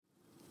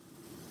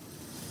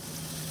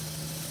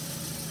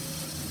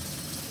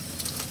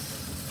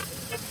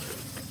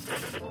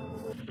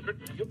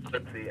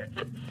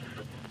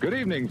Good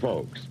evening,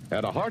 folks,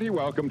 and a hearty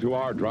welcome to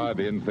our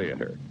drive-in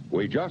theater.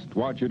 We just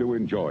want you to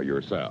enjoy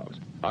yourselves.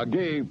 A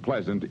gay,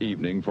 pleasant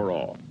evening for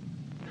all.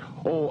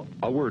 Oh,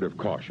 a word of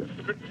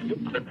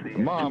caution.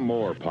 Mom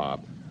or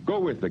Pop, go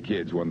with the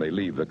kids when they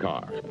leave the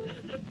car.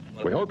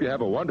 We hope you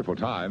have a wonderful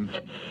time.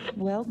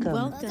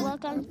 Welcome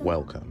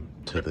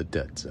to the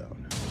Dead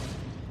Zone.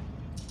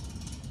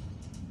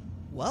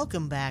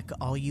 Welcome back,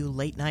 all you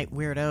late-night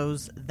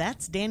weirdos.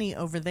 That's Danny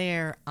over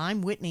there.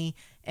 I'm Whitney,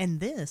 and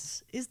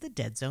this is the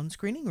Dead Zone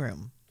Screening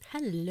Room.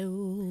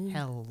 Hello.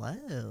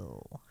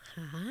 Hello.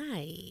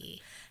 Hi.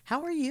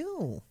 How are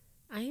you?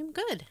 I am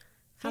good.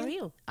 How are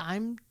you?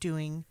 I'm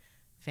doing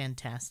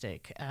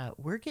fantastic.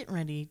 We're getting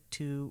ready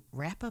to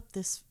wrap up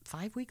this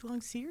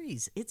 5-week-long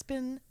series. It's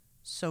been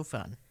so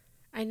fun.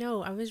 I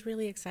know. I was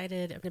really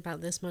excited about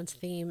this month's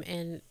theme,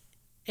 and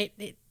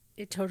it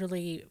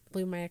totally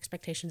blew my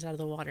expectations out of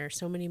the water.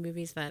 So many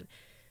movies that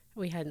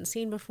we hadn't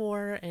seen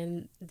before,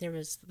 and there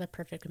was the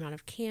perfect amount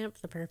of camp,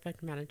 the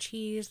perfect amount of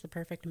cheese, the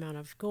perfect amount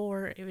of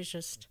gore. It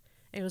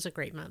was a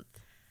great month.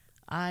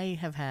 I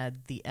have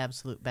had the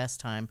absolute best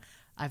time.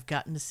 I've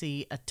gotten to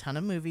see a ton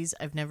of movies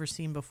I've never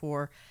seen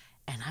before,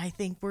 and I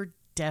think we're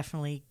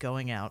definitely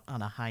going out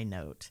on a high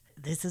note.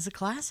 This is a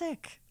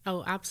classic.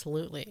 Oh,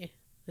 absolutely.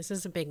 This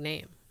is a big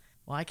name.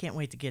 Well, I can't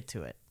wait to get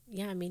to it.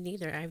 Yeah, me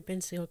neither. I've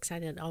been so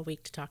excited all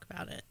week to talk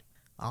about it.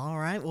 All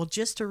right. Well,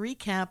 just to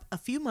recap, a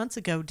few months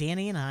ago,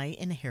 Danny and I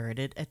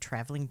inherited a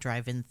traveling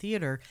drive-in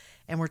theater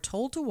and were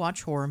told to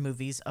watch horror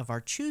movies of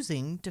our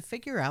choosing to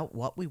figure out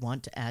what we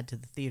want to add to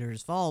the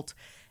theater's vault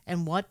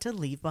and what to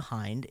leave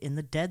behind in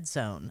the dead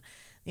zone.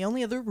 The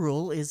only other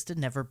rule is to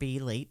never be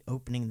late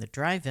opening the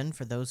drive-in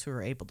for those who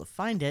are able to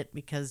find it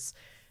because,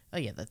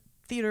 the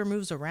theater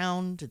moves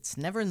around, it's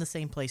never in the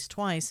same place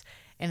twice,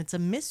 and it's a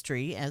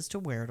mystery as to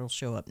where it'll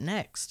show up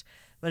next.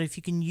 But if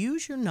you can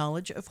use your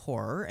knowledge of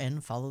horror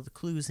and follow the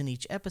clues in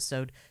each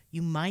episode,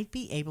 you might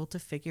be able to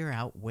figure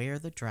out where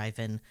the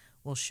drive-in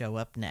will show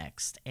up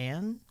next.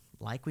 And,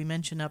 like we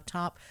mentioned up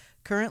top,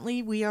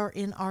 currently we are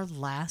in our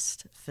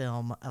last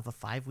film of a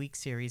 5-week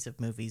series of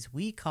movies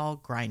we call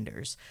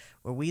Grinders,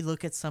 where we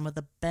look at some of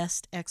the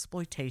best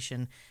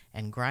exploitation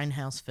and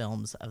grindhouse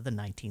films of the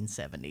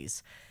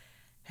 1970s.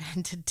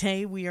 And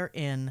today we are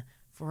in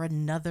for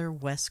another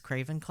Wes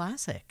Craven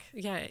classic.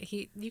 Yeah,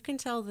 you can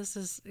tell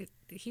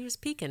he was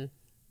peaking.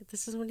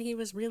 This is when he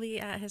was really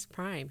at his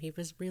prime. He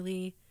was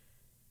really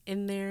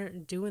in there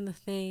doing the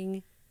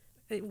thing.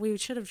 We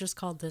should have just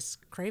called this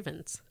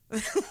Cravens.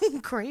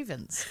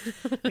 Cravens.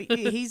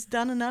 He's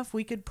done enough.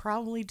 We could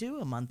probably do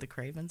a month of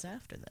Cravens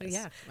after this.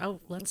 Yeah. Oh,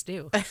 let's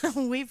do.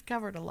 We've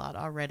covered a lot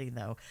already,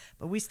 though.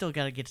 But we still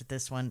got to get to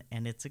this one,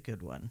 and it's a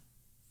good one.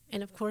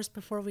 And of course,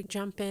 before we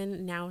jump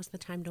in, now is the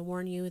time to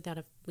warn you that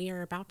if we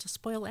are about to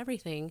spoil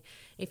everything,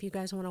 if you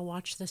guys want to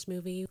watch this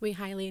movie, we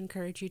highly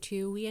encourage you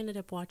to. We ended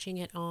up watching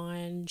it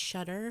on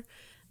Shudder,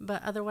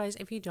 but otherwise,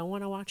 if you don't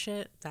want to watch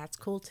it, that's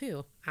cool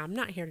too. I'm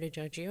not here to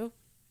judge you.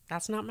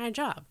 That's not my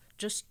job.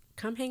 Just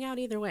come hang out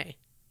either way,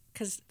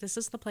 because this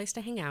is the place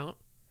to hang out,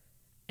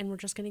 and we're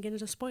just going to get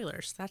into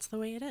spoilers. That's the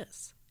way it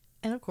is.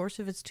 And of course,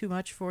 if it's too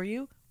much for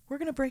you, we're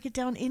going to break it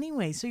down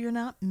anyway, so you're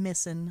not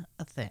missing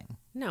a thing.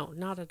 No,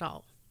 not at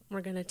all. We're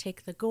going to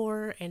take the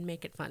gore and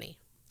make it funny.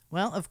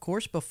 Well, of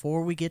course,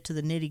 before we get to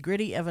the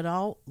nitty-gritty of it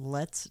all,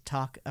 let's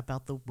talk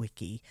about the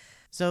wiki.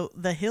 So,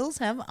 The Hills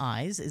Have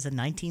Eyes is a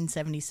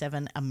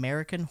 1977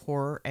 American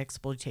horror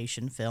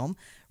exploitation film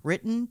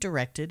written,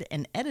 directed,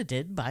 and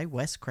edited by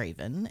Wes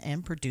Craven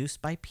and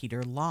produced by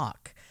Peter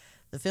Locke.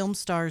 The film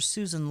stars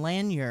Susan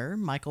Lanier,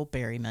 Michael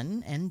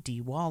Berryman, and Dee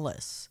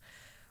Wallace.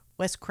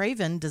 Wes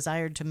Craven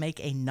desired to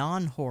make a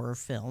non-horror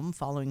film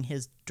following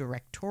his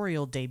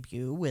directorial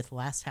debut with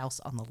Last House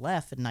on the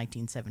Left in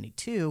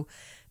 1972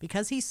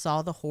 because he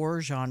saw the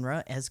horror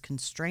genre as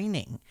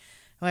constraining.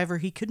 However,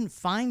 he couldn't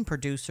find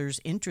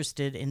producers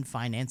interested in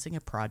financing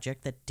a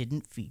project that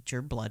didn't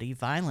feature bloody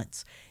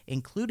violence,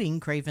 including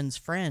Craven's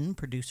friend,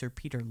 producer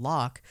Peter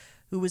Locke,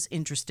 who was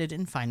interested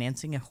in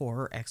financing a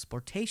horror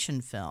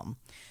exploitation film.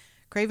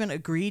 Craven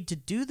agreed to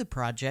do the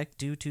project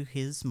due to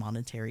his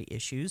monetary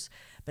issues,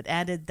 but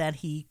added that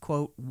he,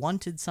 quote,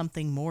 wanted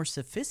something more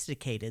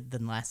sophisticated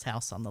than Last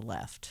House on the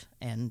Left,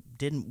 and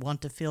didn't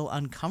want to feel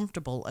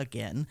uncomfortable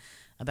again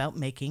about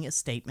making a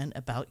statement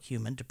about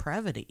human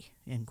depravity,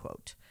 end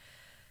quote.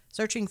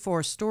 Searching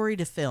for a story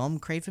to film,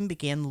 Craven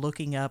began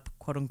looking up,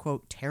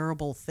 quote-unquote,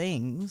 terrible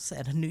things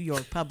at a New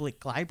York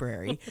public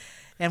library,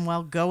 and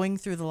while going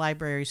through the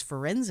library's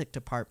forensic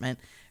department,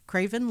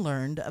 Craven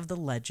learned of the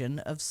legend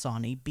of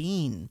Sawney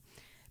Bean.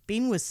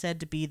 Bean was said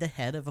to be the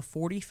head of a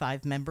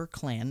 45-member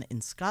clan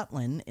in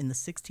Scotland in the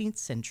 16th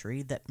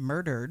century that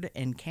murdered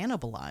and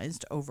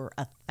cannibalized over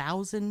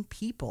 1,000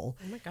 people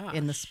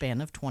in the span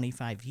of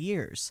 25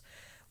 years.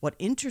 What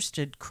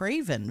interested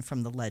Craven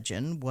from the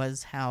legend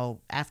was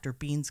how, after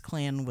Bean's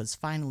clan was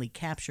finally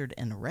captured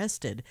and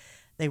arrested,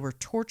 they were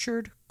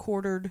tortured,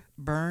 quartered,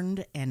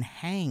 burned, and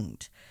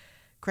hanged.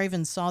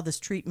 Craven saw this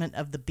treatment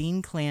of the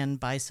Bean Clan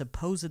by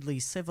supposedly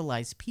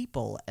civilized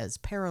people as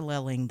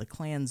paralleling the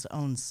clan's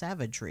own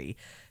savagery,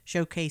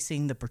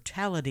 showcasing the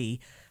brutality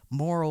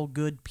moral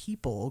good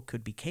people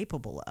could be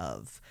capable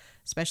of,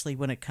 especially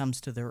when it comes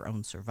to their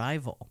own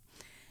survival.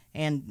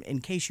 And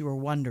in case you were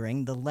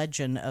wondering, the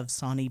legend of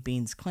Sawney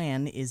Bean's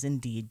clan is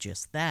indeed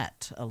just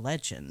that, a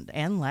legend,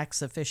 and lacks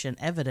sufficient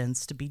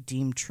evidence to be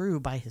deemed true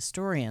by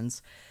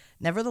historians.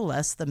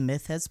 Nevertheless, the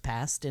myth has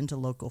passed into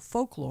local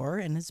folklore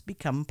and has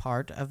become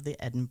part of the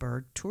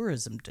Edinburgh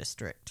tourism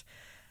district.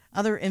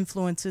 Other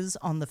influences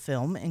on the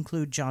film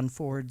include John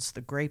Ford's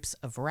The Grapes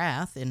of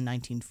Wrath in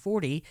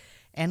 1940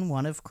 and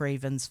one of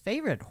Craven's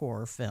favorite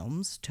horror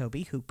films,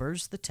 Tobe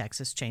Hooper's The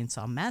Texas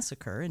Chainsaw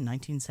Massacre in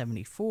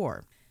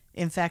 1974.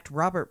 In fact,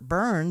 Robert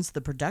Burns,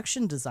 the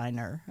production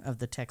designer of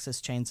the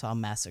Texas Chainsaw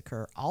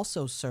Massacre,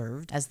 also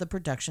served as the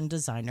production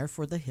designer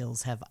for The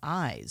Hills Have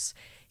Eyes.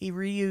 He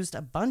reused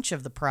a bunch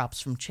of the props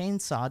from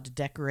Chainsaw to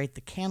decorate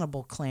the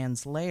cannibal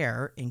clan's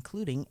lair,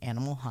 including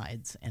animal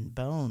hides and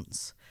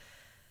bones.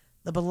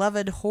 The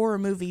beloved horror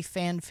movie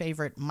fan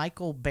favorite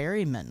Michael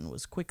Berryman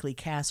was quickly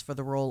cast for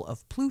the role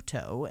of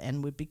Pluto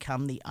and would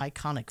become the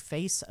iconic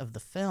face of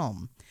the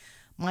film.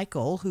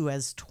 Michael, who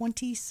has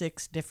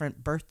 26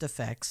 different birth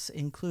defects,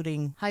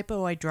 including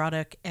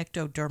hypohidrotic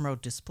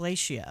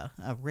ectodermodysplasia,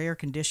 a rare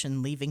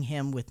condition leaving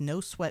him with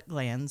no sweat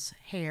glands,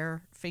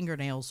 hair,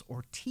 fingernails,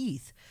 or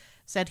teeth,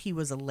 said he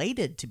was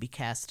elated to be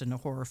cast in a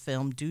horror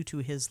film due to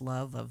his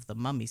love of The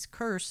Mummy's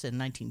Curse in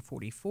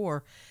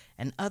 1944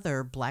 and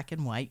other black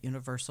and white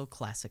Universal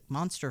classic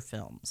monster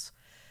films.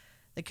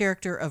 The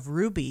character of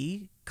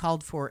Ruby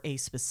called for a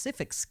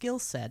specific skill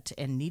set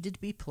and needed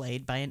to be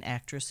played by an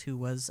actress who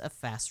was a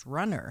fast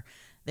runner.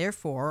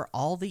 Therefore,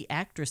 all the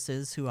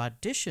actresses who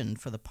auditioned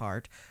for the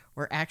part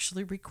were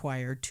actually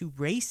required to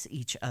race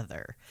each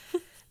other.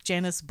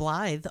 Janice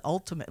Blythe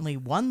ultimately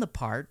won the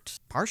part,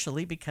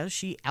 partially because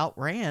she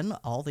outran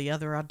all the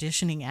other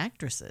auditioning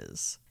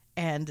actresses.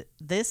 And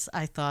this,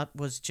 I thought,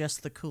 was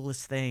just the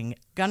coolest thing.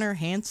 Gunnar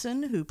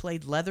Hansen, who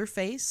played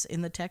Leatherface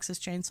in the Texas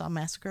Chainsaw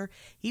Massacre,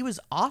 he was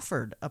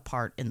offered a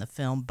part in the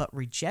film but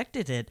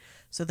rejected it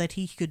so that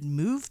he could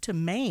move to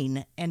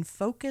Maine and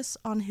focus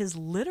on his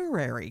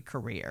literary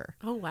career.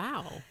 Oh,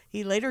 wow.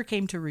 He later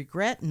came to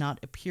regret not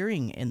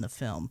appearing in the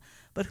film.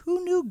 But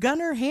who knew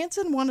Gunnar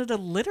Hansen wanted a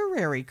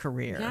literary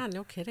career? Yeah,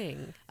 no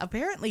kidding.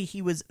 Apparently,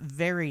 he was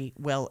very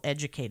well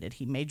educated.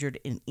 He majored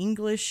in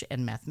English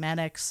and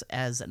mathematics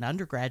as an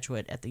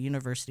undergraduate at the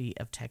University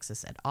of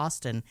Texas at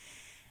Austin,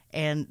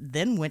 and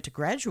then went to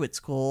graduate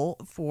school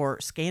for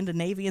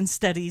Scandinavian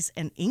studies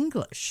and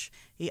English.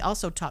 He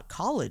also taught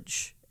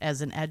college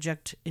as an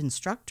adjunct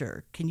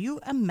instructor. Can you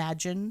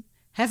imagine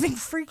having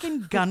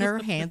freaking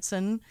Gunnar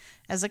Hansen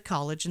as a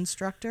college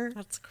instructor?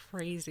 That's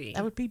crazy.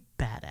 That would be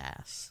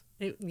badass.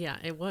 It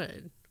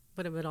would.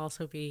 But it would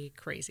also be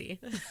crazy.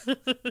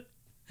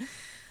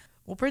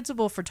 Well,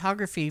 principal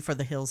photography for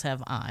The Hills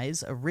Have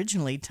Eyes,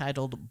 originally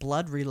titled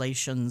Blood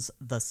Relations: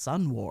 The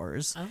Sun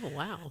Wars. Oh,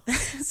 wow.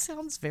 It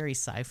sounds very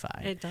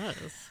sci-fi. It does.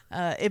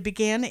 It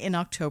began in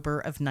October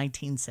of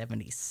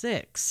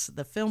 1976.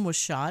 The film was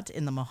shot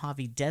in the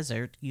Mojave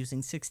Desert using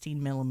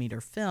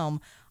 16mm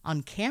film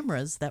on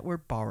cameras that were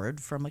borrowed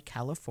from a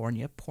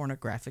California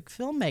pornographic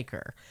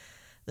filmmaker.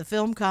 The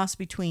film cost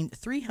between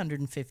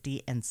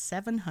 $350,000 and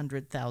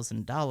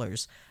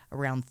 $700,000,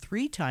 around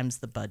 3 times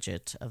the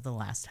budget of The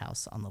Last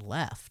House on the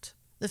Left.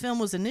 The film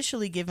was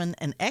initially given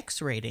an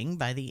X rating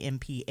by the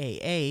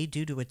MPAA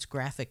due to its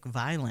graphic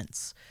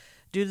violence.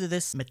 Due to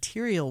this,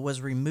 material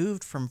was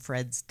removed from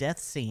Fred's death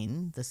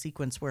scene, the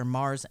sequence where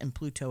Mars and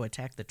Pluto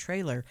attack the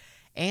trailer,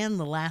 and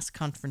the last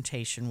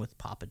confrontation with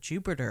Papa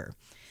Jupiter.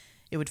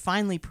 It would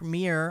finally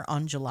premiere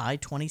on July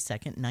 22,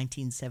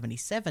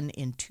 1977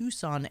 in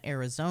Tucson,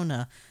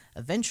 Arizona,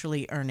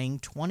 eventually earning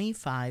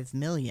 $25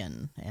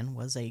 million, and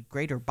was a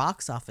greater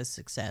box office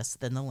success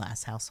than The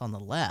Last House on the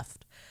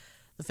Left.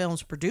 The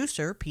film's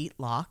producer, Pete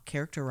Locke,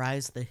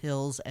 characterized The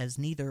Hills as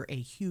neither a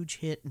huge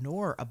hit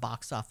nor a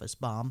box office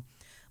bomb,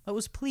 but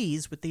was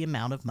pleased with the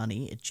amount of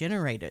money it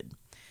generated.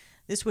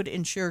 This would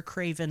ensure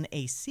Craven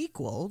a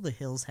sequel, The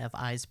Hills Have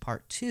Eyes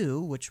Part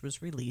 2, which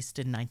was released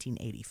in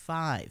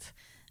 1985.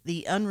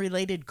 The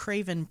unrelated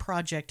Craven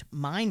project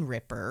Mine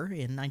Ripper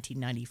in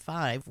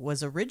 1995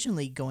 was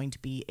originally going to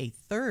be a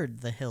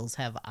third The Hills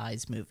Have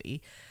Eyes movie,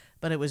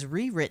 but it was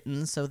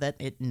rewritten so that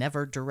it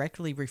never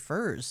directly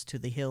refers to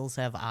The Hills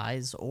Have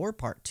Eyes or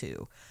Part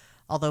 2,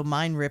 although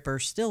Mine Ripper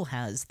still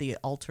has the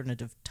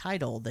alternative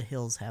title The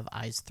Hills Have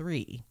Eyes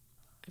 3.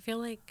 I feel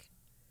like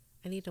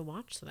I need to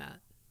watch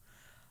that.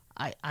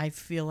 I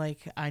feel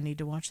like I need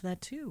to watch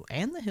that too,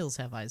 and The Hills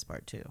Have Eyes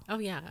Part 2. Oh,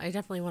 yeah. I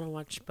definitely want to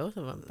watch both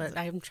of them, but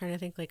I'm trying to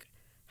think, like,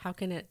 how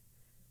can it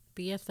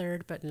be a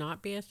third but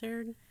not be a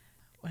third?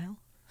 Well,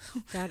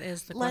 that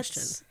is the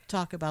question. Let's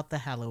talk about the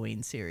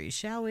Halloween series,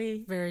 shall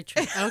we? Very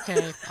true.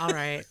 Okay. All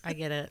right. I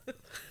get it.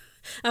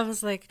 I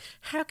was like,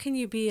 how can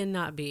you be and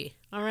not be?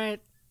 All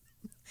right.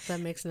 That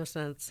makes no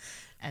sense.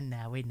 And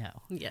now we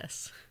know.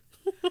 Yes.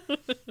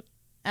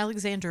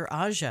 Alexander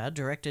Aja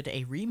directed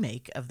a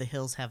remake of The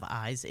Hills Have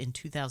Eyes in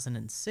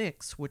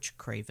 2006, which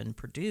Craven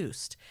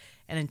produced.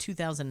 And in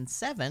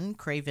 2007,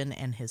 Craven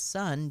and his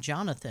son,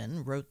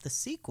 Jonathan, wrote the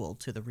sequel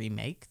to the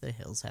remake, The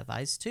Hills Have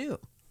Eyes 2.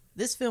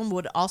 This film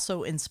would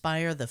also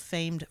inspire the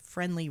famed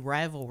friendly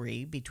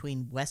rivalry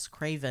between Wes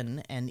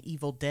Craven and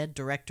Evil Dead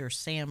director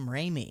Sam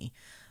Raimi.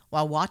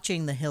 While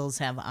watching The Hills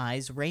Have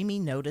Eyes, Raimi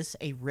noticed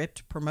a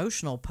ripped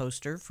promotional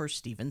poster for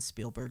Steven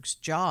Spielberg's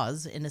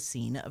Jaws in a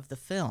scene of the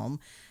film,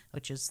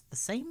 which is the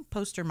same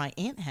poster my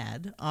aunt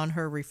had on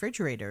her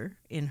refrigerator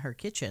in her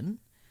kitchen.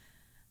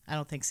 I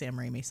don't think Sam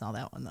Raimi saw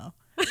that one, though.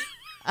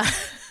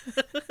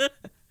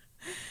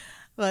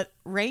 But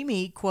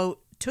Raimi,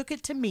 quote, took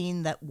it to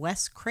mean that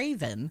Wes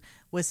Craven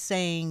was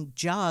saying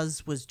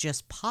Jaws was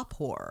just pop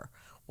horror.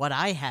 What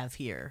I have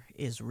here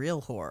is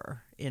real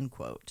horror, end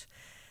quote.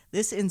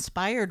 This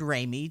inspired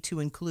Raimi to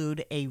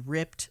include a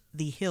ripped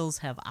The Hills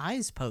Have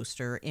Eyes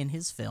poster in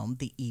his film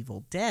The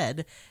Evil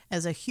Dead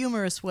as a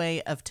humorous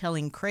way of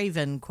telling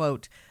Craven,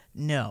 quote,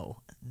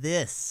 no,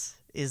 this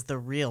is the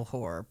real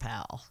horror,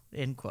 pal,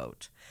 end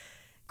quote.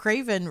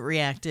 Craven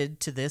reacted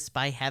to this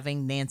by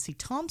having Nancy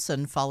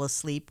Thompson fall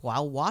asleep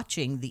while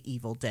watching The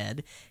Evil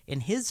Dead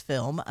in his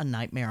film A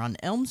Nightmare on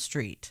Elm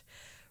Street.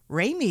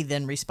 Raimi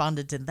then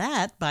responded to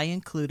that by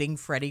including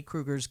Freddy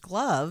Krueger's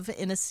glove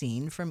in a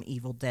scene from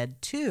Evil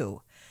Dead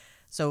 2.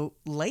 So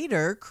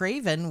later,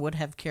 Craven would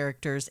have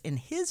characters in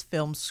his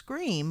film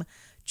Scream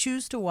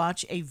choose to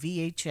watch a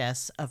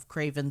VHS of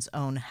Craven's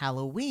own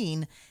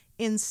Halloween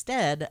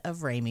instead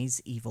of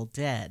Raimi's Evil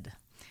Dead.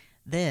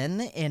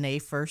 Then, in a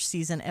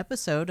first-season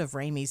episode of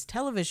Raimi's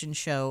television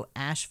show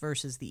Ash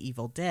vs. the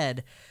Evil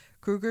Dead,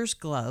 Krueger's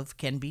glove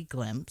can be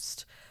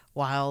glimpsed,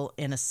 while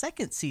in a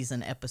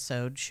second-season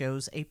episode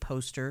shows a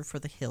poster for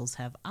The Hills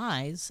Have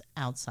Eyes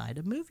outside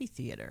a movie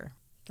theater.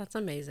 That's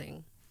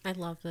amazing. I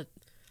love that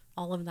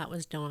all of that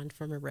was donned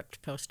from a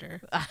ripped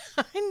poster. I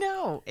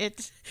know.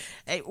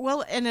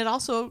 Well, and it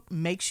also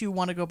makes you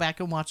want to go back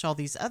and watch all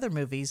these other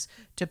movies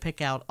to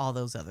pick out all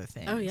those other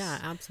things. Oh, yeah,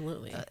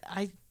 absolutely.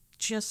 I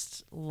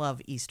just love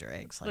Easter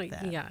eggs like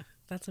that. Yeah,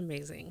 that's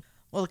amazing.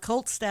 Well, the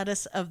cult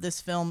status of this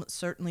film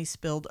certainly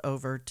spilled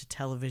over to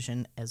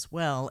television as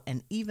well,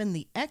 and even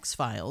The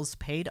X-Files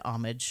paid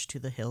homage to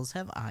The Hills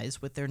Have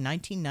Eyes with their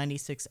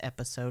 1996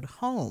 episode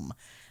Home,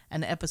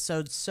 an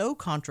episode so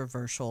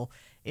controversial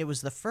it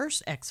was the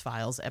first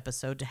X-Files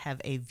episode to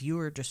have a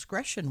viewer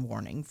discretion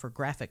warning for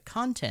graphic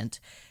content,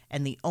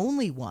 and the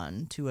only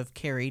one to have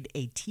carried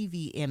a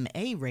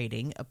TVMA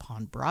rating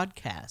upon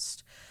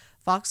broadcast.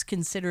 Fox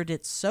considered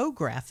it so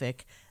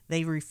graphic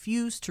they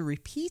refused to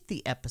repeat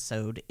the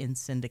episode in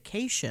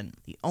syndication,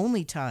 the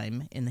only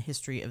time in the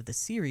history of the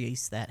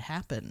series that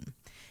happened.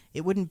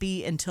 It wouldn't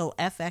be until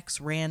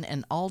FX ran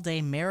an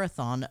all-day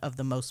marathon of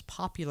the most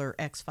popular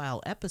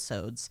X-File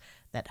episodes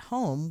that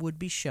Home would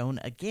be shown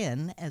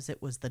again, as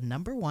it was the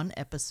 #1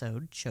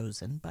 episode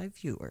chosen by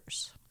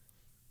viewers.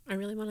 I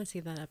really want to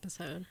see that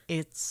episode.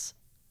 It's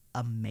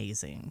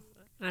amazing.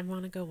 I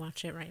want to go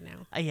watch it right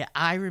now. Yeah,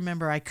 I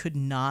remember I could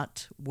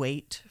not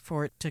wait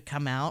for it to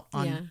come out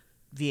on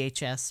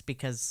VHS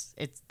because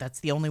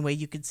that's the only way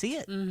you could see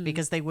it,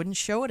 because they wouldn't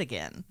show it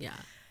again.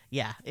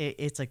 Yeah,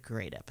 it's a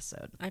great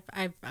episode.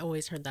 I've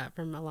always heard that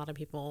from a lot of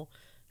people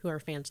who are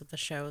fans of the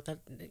show, that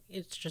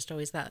it's just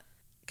always that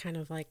kind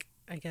of like,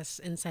 I guess,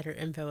 insider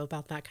info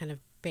about that kind of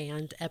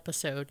banned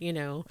episode, you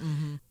know.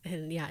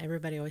 And yeah,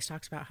 everybody always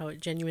talks about how it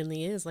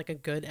genuinely is like a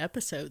good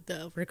episode,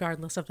 though,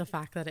 regardless of the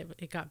fact that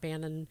it got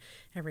banned and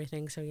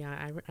everything. So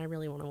yeah, I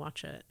really want to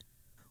watch it.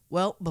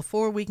 Well,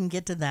 before we can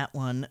get to that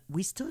one,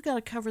 we still got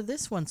to cover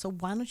this one. So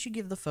why don't you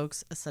give the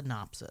folks a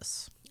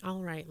synopsis? All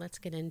right, let's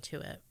get into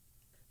it.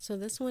 So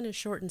this one is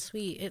short and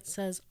sweet. It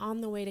says,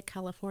 on the way to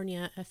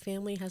California, a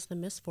family has the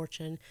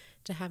misfortune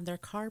to have their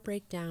car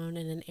break down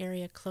in an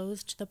area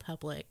closed to the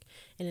public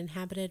and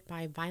inhabited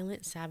by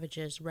violent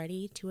savages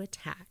ready to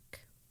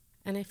attack.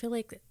 And I feel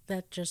like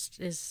that just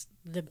is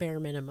the bare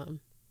minimum.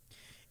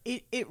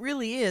 It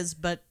really is,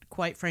 but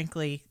quite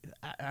frankly,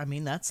 I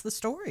mean, that's the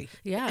story.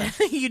 Yeah.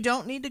 You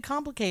don't need to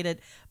complicate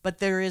it, but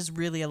there is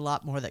really a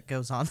lot more that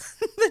goes on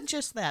than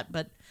just that.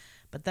 But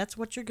that's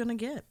what you're going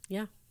to get.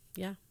 Yeah.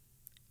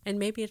 And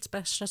maybe it's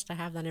best just to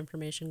have that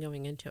information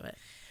going into it.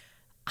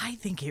 I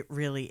think it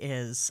really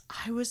is.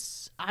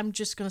 I'm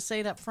just going to say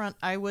it up front.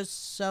 I was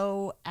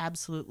so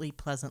absolutely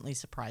pleasantly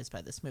surprised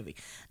by this movie.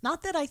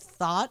 Not that I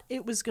thought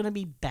it was going to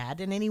be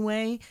bad in any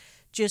way.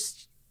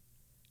 Just,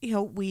 you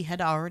know, we had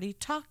already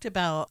talked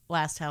about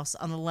Last House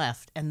on the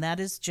Left, and that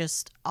is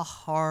just a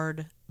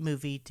hard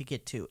movie to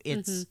get to.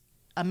 It's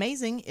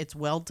amazing. It's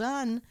well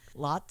done.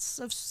 Lots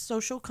of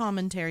social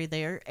commentary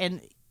there.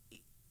 And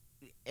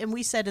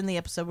we said in the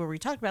episode where we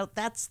talked about,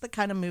 that's the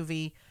kind of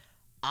movie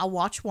I'll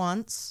watch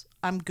once.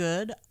 I'm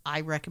good.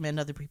 I recommend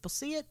other people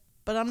see it,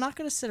 but I'm not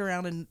going to sit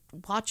around and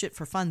watch it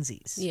for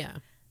funsies. Yeah.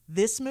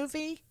 This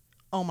movie,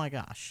 oh my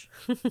gosh.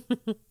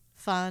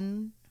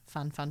 Fun.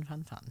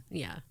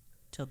 Yeah.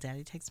 Till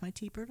Daddy takes my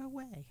T-Bird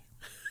away.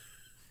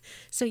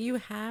 So you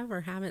have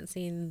or haven't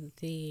seen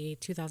the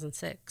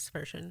 2006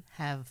 version?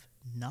 Have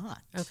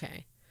not.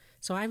 Okay.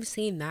 So I've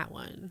seen that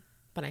one,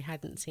 but I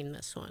hadn't seen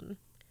this one.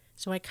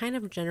 So I kind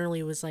of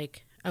generally was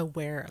like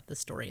aware of the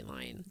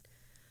storyline.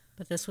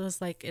 But this was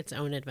like its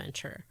own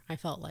adventure, I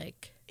felt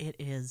like. It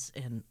is,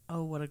 and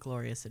oh, what a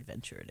glorious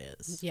adventure it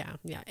is. Yeah,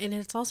 yeah. And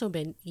it's also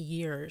been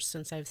years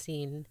since I've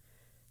seen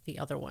the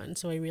other one.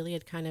 So I really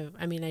had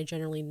I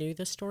generally knew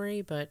the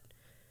story, but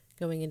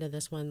going into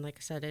this one, like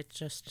I said, it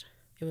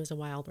was a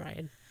wild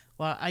ride.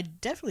 Well,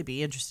 I'd definitely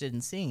be interested in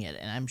seeing it,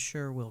 and I'm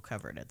sure we'll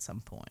cover it at some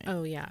point.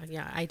 Oh, yeah,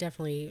 yeah. I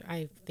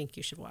think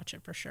you should watch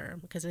it for sure,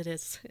 because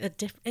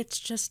it's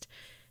just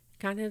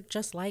kind of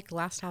just like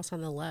Last House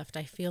on the Left.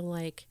 I feel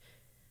like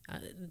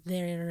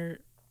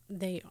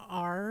they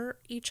are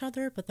each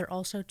other, but they're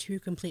also two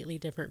completely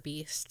different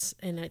beasts,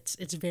 and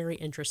it's very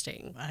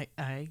interesting.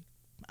 I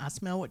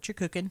smell what you're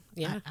cooking.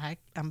 Yeah.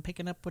 I'm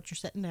picking up what you're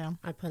setting down.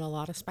 I put a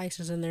lot of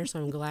spices in there, so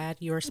I'm glad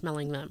you're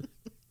smelling them.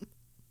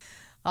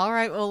 All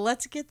right, well,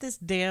 let's get this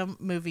damn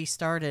movie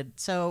started.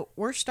 So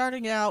we're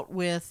starting out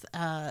with,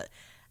 I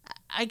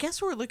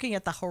guess we're looking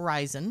at the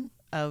horizon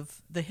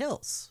of the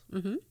hills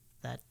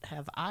that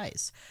have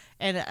eyes.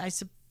 And I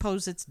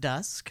suppose it's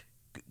dusk.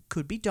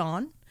 Could be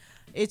dawn.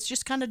 It's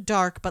just kind of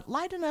dark, but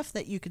light enough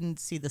that you can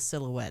see the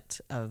silhouette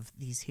of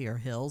these here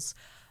hills.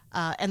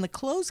 And the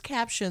closed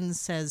caption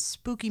says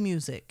spooky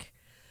music.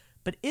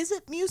 But is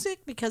it music?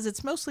 Because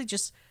it's mostly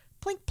just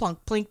plink,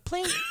 plonk, plink,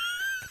 plink.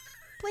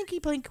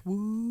 Plinky, plink,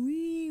 woo,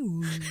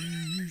 woo,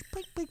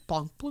 plink, plink,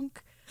 plonk,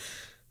 plunk.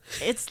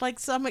 It's like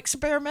some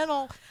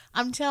experimental.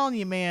 I'm telling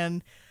you,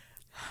 man,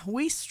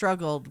 we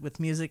struggled with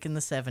music in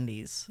the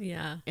 70s.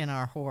 Yeah. In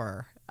our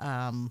horror.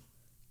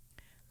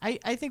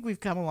 I think we've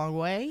come a long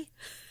way,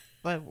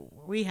 but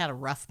we had a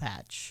rough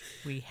patch.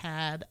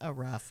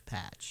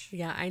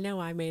 Yeah, I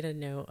know I made a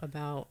note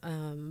about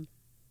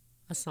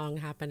a song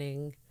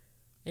happening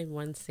in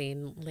one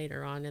scene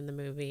later on in the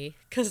movie,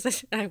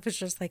 because I was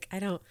just like,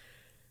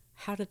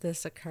 how did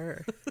this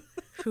occur?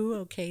 Who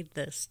okayed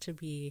this to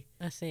be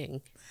a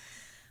thing?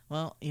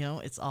 Well,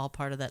 it's all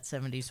part of that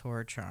 70s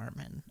horror charm,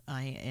 and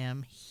I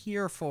am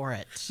here for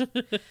it.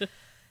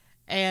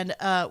 And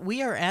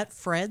we are at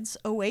Fred's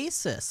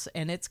Oasis,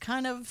 and it's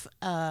kind of,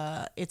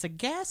 it's a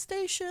gas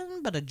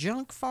station, but a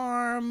junk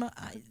farm.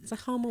 It's a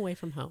home away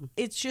from home.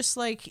 It's just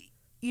like,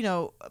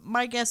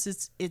 my guess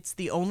is it's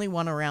the only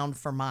one around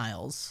for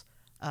miles,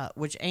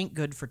 which ain't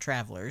good for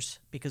travelers,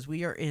 because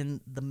we are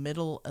in the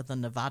middle of the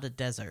Nevada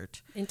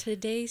desert. In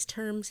today's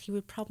terms, he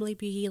would probably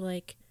be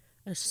like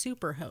a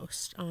super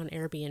host on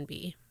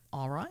Airbnb.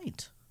 All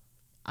right.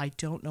 I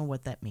don't know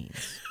what that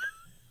means.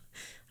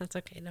 That's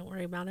okay. Don't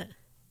worry about it.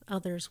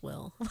 Others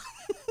will.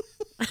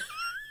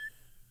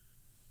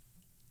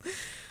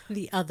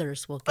 The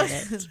others will get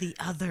it. The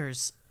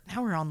others.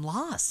 Now we're on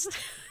Lost.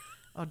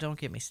 Oh, don't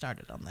get me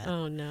started on that.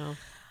 Oh, no.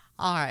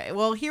 All right.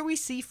 Well, here we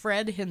see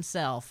Fred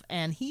himself,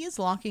 and he is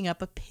locking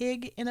up a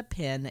pig in a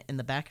pen in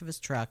the back of his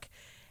truck,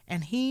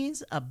 and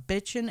he's a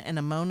bitching and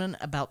a moaning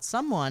about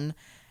someone,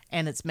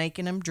 and it's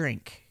making him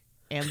drink.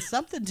 And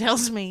something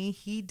tells me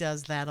he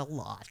does that a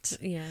lot.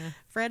 Yeah.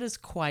 Fred is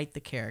quite the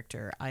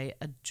character. I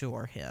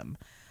adore him.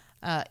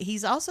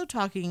 He's also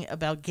talking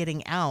about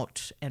getting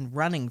out and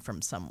running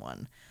from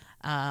someone.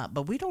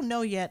 But we don't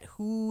know yet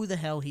who the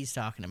hell he's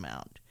talking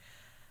about.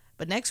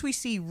 But next we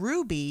see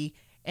Ruby,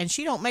 and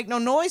she don't make no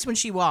noise when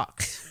she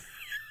walks.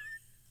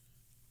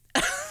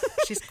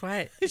 She's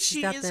quiet.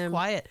 She is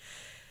quiet.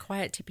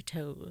 Quiet tippy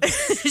toes.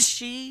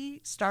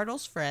 She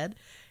startles Fred,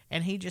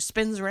 and he just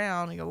spins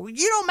around and goes,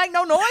 "You don't make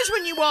no noise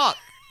when you walk."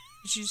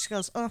 She just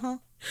goes, "Uh-huh."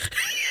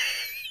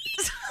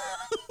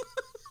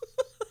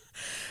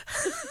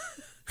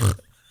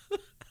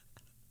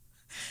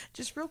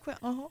 Just real quick.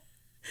 Uh-huh.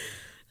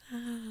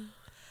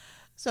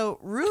 So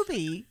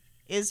Ruby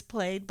is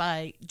played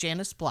by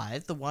Janice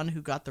Blythe, the one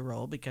who got the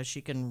role because she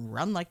can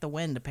run like the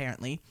wind,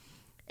 apparently.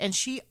 And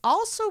she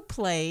also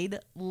played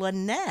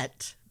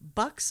Lynette,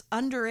 Buck's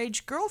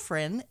underage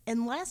girlfriend,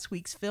 in last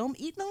week's film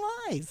Eaten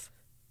Alive.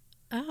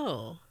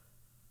 Oh.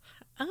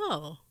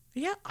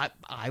 Yeah,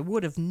 I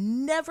would have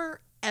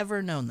never,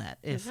 ever known that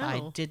if No.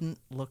 I didn't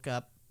look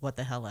up what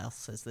the hell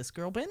else has this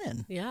girl been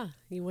in. Yeah,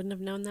 you wouldn't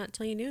have known that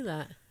till you knew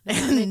that.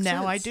 And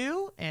now I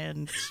do,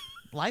 and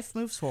life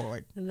moves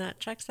forward. And that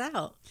checks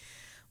out.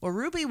 Well,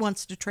 Ruby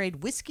wants to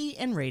trade whiskey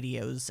and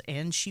radios,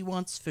 and she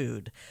wants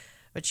food.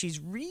 But she's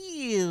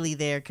really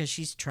there because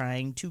she's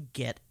trying to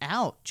get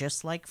out,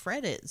 just like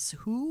Fred is.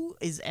 Who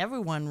is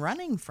everyone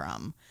running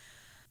from?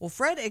 Well,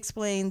 Fred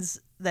explains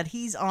that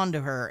he's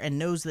onto her and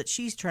knows that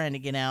she's trying to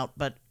get out,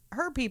 but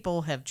her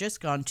people have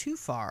just gone too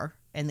far,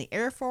 and the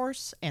Air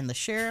Force and the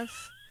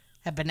sheriff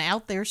have been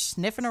out there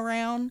sniffing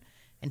around,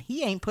 and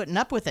he ain't putting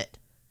up with it.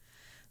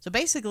 So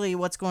basically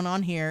what's going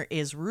on here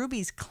is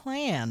Ruby's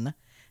clan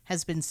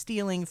has been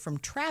stealing from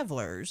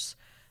travelers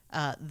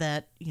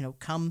that,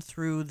 come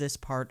through this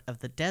part of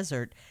the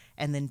desert,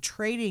 and then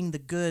trading the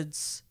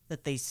goods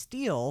that they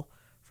steal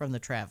from the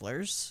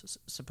travelers,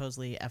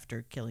 supposedly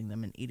after killing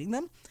them and eating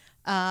them,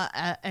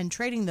 and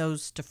trading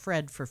those to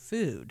Fred for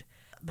food.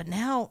 But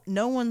now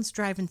no one's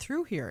driving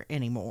through here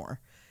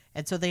anymore.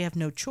 And so they have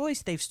no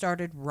choice. They've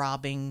started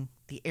robbing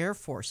the Air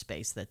Force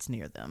base that's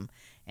near them,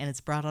 and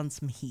it's brought on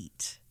some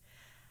heat.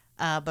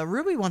 But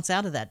Ruby wants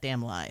out of that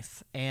damn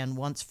life and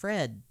wants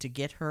Fred to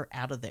get her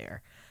out of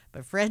there.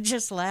 But Fred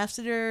just laughs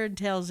at her and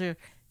tells her,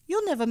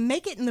 "You'll never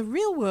make it in the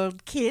real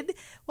world, kid.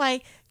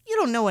 Why, you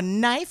don't know a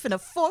knife and a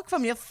fork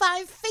from your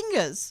 5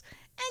 fingers,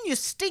 and you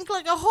stink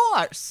like a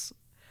horse."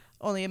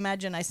 Only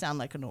imagine I sound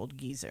like an old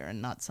geezer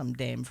and not some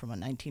dame from a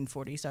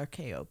 1940s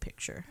RKO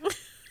picture.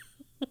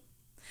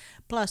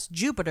 Plus,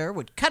 Jupiter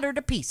would cut her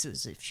to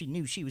pieces if she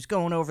knew she was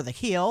going over the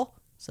hill,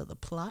 so the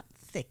plot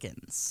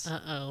thickens.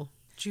 Uh-oh.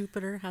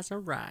 Jupiter has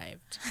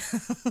arrived.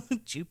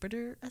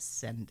 Jupiter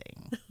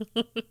ascending.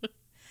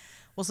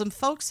 Well, some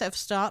folks have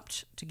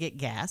stopped to get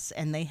gas,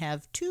 and they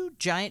have 2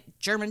 giant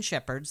German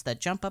shepherds that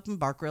jump up and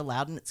bark real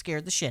loud, and it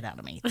scared the shit out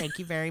of me. Thank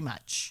you very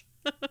much.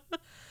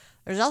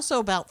 There's also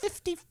about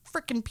 50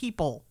 frickin'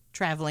 people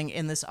traveling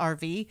in this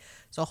RV,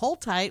 so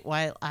hold tight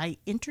while I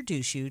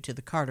introduce you to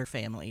the Carter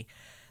family.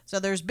 So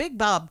there's Big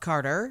Bob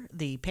Carter,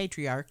 the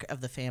patriarch of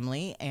the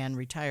family and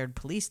retired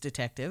police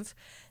detective.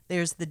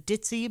 There's the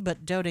ditzy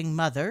but doting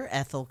mother,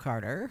 Ethel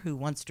Carter, who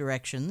wants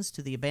directions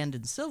to the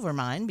abandoned silver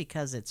mine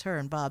because it's her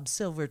and Bob's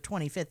silver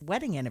 25th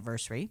wedding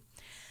anniversary.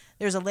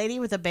 There's a lady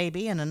with a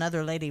baby and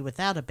another lady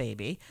without a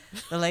baby.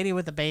 The lady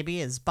with the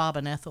baby is Bob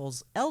and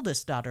Ethel's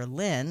eldest daughter,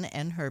 Lynn,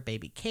 and her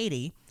baby,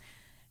 Katie.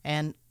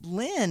 And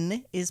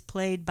Lynn is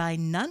played by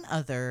none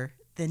other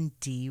than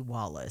Dee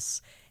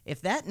Wallace.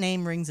 If that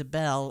name rings a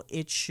bell,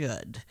 it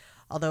should.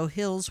 Although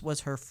Hills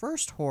was her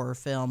first horror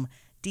film,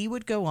 Dee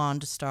would go on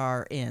to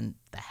star in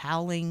The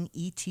Howling,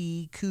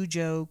 E.T.,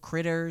 Cujo,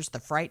 Critters, The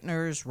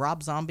Frighteners,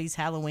 Rob Zombie's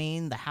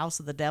Halloween, The House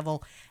of the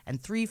Devil,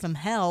 and 3 from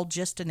Hell,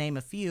 just to name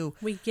a few.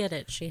 We get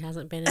it. She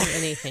hasn't been in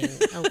anything.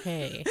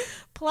 Okay.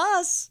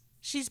 Plus,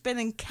 she's been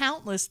in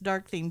countless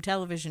dark-themed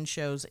television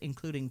shows,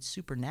 including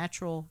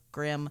Supernatural,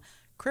 Grimm,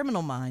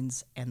 Criminal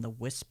Minds, and The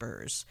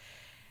Whispers.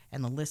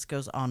 And the list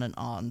goes on and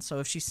on. So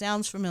if she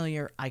sounds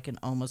familiar, I can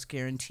almost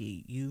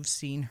guarantee you've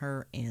seen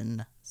her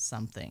in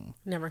something.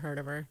 Never heard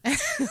of her.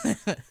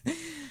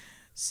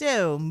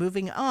 So,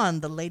 moving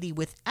on, the lady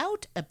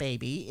without a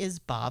baby is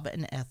Bob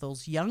and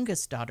Ethel's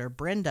youngest daughter,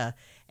 Brenda,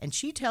 and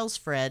she tells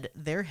Fred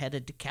they're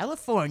headed to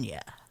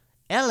California,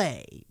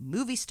 L.A.,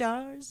 movie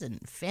stars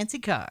and fancy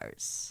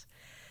cars.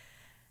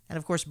 And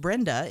of course,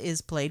 Brenda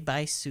is played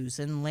by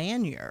Susan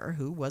Lanier,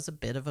 who was a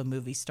bit of a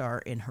movie star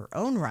in her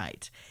own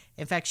right.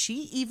 In fact,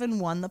 she even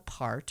won the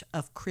part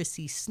of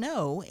Chrissy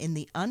Snow in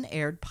the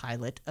unaired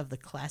pilot of the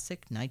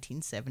classic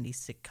 1970s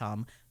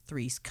sitcom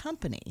Three's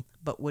Company,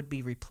 but would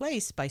be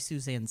replaced by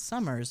Suzanne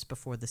Summers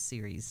before the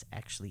series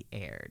actually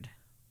aired.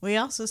 We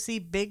also see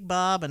Big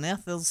Bob and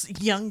Ethel's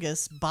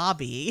youngest,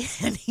 Bobby,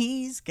 and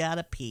he's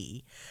gotta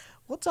pee.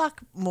 We'll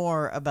talk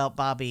more about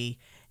Bobby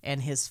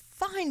and his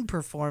fine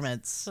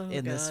performance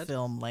in this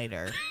film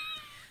later.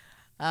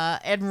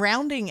 And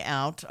rounding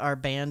out our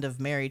band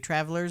of merry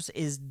travelers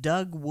is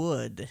Doug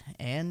Wood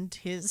and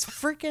his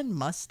freaking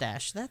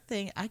mustache. That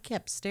thing, I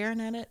kept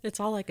staring at it. It's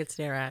all I could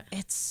stare at.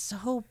 It's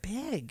so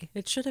big.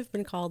 It should have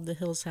been called The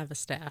Hills Have a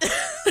Staff.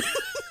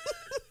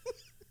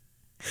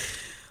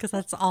 Because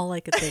that's all I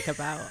could think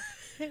about.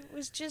 It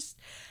was just,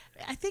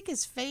 I think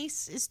his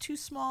face is too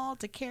small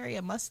to carry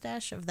a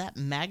mustache of that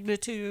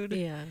magnitude.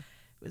 Yeah.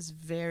 It was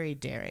very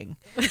daring.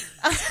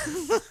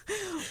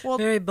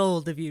 Very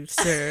bold of you,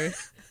 sir.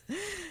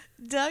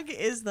 Doug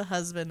is the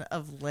husband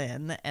of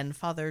Lynn and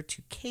father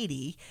to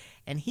Katie,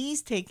 and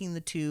he's taking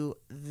the 2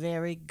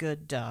 very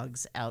good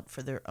dogs out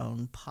for their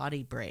own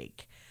potty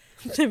break.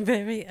 Their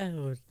very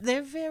own.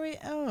 Their very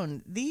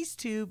own. These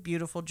 2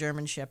 beautiful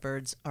German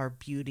shepherds are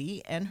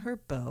Beauty and her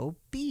beau,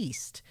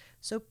 Beast.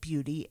 So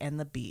Beauty and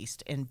the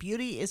Beast. And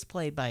Beauty is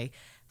played by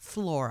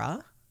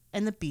Flora,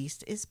 and the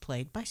Beast is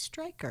played by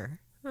Stryker.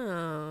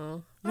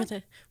 Oh.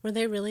 Were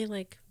they really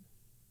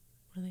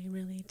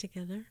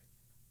together?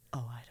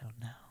 Oh, I don't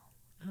know.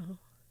 Oh.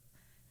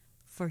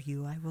 For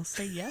you, I will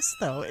say yes,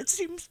 though. It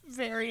seems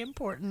very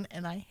important,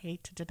 and I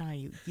hate to deny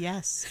you.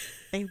 Yes,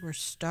 they were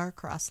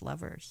star-crossed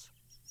lovers.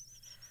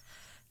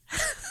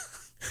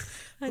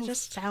 I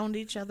just found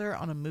each other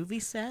on a movie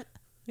set.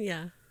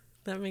 Yeah,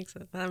 that makes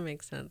it. That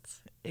makes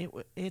sense.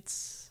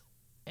 It's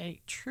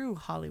a true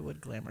Hollywood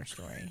glamour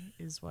story,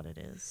 is what it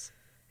is.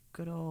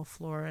 Good old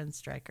Flora and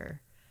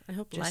Stryker. I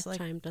hope Just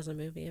Lifetime does a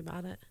movie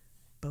about it.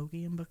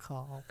 Bogey and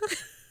Bacall.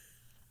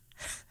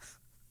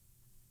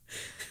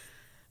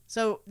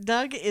 So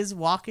Doug is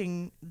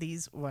walking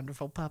these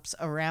wonderful pups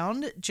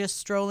around, just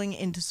strolling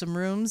into some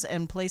rooms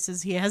and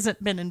places he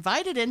hasn't been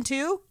invited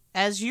into,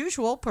 as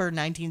usual per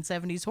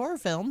 1970s horror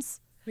films.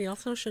 We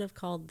also should have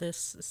called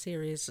this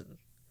series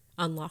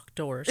Unlocked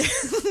Doors.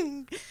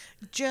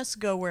 Just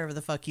go wherever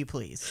the fuck you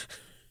please.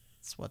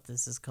 That's what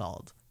this is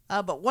called.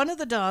 But one of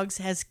the dogs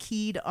has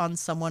keyed on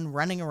someone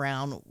running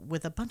around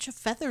with a bunch of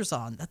feathers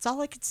on. That's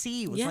all I could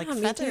see was like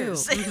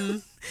feathers. Mm-hmm.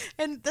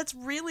 And that's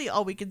really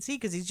all we can see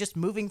because he's just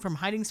moving from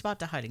hiding spot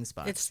to hiding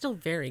spot. It's still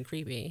very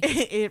creepy.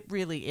 It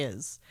really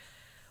is.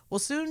 Well,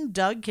 soon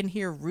Doug can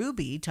hear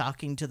Ruby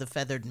talking to the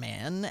feathered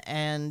man,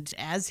 and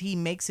as he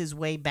makes his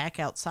way back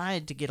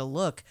outside to get a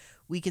look,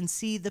 we can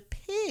see the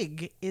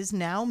pig is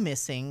now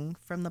missing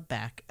from the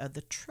back of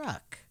the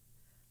truck.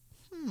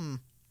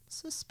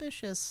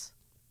 Suspicious.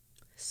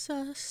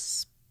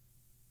 Suspicious.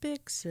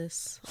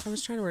 I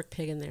was trying to work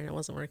pig in there and it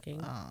wasn't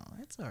working. Oh,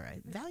 it's all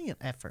right. Valiant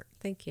effort.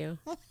 Thank you.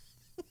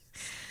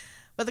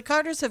 But the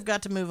Carters have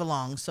got to move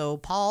along, so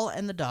Paul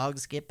and the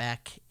dogs get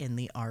back in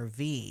the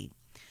RV.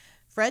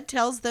 Fred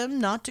tells them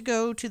not to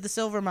go to the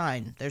silver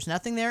mine. There's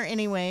nothing there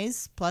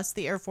anyways, plus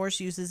the Air Force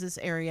uses this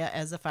area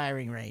as a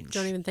firing range.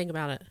 Don't even think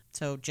about it.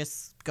 So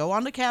just go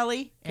on to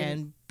Cali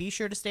and be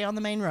sure to stay on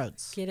the main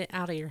roads. Get it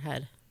out of your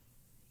head,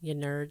 you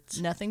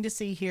nerds. Nothing to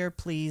see here.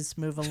 Please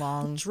move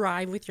along.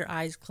 Drive with your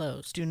eyes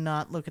closed. Do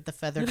not look at the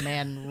feathered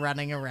man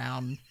running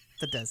around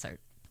the desert.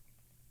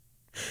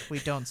 We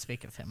don't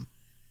speak of him.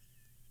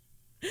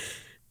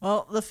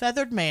 Well, the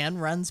feathered man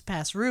runs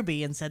past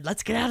Ruby and said,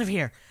 "Let's get out of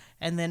here."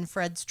 And then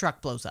Fred's truck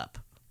blows up.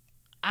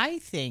 I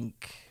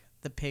think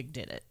the pig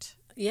did it.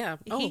 Yeah.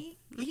 He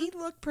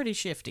looked pretty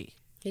shifty.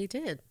 He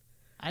did.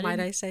 I Might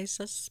didn't- I say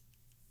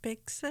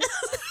suspicious?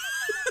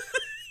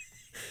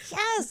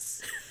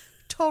 Yes!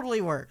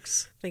 Totally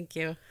works. Thank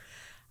you.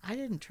 I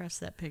didn't trust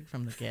that pig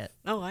from the get.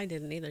 Oh, I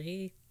didn't either.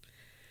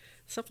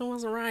 Something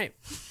wasn't right.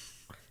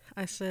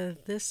 I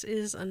said, this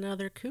is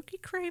another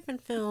Kooky Craven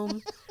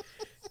film.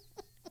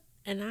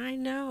 And I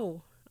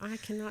know I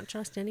cannot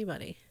trust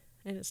anybody.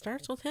 And it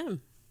starts with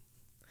him.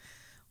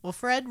 Well,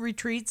 Fred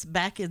retreats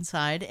back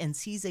inside and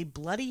sees a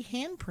bloody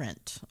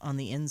handprint on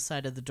the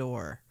inside of the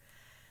door.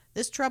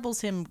 This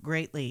troubles him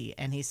greatly,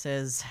 and he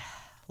says,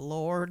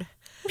 "Lord,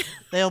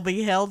 they'll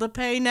be hell to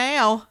pay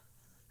now."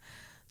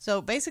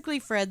 So basically,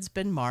 Fred's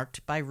been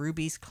marked by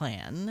Ruby's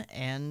clan,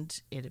 and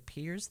it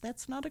appears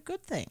that's not a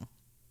good thing.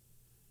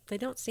 They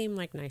don't seem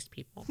like nice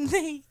people.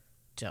 They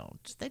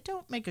don't. They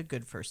don't make a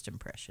good first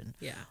impression.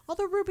 Yeah.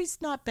 Although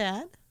Ruby's not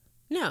bad.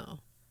 No.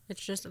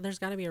 It's just, there's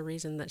got to be a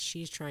reason that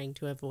she's trying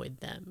to avoid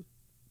them.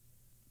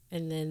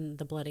 And then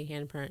the bloody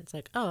handprint, it's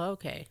like, oh,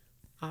 okay.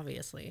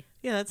 Obviously.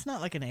 Yeah, that's not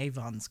like an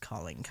Avon's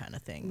calling kind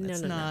of thing. No,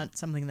 That's no. not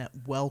something that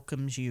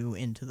welcomes you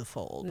into the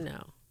fold.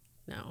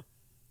 No.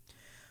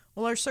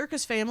 Well, our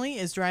circus family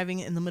is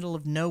driving in the middle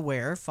of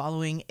nowhere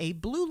following a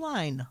blue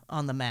line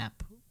on the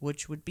map,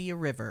 which would be a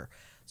river.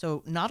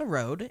 So not a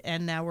road,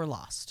 and now we're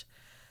lost.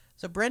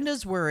 So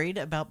Brenda's worried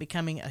about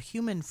becoming a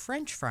human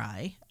French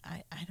fry.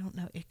 I don't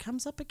know. It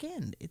comes up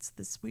again. It's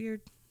this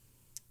weird...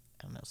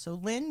 I don't know. So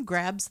Lynn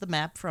grabs the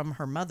map from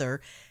her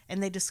mother,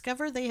 and they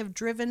discover they have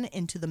driven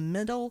into the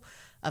middle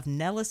of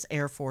Nellis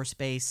Air Force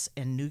Base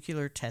and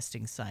nuclear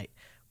testing site,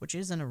 which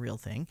isn't a real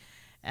thing.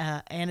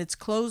 And it's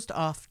closed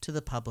off to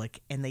the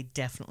public, and they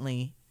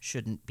definitely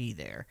shouldn't be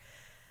there.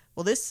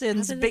 Well, this How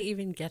sends did they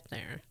even get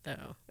there,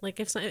 though?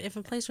 Like, if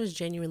a place was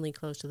genuinely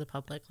closed to the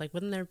public, like,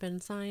 wouldn't there have been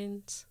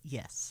signs?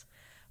 Yes.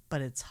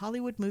 But it's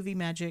Hollywood movie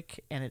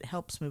magic, and it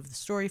helps move the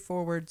story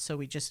forward, so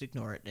we just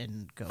ignore it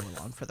and go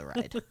along for the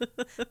ride.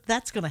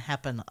 That's going to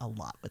happen a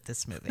lot with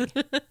this movie.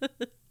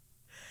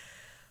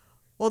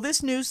 Well,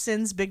 this news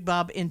sends Big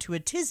Bob into a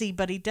tizzy,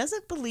 but he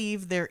doesn't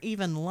believe they're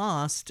even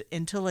lost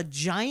until a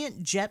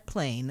giant jet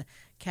plane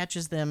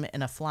catches them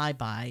in a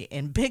flyby,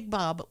 and Big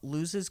Bob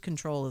loses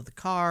control of the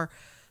car,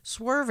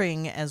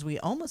 swerving as we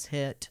almost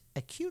hit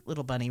a cute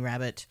little bunny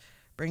rabbit,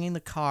 bringing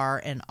the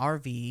car and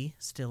RV,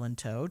 still in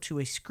tow, to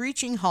a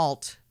screeching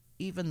halt,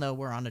 even though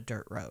we're on a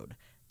dirt road.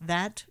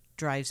 That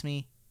drives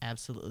me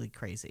absolutely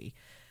crazy.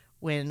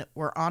 When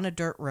we're on a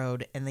dirt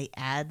road and they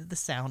add the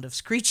sound of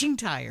screeching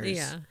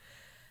tires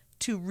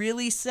to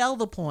really sell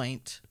the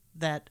point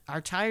that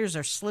our tires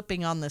are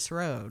slipping on this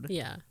road.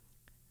 Yeah.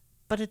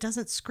 But it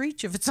doesn't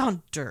screech if it's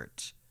on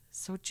dirt.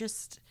 So it's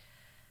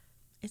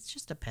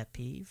just a pet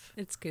peeve.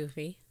 It's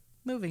goofy.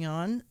 Moving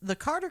on, the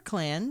Carter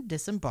clan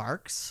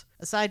disembarks.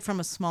 Aside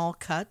from a small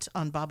cut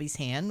on Bobby's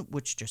hand,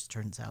 which just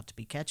turns out to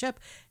be ketchup,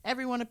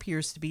 everyone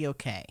appears to be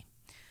okay.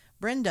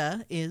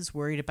 Brenda is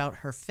worried about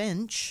her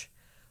Finch,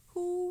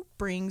 who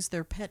brings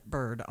their pet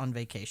bird on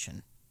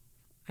vacation.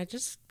 I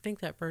just think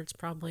that bird's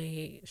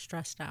probably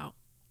stressed out.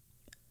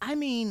 I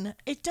mean,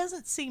 it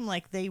doesn't seem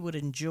like they would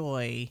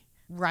enjoy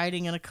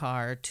riding in a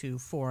car to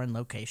foreign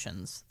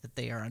locations that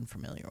they are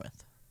unfamiliar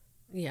with.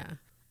 Yeah.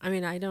 I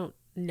mean, I don't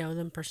know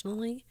them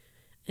personally,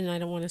 and I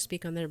don't want to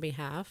speak on their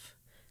behalf,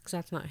 because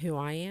that's not who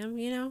I am,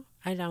 you know?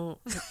 I don't...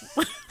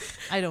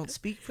 I don't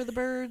speak for the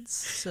birds,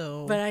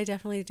 so... But I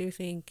definitely do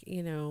think,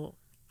 you know,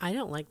 I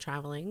don't like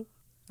traveling.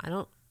 I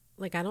don't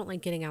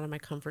like getting out of my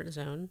comfort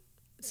zone.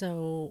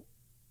 So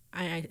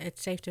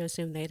it's safe to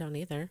assume they don't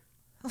either.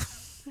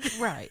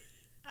 Right.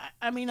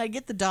 I mean, I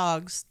get the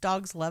dogs.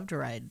 Dogs love to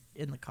ride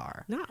in the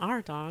car. Not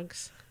our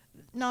dogs.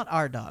 Not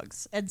our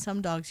dogs. And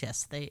some dogs,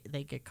 yes, they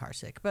get car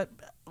sick. But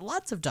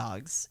lots of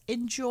dogs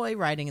enjoy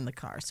riding in the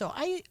car. So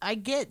I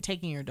get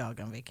taking your dog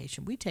on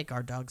vacation. We take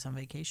our dogs on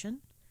vacation,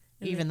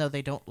 even though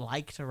they don't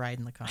like to ride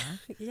in the car.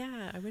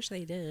 Yeah, I wish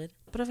they did.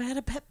 But if I had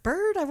a pet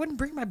bird, I wouldn't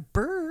bring my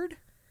bird.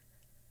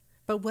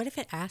 But what if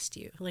it asked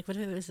you? Like, what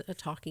if it was a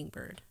talking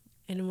bird?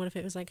 And what if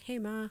it was like, hey,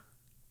 Ma,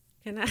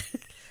 can I,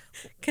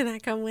 can I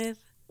come with?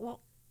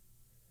 Well,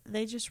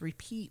 they just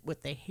repeat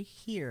what they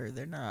hear.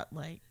 They're not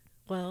like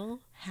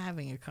Well,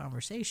 having a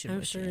conversation I'm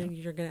with sure you.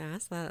 you're going to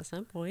ask that at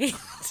some point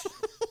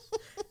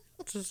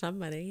to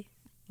somebody.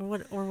 Or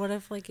what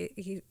if like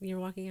you're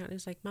walking out and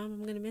it's like, Mom,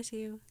 I'm going to miss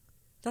you.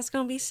 That's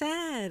going to be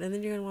sad. And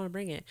then you're going to want to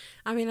bring it.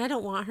 I mean, I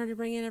don't want her to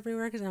bring it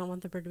everywhere because I don't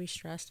want the bird to be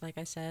stressed, like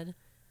I said.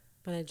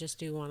 But I just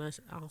do want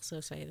to also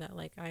say that,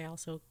 like, I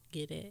also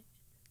get it,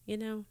 you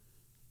know?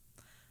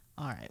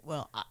 All right.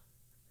 Well,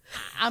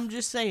 I'm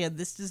just saying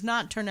this does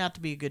not turn out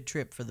to be a good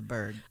trip for the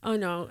bird. Oh,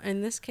 no.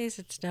 In this case,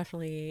 it's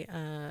definitely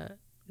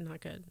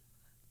not good.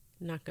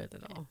 Not good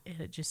at all.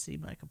 It just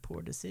seemed like a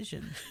poor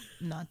decision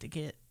not to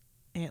get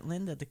Aunt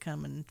Linda to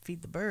come and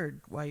feed the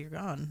bird while you're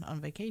gone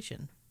on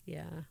vacation.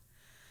 Yeah.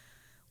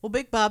 Well,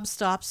 Big Bob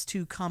stops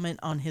to comment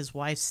on his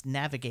wife's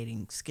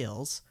navigating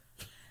skills,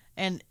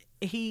 and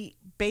he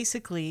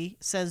basically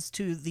says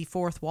to the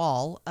fourth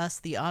wall, us,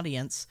 the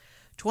audience,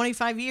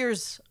 25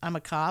 years I'm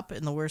a cop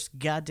in the worst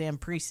goddamn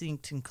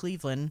precinct in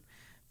Cleveland.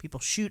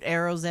 People shoot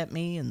arrows at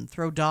me and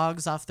throw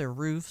dogs off their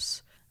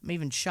roofs. I'm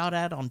even shot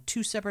at on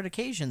 2 separate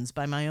occasions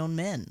by my own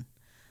men.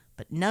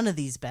 But none of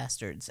these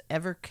bastards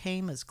ever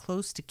came as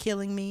close to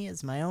killing me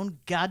as my own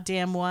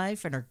goddamn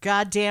wife and her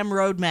goddamn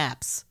road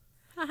maps.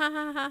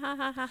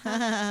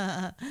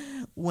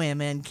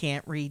 Women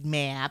can't read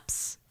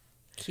maps.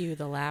 Cue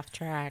the laugh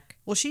track.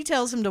 Well, she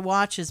tells him to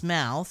watch his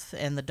mouth,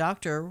 and the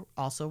doctor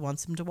also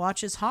wants him to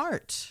watch his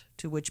heart,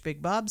 to which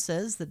Big Bob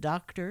says the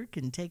doctor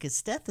can take his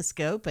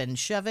stethoscope and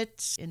shove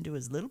it into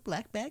his little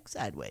black bag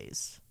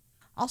sideways.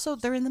 Also,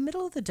 they're in the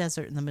middle of the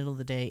desert in the middle of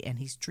the day, and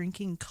he's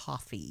drinking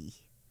coffee.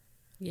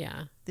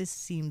 Yeah. This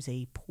seems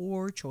a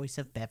poor choice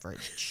of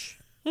beverage.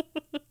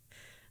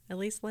 At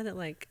least let it,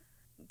 like,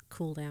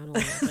 cool down a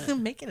little bit.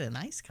 Make it a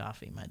nice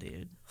coffee, my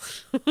dude.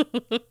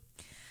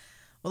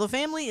 Well, the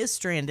family is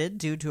stranded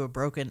due to a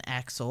broken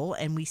axle,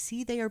 and we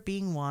see they are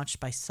being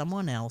watched by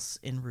someone else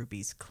in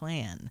Ruby's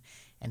clan.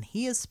 And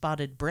he has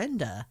spotted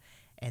Brenda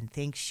and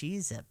thinks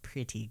she's a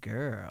pretty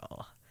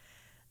girl.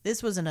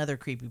 This was another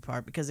creepy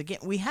part because, again,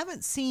 we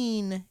haven't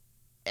seen,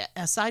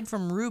 aside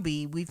from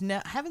Ruby,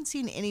 haven't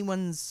seen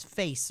anyone's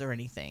face or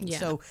anything. Yeah.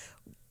 So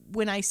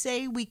when I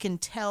say we can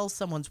tell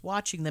someone's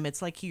watching them,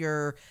 it's like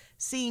you're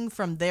seeing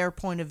from their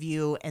point of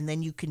view, and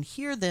then you can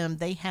hear them.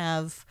 They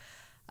have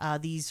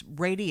these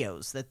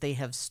radios that they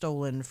have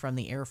stolen from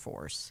the Air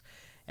Force.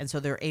 And so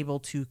they're able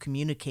to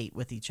communicate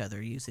with each other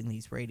using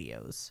these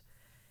radios.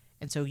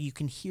 And so you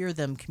can hear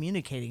them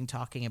communicating,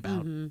 talking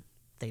about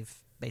they've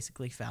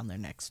basically found their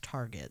next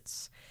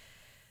targets.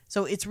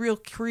 So it's real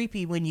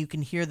creepy when you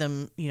can hear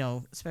them, you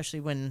know, especially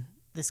when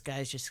this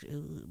guy's just,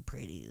 ooh,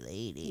 pretty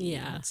lady.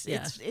 Yeah,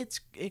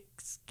 It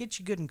gets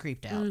you good and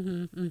creeped out.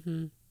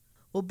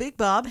 Well, Big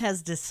Bob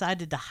has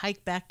decided to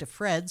hike back to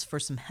Fred's for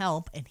some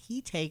help, and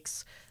he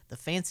takes the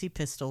fancy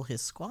pistol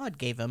his squad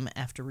gave him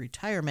after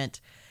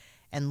retirement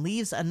and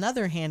leaves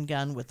another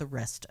handgun with the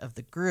rest of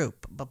the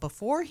group. But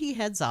before he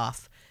heads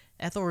off,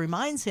 Ethel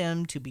reminds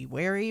him to be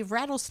wary of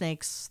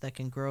rattlesnakes that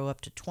can grow up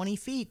to 20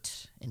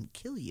 feet and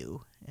kill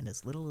you in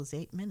as little as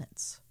 8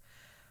 minutes.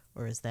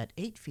 Or is that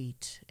 8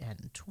 feet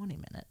and 20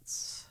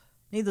 minutes?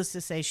 Needless to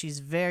say,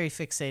 she's very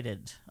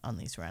fixated on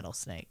these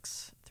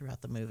rattlesnakes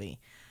throughout the movie.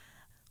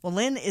 Well,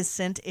 Lynn is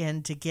sent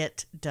in to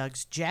get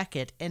Doug's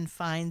jacket and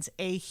finds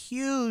a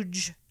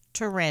huge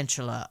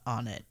tarantula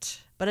on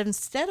it. But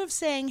instead of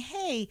saying,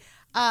 hey,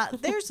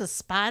 there's a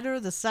spider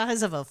the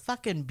size of a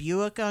fucking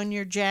Buick on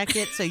your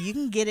jacket so you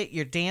can get it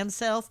your damn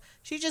self,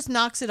 she just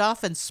knocks it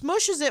off and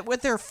smushes it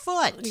with her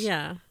foot.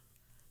 Yeah.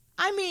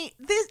 I mean,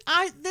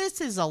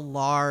 this is a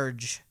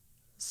large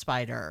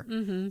spider.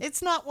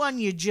 It's not one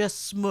you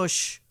just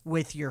smush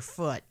with your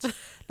foot.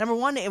 Number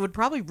one, it would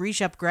probably reach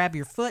up, grab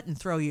your foot, and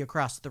throw you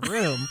across the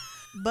room.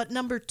 But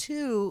number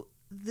two,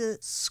 the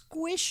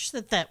squish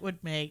that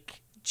would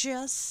make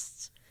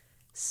just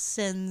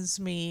sends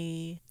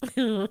me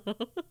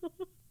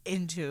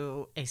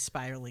into a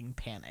spiraling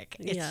panic.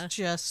 Yeah. It's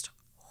just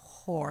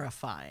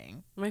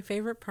horrifying. My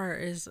favorite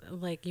part is,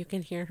 like, you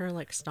can hear her,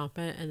 like, stomp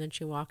it, and then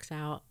she walks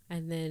out,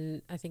 and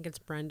then I think it's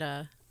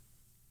Brenda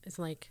is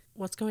like,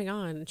 what's going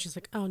on? And she's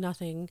like, oh,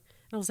 nothing.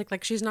 And I was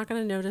like, she's not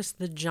going to notice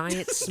the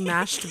giant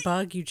smashed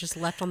bug you just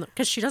left on the...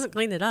 Because she doesn't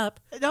clean it up.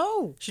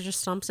 No. She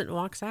just stomps it and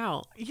walks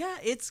out. Yeah,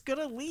 it's going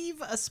to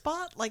leave a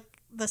spot like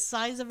the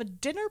size of a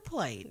dinner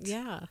plate.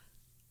 Yeah.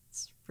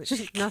 It's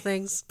ridiculous.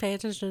 Nothing. Pay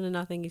attention to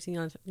nothing.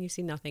 You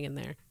see nothing in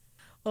there.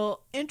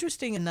 Well,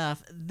 interesting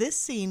enough, this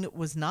scene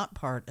was not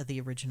part of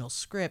the original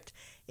script.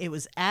 It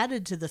was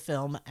added to the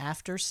film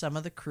after some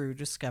of the crew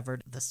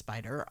discovered the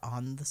spider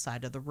on the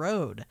side of the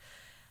road.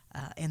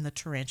 And the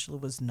tarantula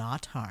was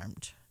not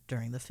harmed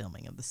during the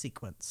filming of the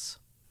sequence.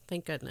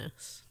 Thank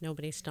goodness.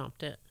 Nobody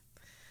stomped it.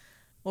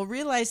 Well,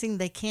 realizing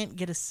they can't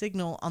get a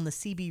signal on the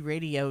CB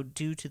radio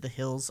due to the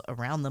hills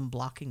around them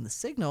blocking the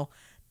signal,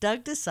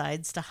 Doug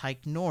decides to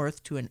hike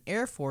north to an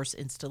Air Force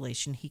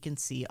installation he can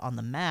see on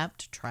the map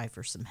to try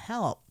for some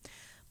help.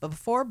 But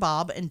before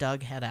Bob and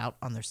Doug head out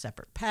on their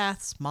separate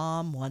paths,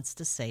 Mom wants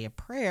to say a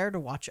prayer to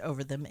watch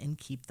over them and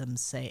keep them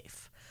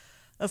safe.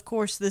 Of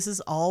course, this is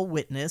all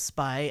witnessed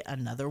by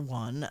another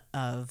one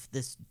of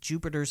this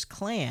Jupiter's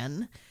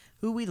clan,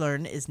 who we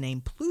learn is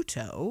named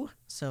Pluto,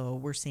 so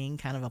we're seeing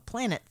kind of a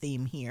planet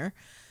theme here,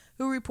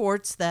 who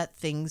reports that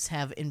things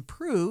have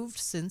improved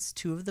since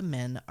 2 of the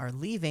men are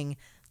leaving.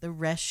 The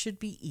rest should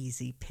be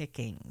easy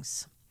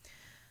pickings.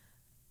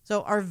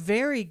 So our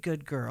very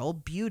good girl,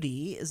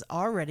 Beauty, is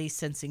already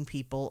sensing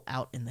people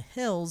out in the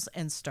hills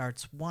and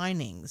starts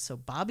whining, so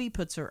Bobby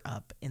puts her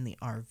up in the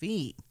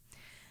RV.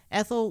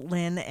 Ethel,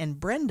 Lynn,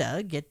 and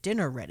Brenda get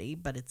dinner ready,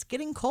 but it's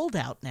getting cold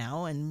out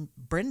now, and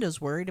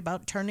Brenda's worried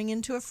about turning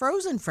into a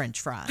frozen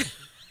French fry.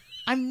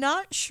 I'm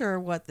not sure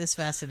what this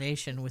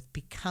fascination with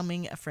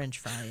becoming a French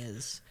fry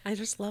is. I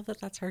just love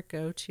that that's her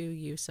go-to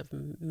use of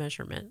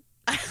measurement.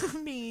 I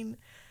mean,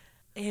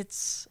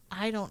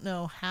 I don't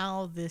know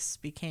how this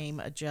became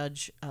a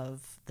judge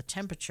of the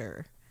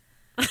temperature,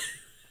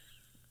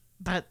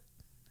 but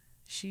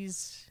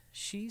she's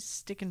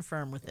sticking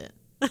firm with it.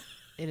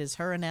 It is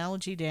her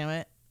analogy, damn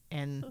it,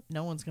 and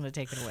no one's going to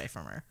take it away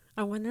from her.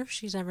 I wonder if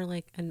she's ever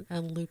like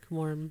a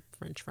lukewarm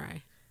French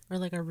fry or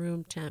like a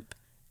room temp,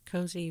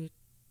 cozy,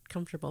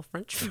 comfortable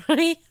French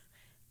fry.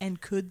 And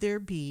could there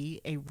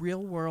be a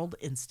real world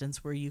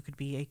instance where you could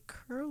be a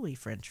curly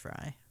French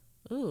fry?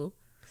 Ooh,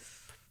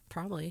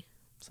 probably.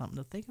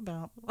 Something to think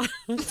about.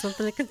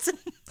 Something to consider.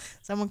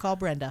 Someone call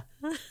Brenda.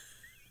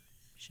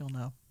 She'll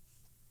know.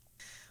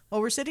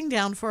 Well, we're sitting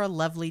down for a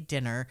lovely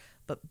dinner,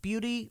 but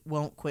Beauty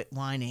won't quit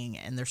whining,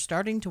 and they're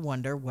starting to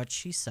wonder what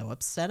she's so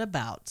upset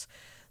about.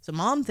 So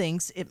Mom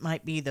thinks it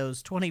might be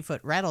those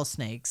 20-foot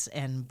rattlesnakes,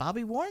 and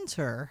Bobby warns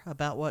her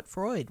about what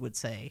Freud would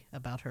say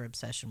about her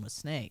obsession with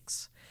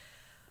snakes.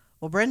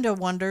 Well, Brenda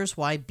wonders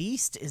why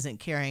Beast isn't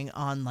carrying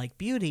on like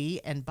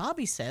Beauty, and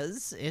Bobby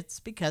says it's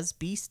because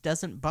Beast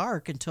doesn't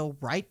bark until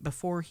right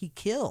before he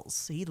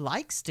kills. He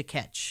likes to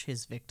catch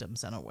his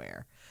victims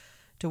unaware.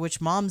 To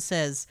which Mom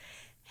says,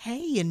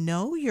 "Hey,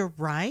 you're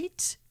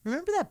right.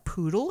 Remember that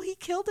poodle he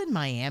killed in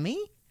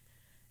Miami?"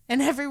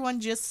 And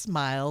everyone just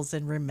smiles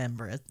in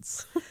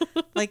remembrance.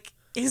 Like,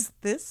 is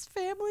this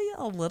family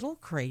a little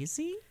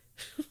crazy?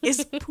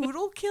 Is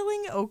poodle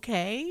killing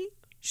okay?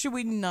 Should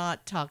we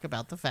not talk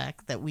about the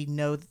fact that we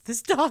know that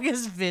this dog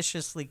has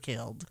viciously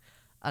killed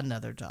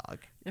another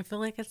dog? I feel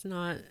like it's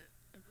not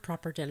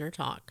proper dinner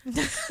talk,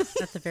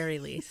 at the very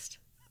least.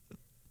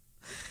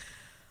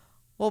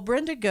 Well,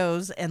 Brenda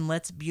goes and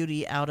lets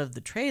Beauty out of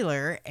the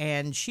trailer,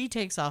 and she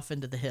takes off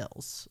into the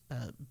hills.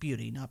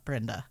 Beauty, not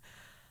Brenda.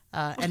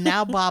 And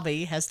now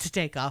Bobby has to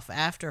take off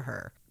after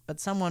her. But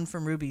someone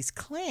from Ruby's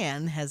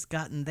clan has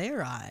gotten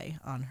their eye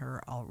on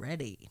her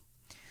already.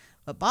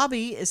 But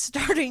Bobby is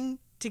starting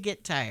to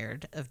get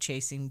tired of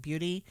chasing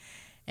Beauty,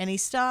 and he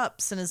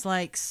stops and is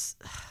like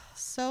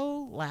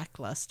so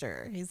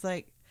lackluster. He's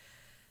like,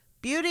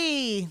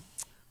 "Beauty,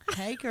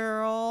 hey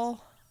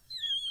girl."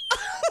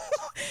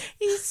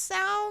 He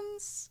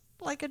sounds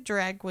like a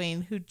drag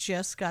queen who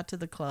just got to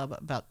the club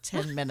about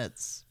 10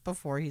 minutes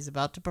before he's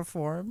about to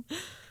perform.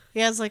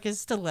 He has like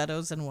his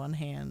stilettos in one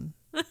hand,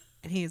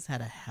 and he's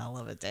had a hell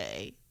of a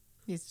day.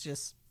 He's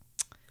just,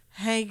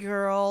 "Hey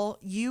girl,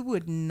 you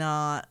would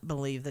not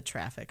believe the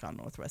traffic on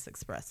Northwest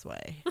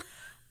Expressway.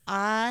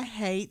 I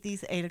hate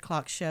these 8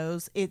 o'clock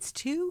shows. It's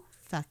too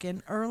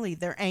fucking early.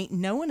 There ain't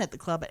no one at the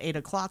club at 8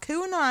 o'clock.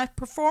 Who am I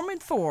performing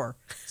for?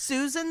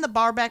 Susan, the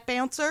barback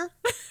bouncer?"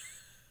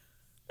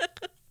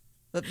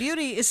 But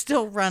Beauty is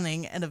still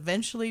running and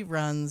eventually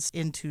runs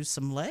into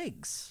some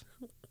legs.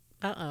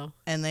 Uh-oh.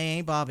 And they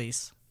ain't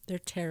Bobby's. They're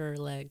terror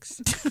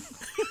legs.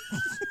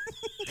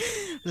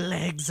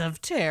 Legs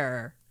of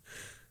terror.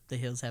 The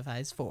Hills Have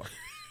Eyes 4.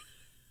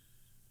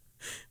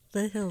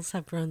 The hills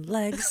have grown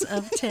legs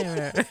of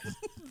terror.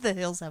 The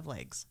hills have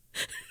legs.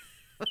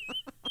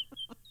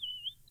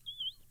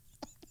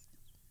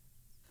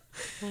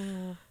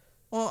 Well,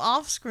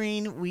 off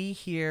screen, we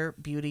hear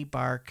Beauty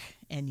bark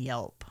and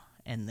yelp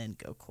and then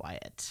go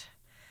quiet.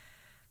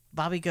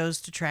 Bobby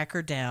goes to track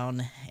her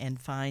down and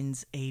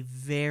finds a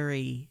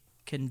very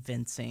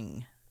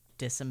convincing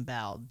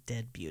disemboweled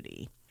dead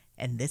Beauty.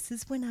 And this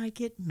is when I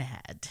get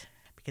mad,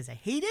 because I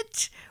hate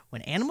it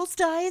when animals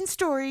die in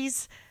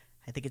stories.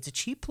 I think it's a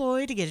cheap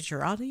ploy to get at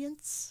your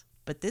audience,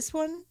 but this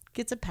one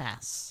gets a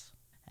pass.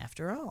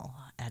 After all,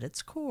 at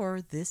its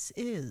core, this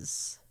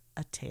is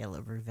a tale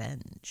of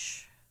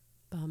revenge.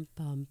 Bum,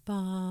 bum,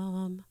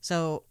 bum.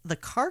 So the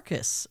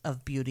carcass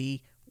of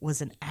Beauty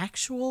was an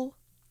actual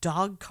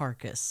dog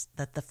carcass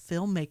that the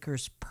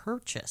filmmakers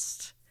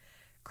purchased.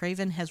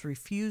 Craven has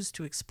refused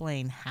to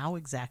explain how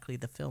exactly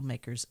the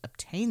filmmakers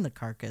obtained the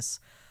carcass,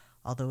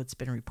 although it's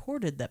been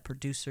reported that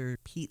producer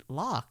Pete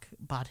Locke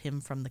bought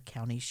him from the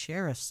county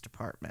sheriff's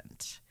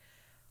department.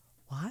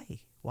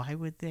 Why? Why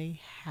would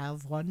they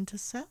have one to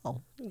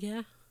sell?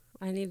 Yeah,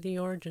 I need the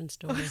origin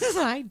story.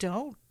 I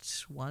don't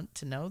want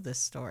to know this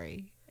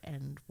story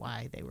and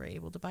why they were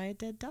able to buy a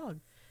dead dog.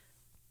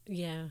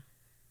 Yeah.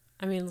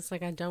 I mean, it's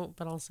like I don't,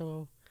 but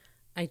also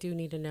I do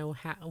need to know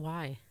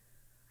why.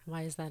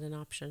 Why is that an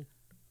option?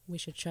 We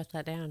should shut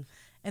that down.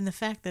 And the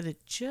fact that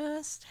it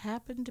just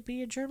happened to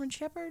be a German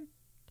Shepherd?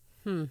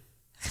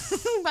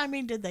 I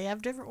mean, did they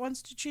have different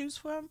ones to choose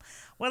from?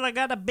 Well, I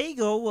got a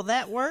Beagle. Will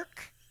that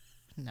work?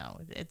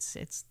 No,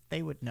 it's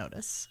they would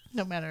notice,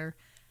 no matter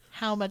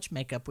how much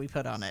makeup we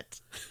put on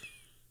it.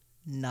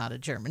 Not a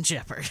German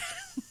Shepherd.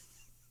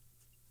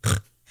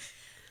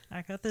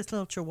 I got this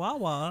little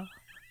Chihuahua.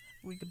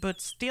 We could put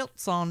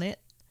stilts on it.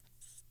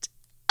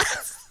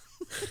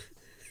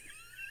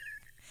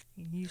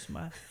 Use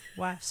my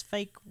wife's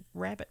fake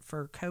rabbit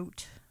fur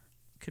coat.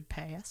 Could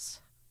pass.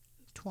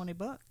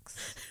 $20.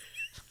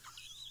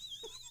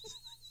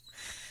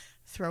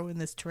 Throw in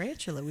this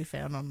tarantula we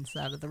found on the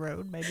side of the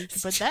road. Maybe you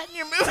could put that in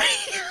your movie.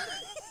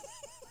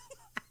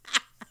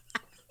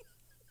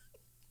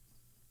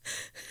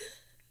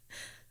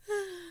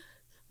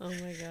 Oh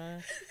my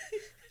god.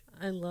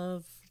 I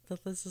love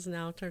that this is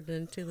now turned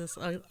into this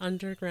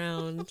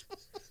underground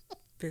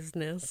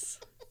business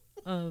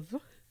of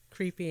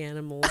creepy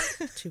animals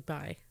to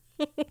buy.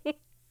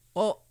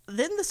 Well,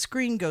 then the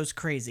screen goes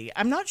crazy.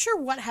 I'm not sure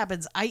what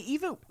happens.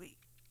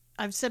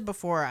 I've said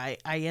before, I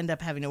end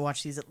up having to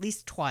watch these at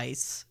least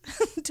twice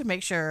to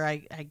make sure I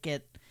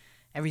get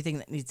everything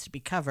that needs to be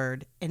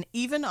covered. And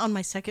even on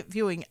my second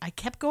viewing, I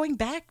kept going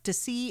back to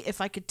see if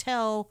I could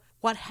tell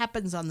what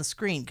happens on the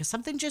screen, because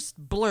something just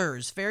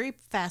blurs very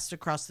fast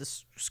across the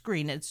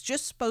screen. It's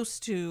just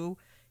supposed to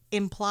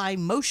imply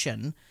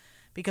motion,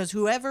 because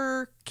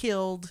whoever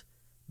killed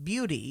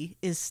Beauty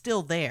is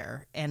still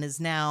there and is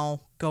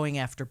now going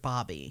after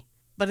Bobby.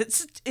 But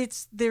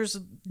there's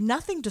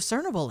nothing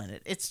discernible in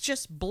it. It's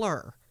just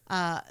blur.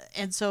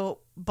 And so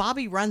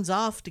Bobby runs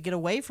off to get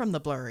away from the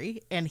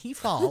blurry, and he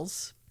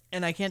falls.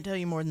 And I can't tell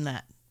you more than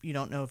that. You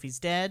don't know if he's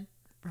dead,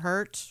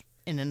 hurt,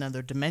 in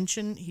another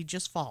dimension. He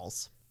just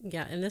falls.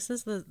 Yeah, and this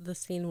is the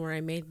scene where I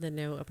made the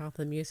note about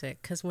the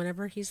music, because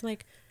whenever he's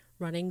like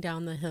running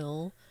down the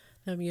hill,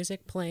 the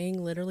music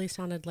playing literally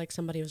sounded like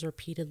somebody was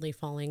repeatedly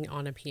falling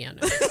on a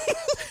piano.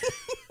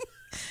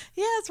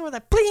 Yeah, it's where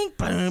that blink,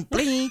 blink,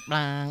 blink,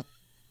 blink.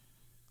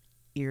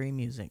 Eerie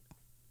music.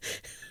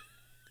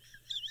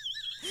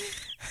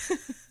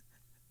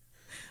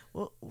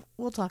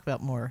 We'll talk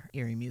about more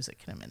eerie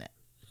music in a minute.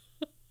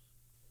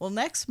 Well,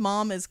 next,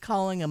 Mom is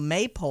calling a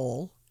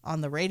maypole on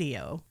the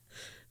radio.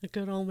 A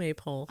good old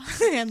maypole.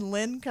 And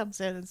Lynn comes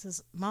in and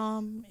says,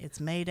 Mom, it's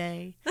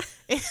Mayday.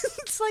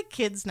 It's like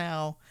kids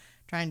now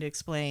trying to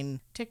explain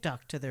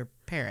TikTok to their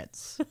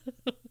parents.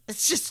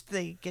 It's just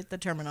they get the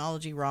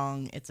terminology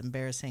wrong. It's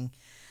embarrassing.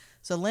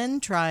 So Lynn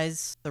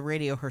tries the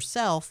radio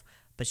herself,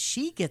 but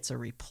she gets a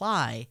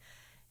reply,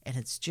 and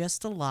it's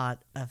just a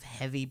lot of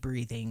heavy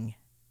breathing,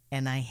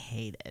 and I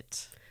hate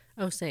it.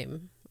 Oh,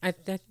 same. I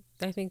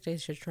think they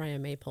should try a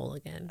maypole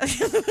again.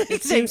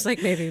 It seems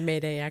like maybe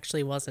Mayday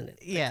actually wasn't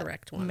the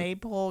correct one.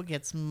 Maypole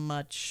gets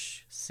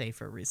much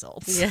safer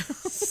results.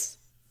 Yes.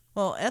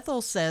 Well,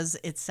 Ethel says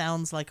it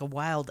sounds like a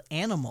wild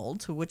animal,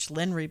 to which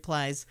Lynn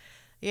replies,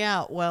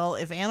 yeah, well,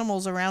 if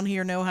animals around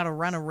here know how to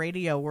run a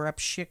radio, we're up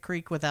shit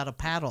creek without a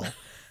paddle.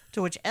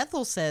 To which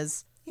Ethel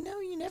says, you know,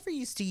 you never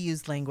used to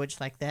use language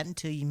like that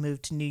until you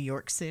moved to New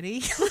York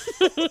City.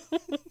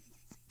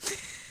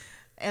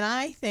 And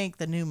I think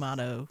the new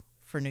motto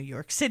for New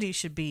York City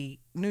should be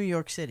New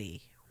York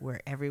City, where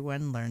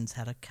everyone learns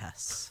how to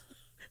cuss.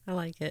 I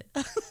like it.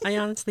 I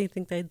honestly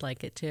think they'd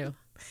like it too.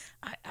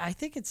 I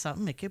think it's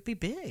something. It could be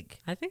big.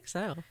 I think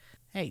so.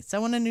 Hey,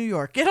 someone in New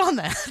York, get on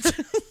that.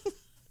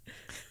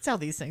 That's how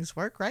these things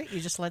work, right?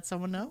 You just let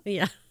someone know?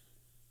 Yeah.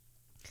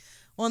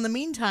 Well, in the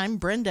meantime,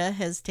 Brenda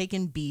has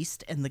taken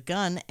Beast and the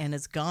gun and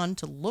has gone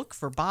to look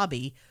for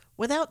Bobby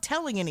without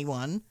telling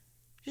anyone,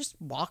 just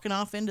walking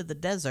off into the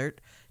desert.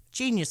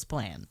 Genius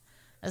plan.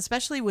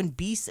 Especially when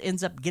Beast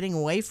ends up getting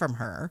away from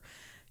her.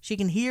 She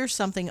can hear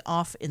something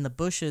off in the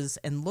bushes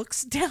and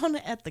looks down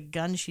at the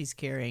gun she's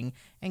carrying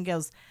and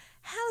goes,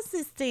 how's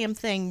this damn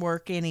thing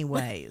work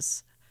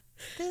anyways?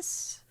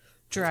 This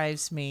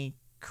drives me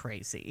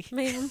crazy.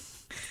 Ma'am,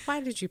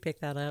 why did you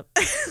pick that up?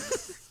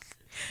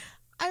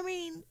 I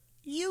mean,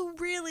 you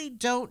really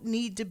don't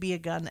need to be a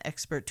gun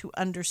expert to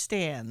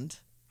understand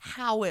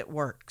how it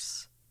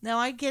works. Now,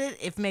 I get it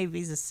if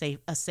maybe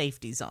a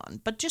safety's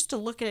on, but just to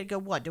look at it, go,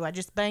 what, do I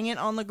just bang it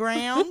on the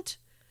ground?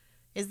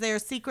 Is there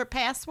a secret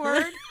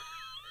password?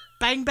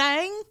 Bang,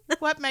 bang?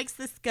 What makes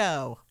this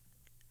go?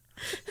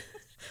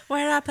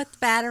 Where do I put the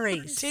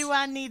batteries? Do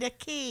I need a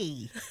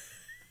key?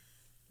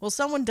 Well,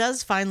 someone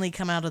does finally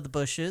come out of the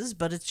bushes,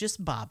 but it's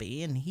just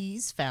Bobby, and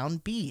he's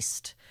found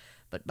Beast.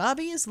 But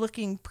Bobby is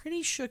looking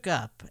pretty shook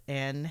up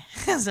and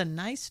has a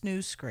nice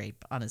new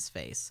scrape on his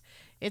face.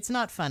 It's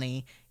not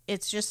funny.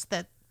 It's just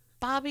that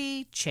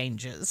Bobby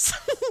changes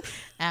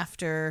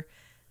after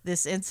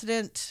this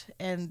incident,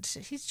 and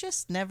he's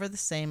just never the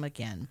same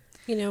again.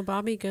 You know,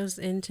 Bobby goes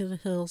into the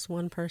hills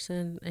one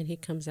person, and he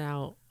comes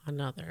out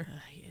another.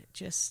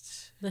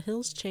 The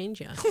hills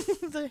change you.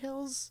 The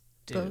hills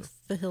do.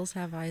 Both The Hills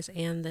Have Eyes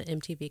and the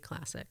MTV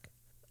Classic.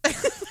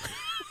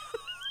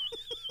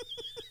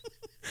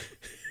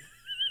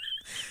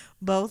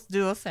 Both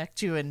do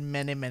affect you in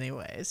many, many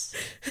ways.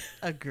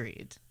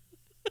 Agreed.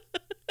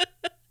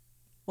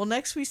 Well,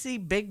 next we see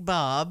Big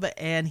Bob,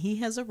 and he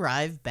has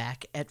arrived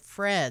back at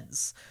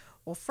Fred's.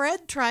 Well,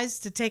 Fred tries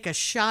to take a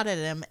shot at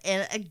him,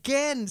 and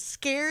again,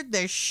 scared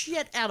the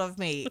shit out of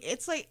me.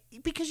 It's like,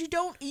 because you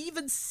don't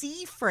even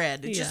see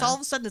Fred. It's just all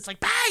of a sudden, it's like,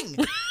 bang!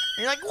 And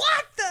you're like,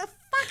 what the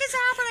fuck is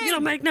happening? You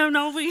don't make no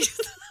noise.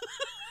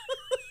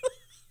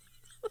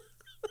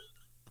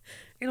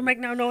 You don't make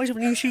no noise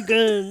when you shoot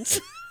guns.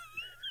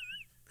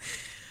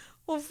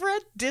 Well,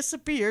 Fred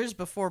disappears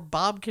before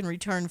Bob can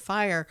return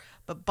fire,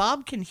 but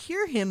Bob can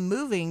hear him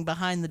moving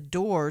behind the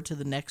door to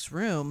the next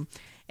room,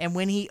 and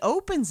when he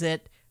opens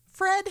it,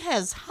 Fred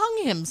has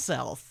hung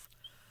himself.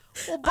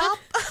 Well, Bob...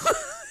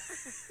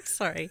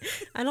 Sorry.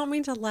 I don't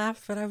mean to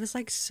laugh, but I was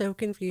like so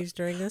confused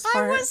during this I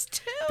part. was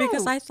too.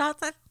 Because I thought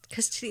that...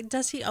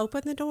 Does he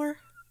open the door?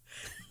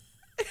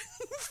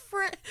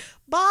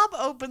 Bob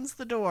opens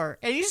the door,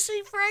 and you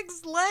see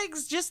Fred's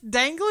legs just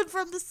dangling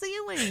from the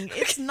ceiling.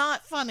 It's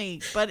not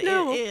funny, but it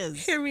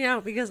is. Hear me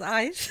out, because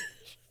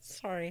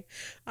Sorry.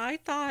 I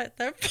thought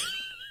that...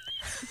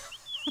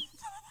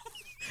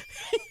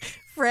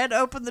 Fred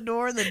opened the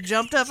door and then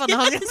jumped up and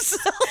hung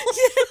himself.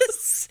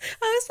 Yes.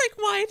 I was like,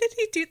 why did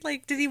he do,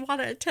 did he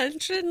want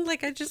attention?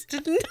 I just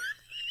didn't.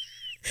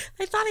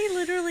 I thought he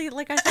literally,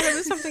 I thought it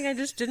was something I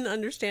just didn't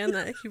understand,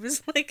 that he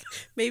was,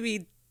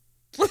 maybe,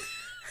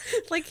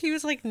 he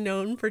was,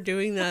 known for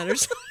doing that or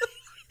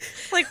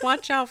something.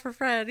 Watch out for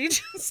Fred.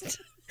 He's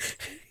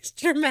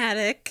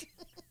dramatic.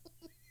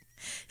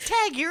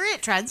 Tag, you're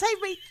it. Try and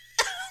save me.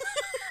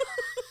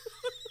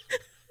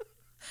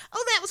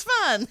 Oh, that was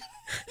fun.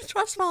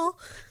 Trust fall.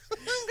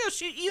 Go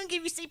shoot you and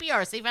give you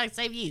CPR. See if I can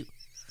save you.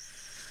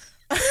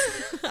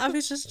 I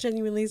was just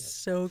genuinely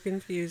so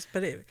confused,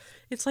 but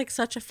it's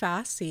such a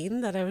fast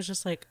scene that I was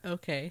just like,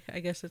 okay, I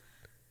guess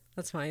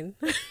that's fine.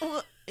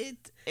 Well,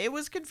 it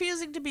was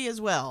confusing to me as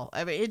well.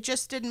 I mean, it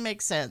just didn't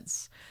make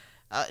sense.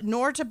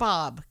 Nor to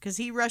Bob, because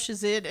he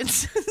rushes in and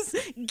says,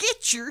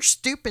 "Get your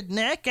stupid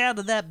neck out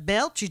of that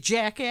belt, you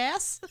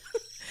jackass."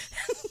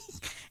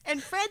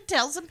 And Fred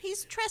tells him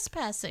he's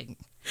trespassing.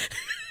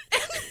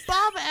 And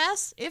Bob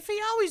asks if he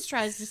always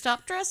tries to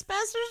stop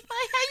trespassers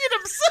by hanging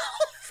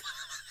himself.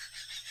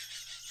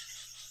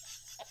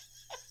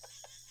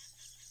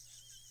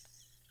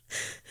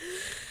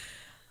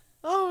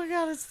 Oh my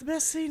god, it's the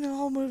best scene in the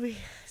whole movie.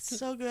 It's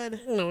so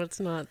good. No,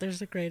 it's not.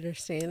 There's a greater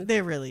scene.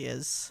 There really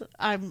is.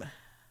 I'm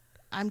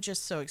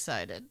just so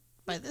excited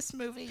by this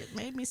movie. It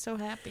made me so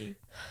happy.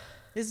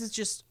 This is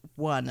just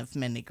one of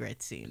many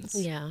great scenes.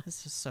 Yeah.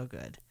 This is so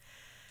good.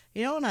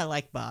 You know, and I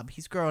like Bob.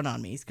 He's growing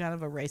on me. He's kind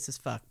of a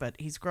racist fuck, but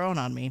he's growing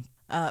on me.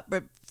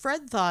 But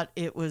Fred thought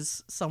it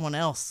was someone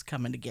else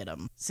coming to get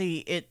him. See,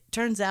 it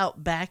turns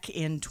out back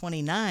in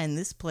 29,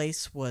 this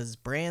place was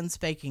brand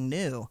spanking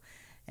new.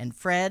 And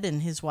Fred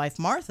and his wife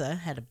Martha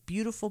had a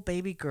beautiful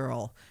baby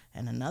girl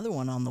and another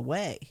one on the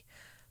way.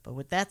 But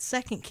with that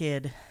second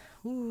kid,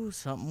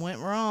 something went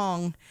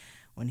wrong.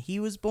 When he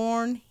was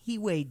born, he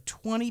weighed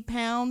 20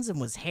 pounds and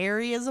was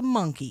hairy as a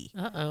monkey.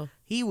 Uh-oh.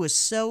 He was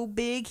so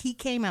big, he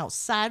came out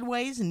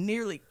sideways and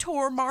nearly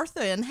tore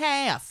Martha in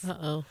half.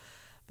 Uh-oh.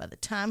 By the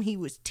time he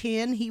was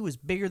 10, he was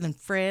bigger than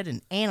Fred,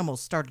 and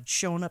animals started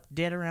showing up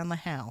dead around the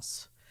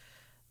house.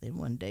 Then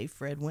one day,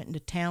 Fred went into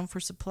town for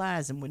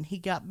supplies, and when he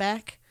got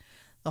back,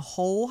 the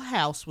whole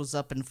house was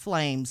up in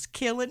flames,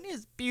 killing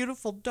his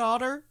beautiful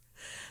daughter.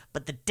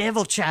 But the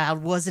devil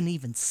child wasn't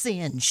even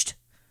singed.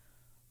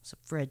 So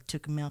Fred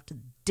took him out to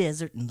the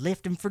desert and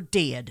left him for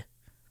dead.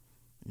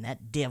 And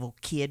that devil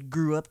kid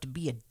grew up to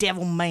be a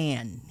devil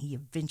man. He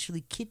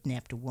eventually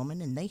kidnapped a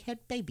woman and they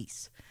had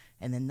babies.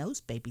 And then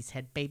those babies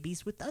had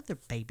babies with other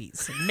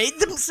babies and made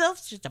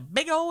themselves just a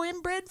big old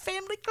inbred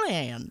family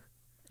clan.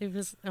 It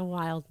was a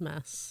wild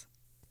mess.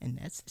 And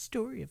that's the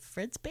story of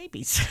Fred's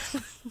babies.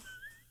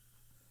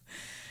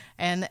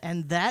 And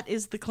that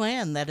is the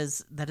clan that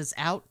is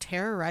out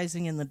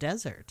terrorizing in the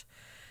desert.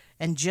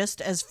 And just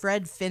as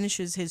Fred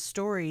finishes his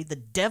story, the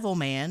Devil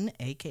Man,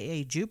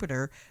 a.k.a.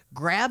 Jupiter,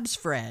 grabs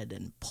Fred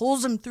and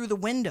pulls him through the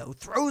window,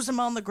 throws him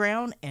on the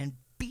ground, and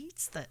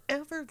beats the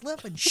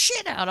ever-loving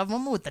shit out of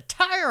him with the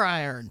tire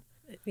iron.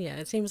 Yeah,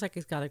 it seems like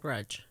he's got a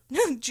grudge.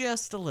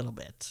 Just a little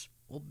bit.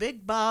 Well,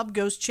 Big Bob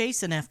goes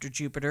chasing after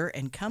Jupiter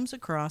and comes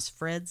across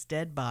Fred's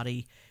dead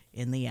body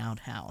in the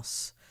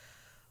outhouse.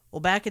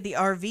 Well, back at the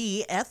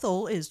RV,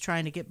 Ethel is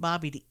trying to get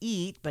Bobby to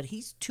eat, but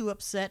he's too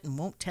upset and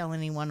won't tell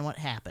anyone what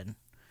happened.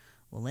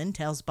 Well, Lynn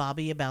tells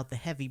Bobby about the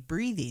heavy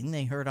breathing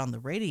they heard on the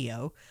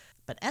radio,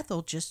 but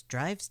Ethel just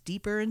drives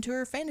deeper into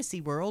her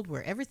fantasy world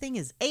where everything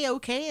is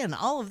A-OK and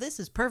all of this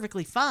is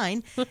perfectly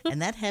fine,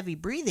 and that heavy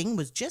breathing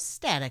was just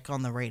static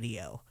on the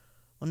radio.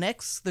 Well,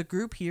 next, the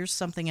group hears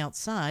something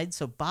outside,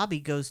 so Bobby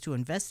goes to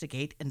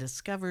investigate and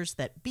discovers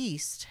that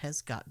Beast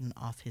has gotten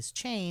off his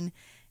chain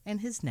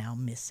and is now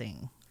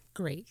missing.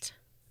 Great.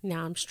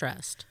 Now I'm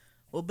stressed.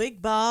 Well,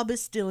 Big Bob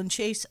is still in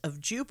chase of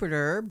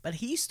Jupiter, but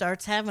he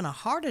starts having a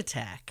heart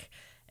attack.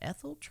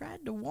 Ethel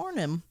tried to warn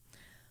him.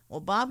 Well,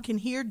 Bob can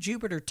hear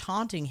Jupiter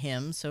taunting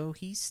him, so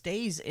he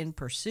stays in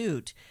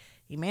pursuit.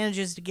 He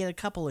manages to get a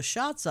couple of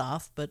shots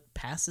off, but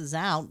passes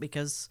out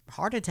because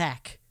heart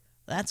attack.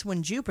 That's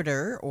when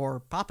Jupiter, or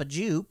Papa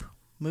Jupe,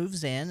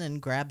 moves in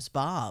and grabs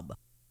Bob.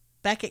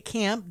 Back at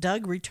camp,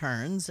 Doug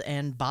returns,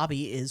 and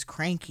Bobby is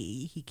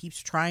cranky. He keeps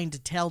trying to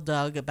tell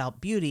Doug about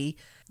Beauty,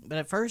 but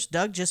at first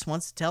Doug just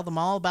wants to tell them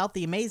all about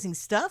the amazing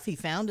stuff he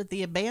found at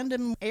the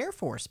abandoned Air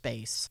Force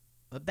base.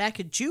 But back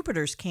at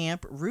Jupiter's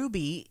camp,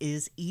 Ruby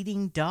is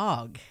eating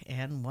dog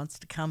and wants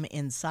to come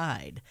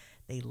inside.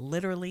 They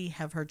literally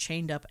have her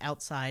chained up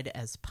outside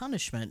as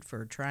punishment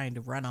for trying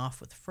to run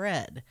off with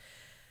Fred.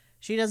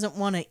 She doesn't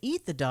want to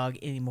eat the dog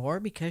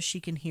anymore because she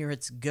can hear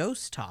its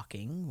ghost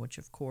talking, which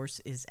of course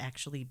is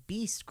actually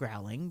Beast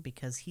growling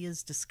because he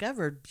has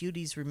discovered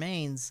Beauty's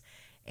remains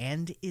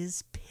and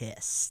is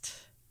pissed.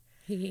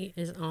 He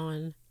is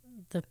on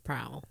the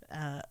prowl.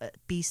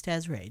 Beast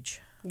has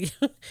rage.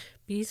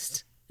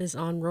 Beast is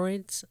on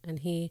roids and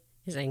he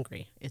is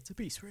angry. It's a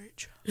beast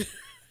rage.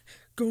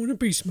 Go into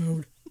beast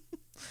mode.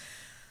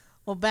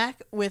 Well,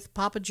 back with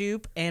Papa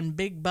Jupe and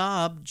Big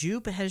Bob,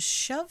 Jupe has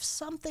shoved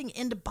something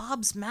into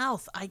Bob's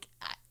mouth. I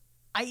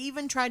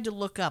even tried to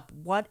look up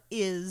what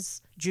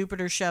is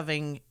Jupiter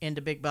shoving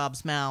into Big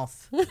Bob's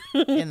mouth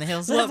in the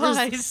Hills of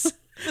Ice.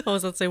 I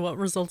was about to say, what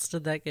results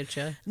did that get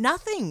you?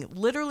 Nothing.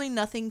 Literally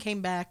nothing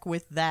came back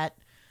with that.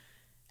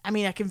 I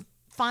mean, I can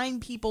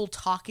find people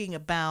talking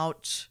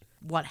about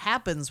what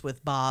happens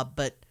with Bob,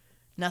 but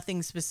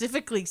nothing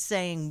specifically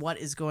saying what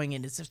is going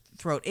in his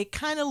throat. It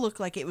kind of looked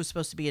like it was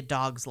supposed to be a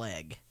dog's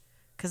leg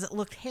because it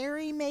looked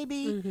hairy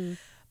maybe. Mm-hmm.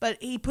 But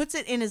he puts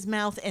it in his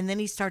mouth and then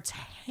he starts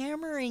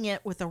hammering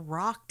it with a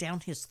rock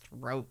down his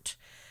throat.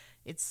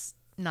 It's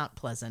not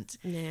pleasant.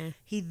 Nah.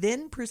 He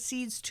then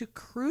proceeds to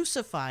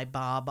crucify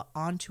Bob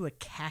onto a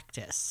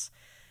cactus.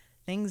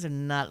 Things are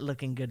not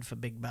looking good for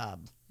Big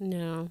Bob.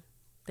 No,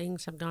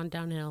 things have gone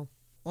downhill.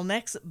 Well,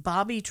 next,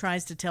 Bobby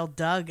tries to tell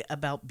Doug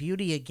about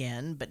Beauty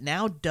again, but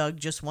now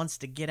Doug just wants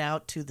to get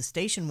out to the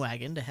station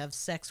wagon to have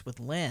sex with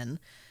Lynn.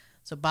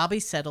 So Bobby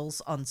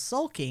settles on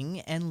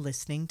sulking and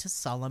listening to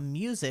solemn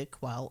music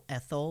while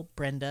Ethel,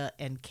 Brenda,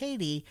 and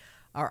Katie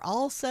are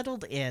all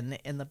settled in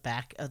the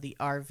back of the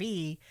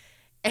RV.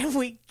 And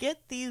we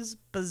get these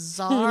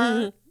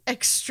bizarre,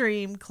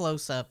 extreme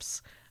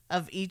close-ups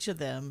of each of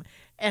them.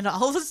 And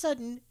all of a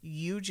sudden,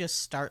 you just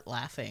start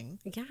laughing.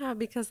 Yeah,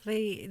 because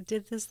they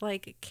did this,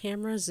 like,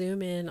 camera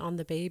zoom in on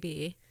the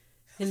baby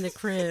in the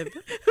crib.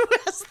 Who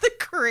has the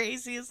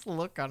craziest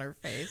look on her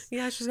face.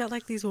 Yeah, she's got,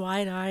 like, these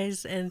wide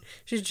eyes, and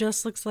she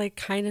just looks, like,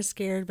 kind of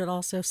scared, but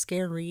also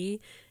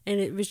scary. And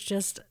it was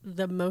just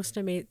the most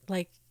amazing.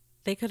 Like,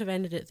 they could have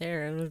ended it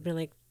there and would have been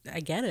like, I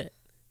get it.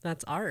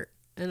 That's art.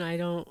 And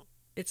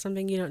it's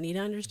something you don't need to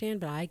understand,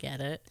 but I get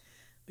it.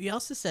 You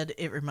also said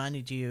it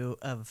reminded you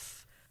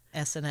of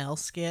SNL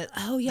skit,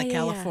 oh yeah, the yeah,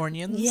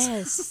 Californians. Yeah.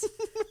 Yes,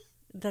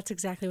 that's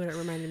exactly what it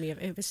reminded me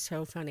of. It was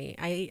so funny.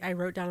 I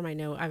wrote down in my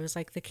note. I was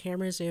like, the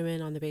camera zoom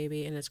in on the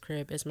baby in his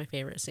crib is my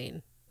favorite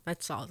scene.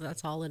 That's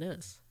all it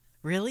is.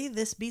 Really,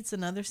 this beats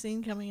another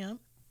scene coming up.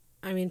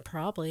 I mean,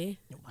 probably.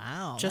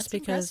 Wow, just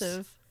that's because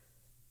impressive.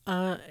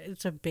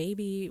 It's a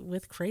baby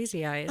with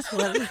crazy eyes.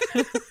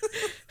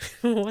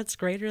 What's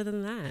greater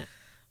than that?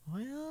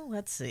 Well,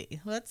 let's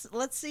see. Let's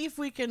see if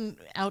we can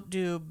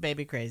outdo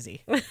Baby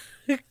Crazy.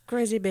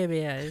 Crazy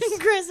baby eyes.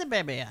 Crazy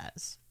baby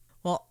eyes.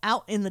 Well,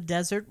 out in the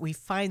desert, we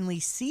finally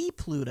see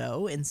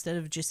Pluto instead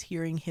of just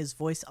hearing his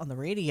voice on the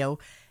radio.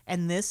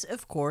 And this,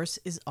 of course,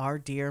 is our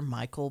dear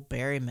Michael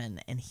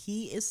Berryman. And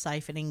he is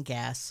siphoning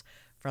gas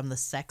from the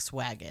sex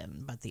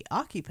wagon. But the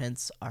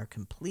occupants are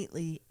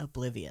completely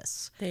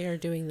oblivious. They are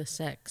doing the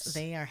sex.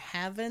 They are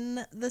having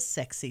the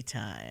sexy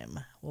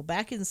time. Well,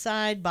 back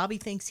inside, Bobby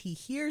thinks he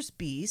hears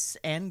Beast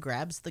and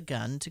grabs the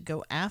gun to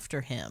go after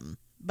him.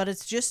 But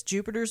it's just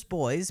Jupiter's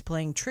boys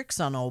playing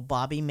tricks on old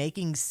Bobby,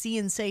 making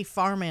see-and-say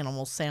farm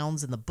animal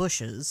sounds in the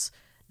bushes.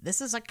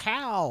 This is a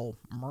cow.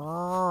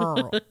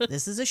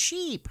 This is a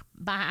sheep.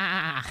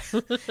 Bah.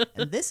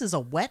 And this is a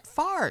wet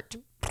fart.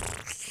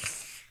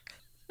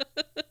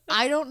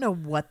 I don't know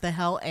what the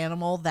hell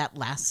animal that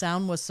last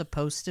sound was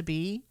supposed to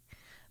be,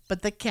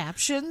 but the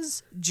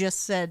captions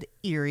just said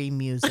eerie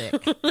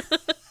music.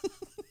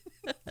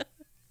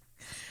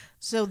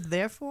 So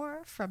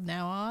therefore, from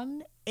now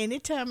on,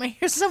 anytime I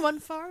hear someone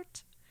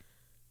fart,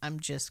 I'm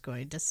just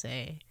going to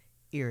say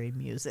eerie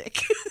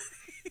music.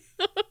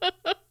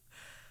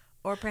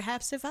 Or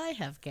perhaps if I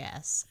have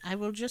gas, I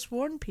will just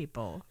warn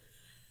people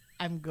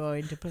I'm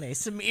going to play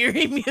some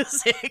eerie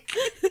music.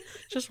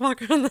 Just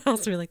walk around the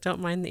house and be like, don't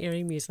mind the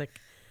eerie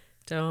music.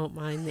 Don't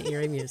mind the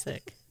eerie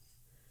music.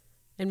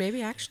 And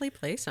maybe actually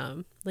play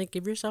some. Like,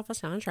 give yourself a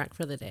soundtrack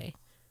for the day.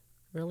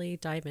 Really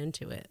dive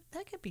into it.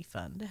 That could be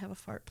fun to have a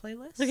fart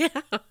playlist.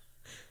 Yeah.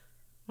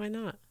 Why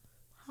not?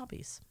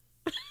 Hobbies.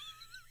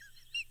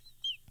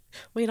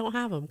 We don't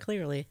have them,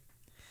 clearly.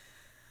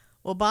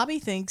 Well, Bobby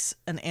thinks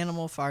an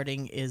animal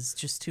farting is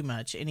just too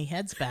much, and he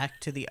heads back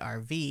to the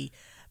RV,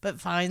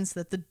 but finds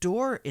that the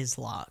door is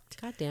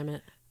locked. God damn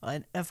it.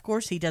 And of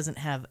course, he doesn't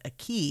have a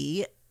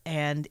key,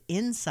 and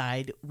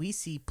inside we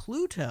see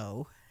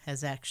Pluto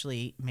has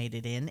actually made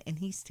it in, and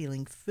he's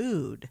stealing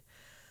food.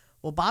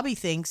 Well, Bobby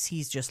thinks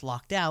he's just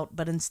locked out,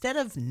 but instead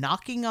of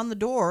knocking on the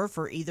door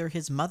for either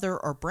his mother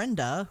or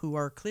Brenda, who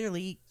are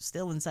clearly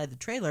still inside the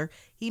trailer,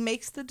 he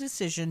makes the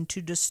decision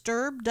to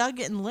disturb Doug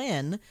and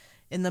Lynn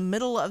in the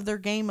middle of their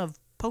game of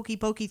pokey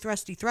pokey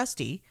thrusty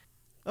thrusty.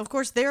 Of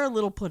course, they're a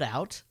little put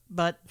out,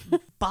 but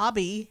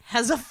Bobby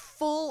has a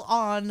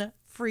full-on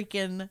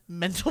freaking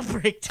mental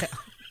breakdown.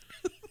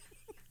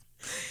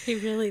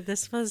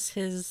 This was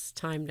his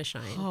time to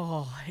shine.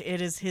 Oh,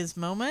 it is his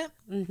moment.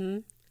 Mm-hmm.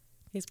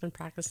 He's been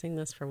practicing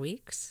this for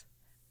weeks.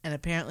 And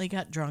apparently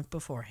got drunk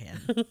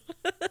beforehand.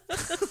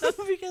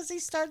 Because he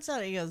starts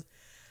out, he goes,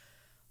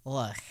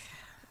 look,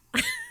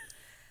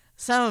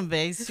 someone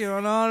bakes you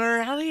an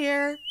order out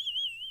here.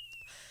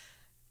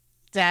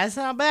 That's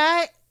not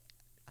bad.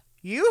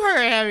 You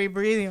heard heavy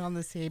breathing on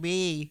the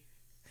CB.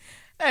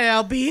 And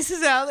now Beast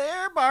is out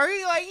there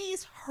barking like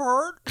he's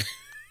hurt.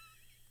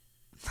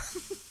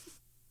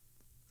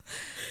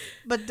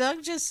 But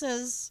Doug just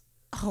says,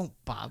 oh,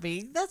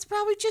 Bobby, that's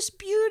probably just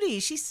Beauty.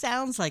 She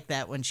sounds like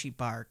that when she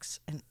barks.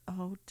 And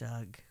oh,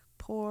 Doug,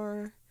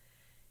 poor,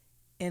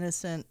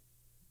 innocent,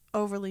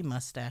 overly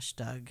mustached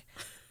Doug.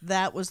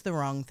 That was the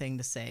wrong thing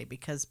to say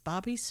because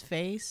Bobby's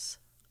face.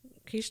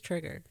 He's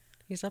triggered.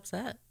 He's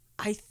upset.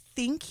 I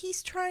think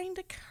he's trying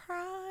to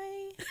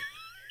cry.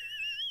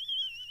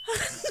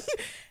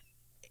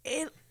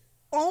 It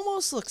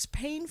almost looks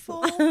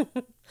painful.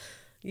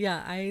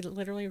 Yeah, I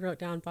literally wrote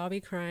down Bobby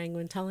crying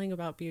when telling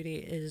about Beauty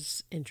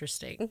is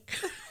interesting.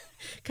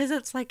 Because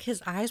it's like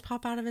his eyes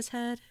pop out of his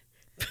head.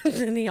 But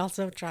then he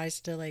also tries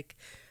to like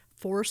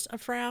force a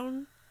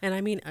frown. And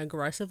I mean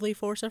aggressively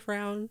force a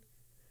frown.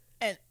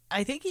 And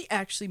I think he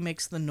actually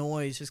makes the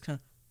noise just kind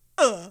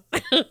of,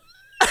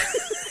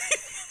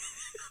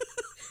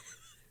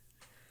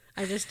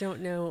 I just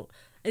don't know.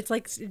 It's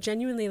like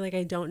genuinely like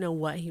I don't know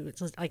what he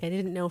was like. I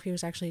didn't know if he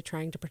was actually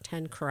trying to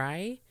pretend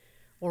cry.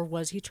 Or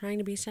was he trying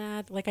to be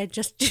sad? Like, I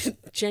just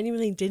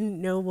genuinely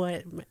didn't know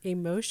what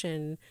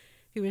emotion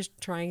he was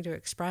trying to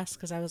express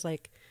because I was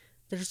like,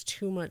 there's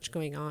too much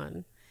going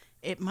on.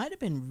 It might have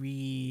been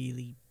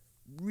really,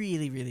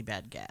 really, really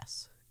bad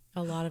gas.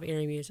 A lot of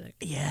eerie music.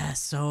 Yeah,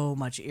 so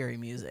much eerie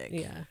music.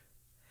 Yeah.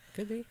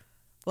 Could be.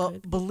 Well,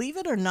 believe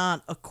it or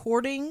not,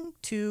 according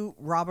to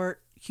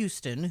Robert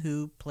Houston,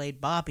 who played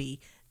Bobby,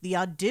 the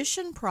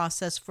audition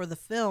process for the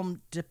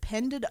film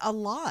depended a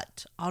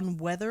lot on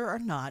whether or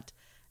not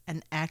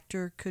an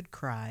actor could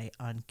cry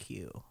on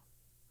cue.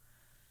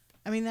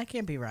 I mean, that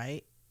can't be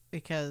right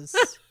because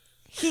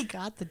he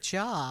got the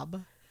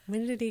job.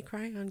 When did he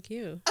cry on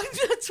cue?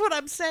 That's what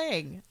I'm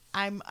saying.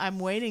 I'm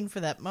waiting for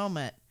that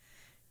moment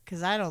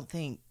because I don't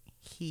think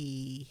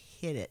he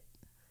hit it.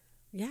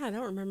 Yeah, I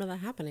don't remember that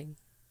happening,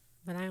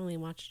 but I only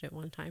watched it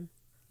one time.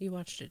 You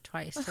watched it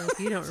twice, so if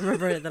you don't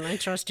remember it, then I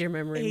trust your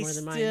memory more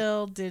than mine. He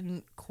still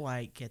didn't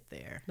quite get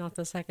there. Not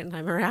the second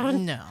time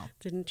around? No.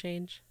 Didn't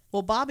change?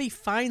 Well, Bobby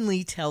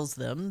finally tells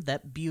them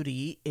that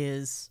Beauty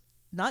is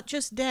not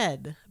just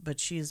dead,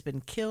 but she has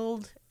been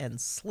killed and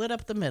slit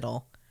up the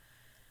middle.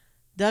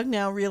 Doug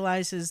now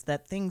realizes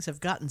that things have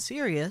gotten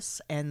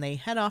serious, and they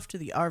head off to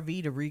the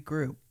RV to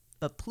regroup.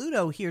 But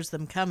Pluto hears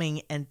them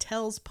coming and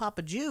tells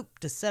Papa Jupe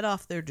to set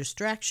off their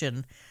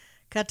distraction.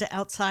 Cut to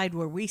outside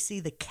where we see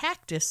the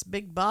cactus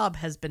Big Bob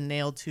has been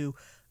nailed to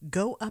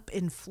go up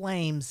in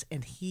flames,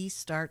 and he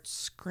starts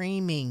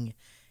screaming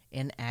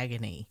in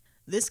agony.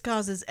 This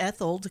causes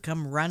Ethel to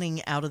come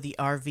running out of the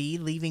RV,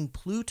 leaving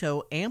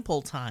Pluto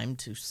ample time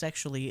to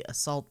sexually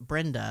assault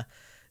Brenda,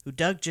 who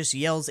Doug just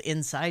yells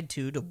inside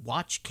to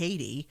watch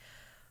Katie.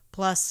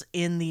 Plus,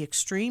 in the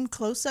extreme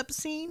close-up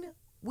scene,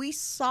 we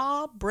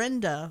saw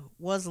Brenda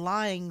was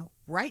lying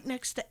right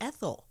next to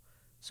Ethel.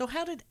 So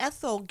how did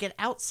Ethel get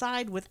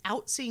outside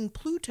without seeing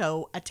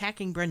Pluto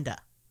attacking Brenda?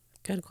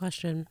 Good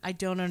question. I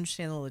don't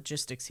understand the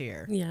logistics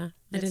here. Yeah.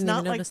 It's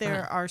not like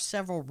there are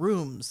several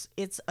rooms.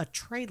 It's a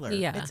trailer.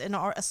 Yeah. It's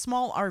a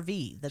small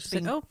RV that's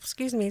being... Like, oh,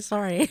 excuse me,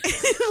 sorry.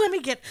 Let me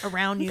get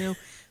around you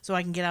so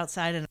I can get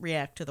outside and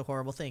react to the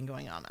horrible thing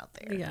going on out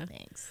there. Yeah.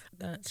 Thanks.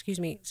 Excuse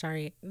me,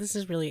 sorry. This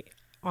is really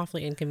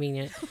awfully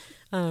inconvenient.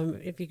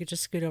 If you could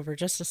just scoot over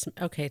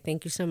okay,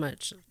 thank you so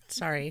much.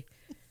 Sorry.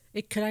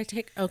 Could I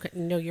take... Okay,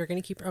 no, you're going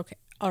to keep... Okay.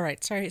 All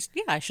right, sorry.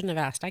 Yeah, I shouldn't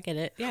have asked. I get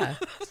it. Yeah.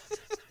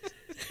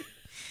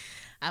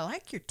 I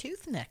like your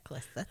tooth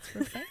necklace. That's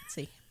real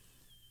fancy.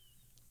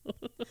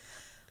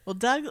 Well,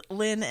 Doug,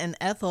 Lynn, and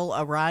Ethel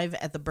arrive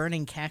at the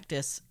burning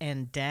cactus,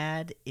 and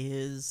Dad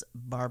is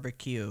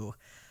barbecue.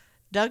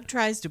 Doug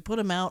tries to put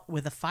him out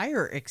with a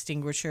fire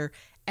extinguisher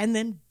and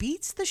then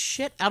beats the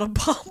shit out of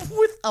Bob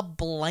with a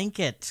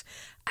blanket.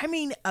 I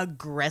mean,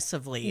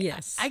 aggressively.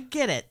 Yes. I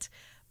get it.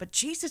 But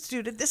Jesus,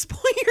 dude, at this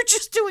point, you're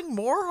just doing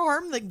more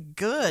harm than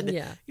good.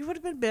 Yeah. You would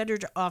have been better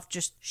off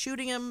just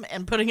shooting him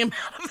and putting him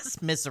out of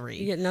his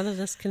misery. Yeah, none of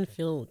this can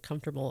feel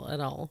comfortable at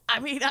all. I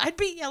mean, I'd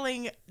be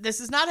yelling, this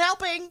is not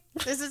helping.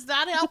 This is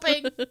not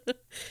helping.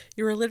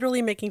 You are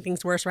literally making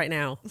things worse right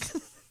now.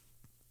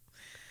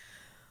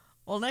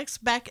 Well, next,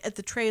 back at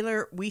the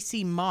trailer, we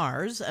see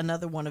Mars,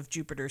 another one of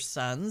Jupiter's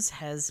sons,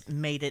 has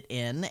made it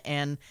in,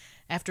 and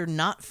after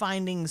not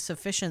finding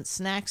sufficient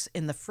snacks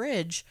in the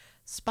fridge,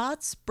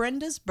 spots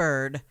Brenda's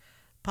bird,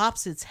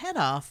 pops its head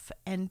off,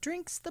 and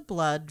drinks the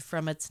blood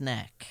from its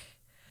neck.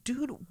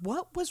 Dude,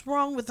 what was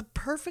wrong with the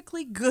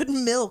perfectly good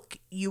milk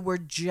you were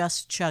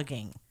just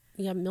chugging?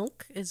 Yeah,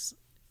 milk is...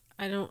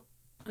 I don't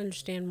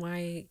understand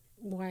why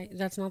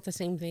that's not the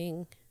same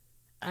thing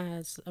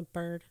as a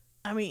bird.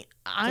 I mean,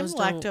 I'm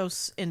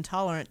lactose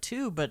intolerant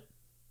too, but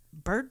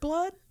bird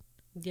blood?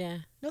 Yeah.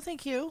 No,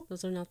 thank you.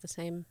 Those are not the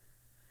same.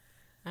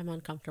 I'm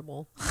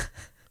uncomfortable.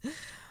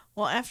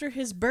 Well, after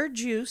his bird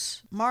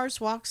juice,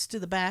 Mars walks to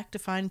the back to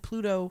find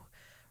Pluto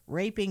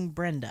raping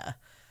Brenda.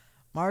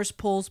 Mars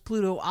pulls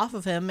Pluto off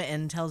of him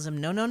and tells him,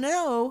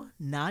 no,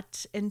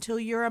 not until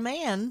you're a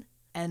man.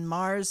 And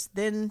Mars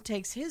then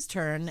takes his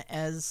turn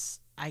as,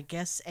 I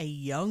guess, a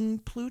young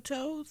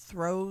Pluto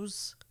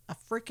throws a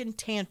frickin'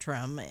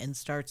 tantrum and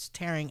starts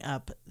tearing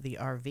up the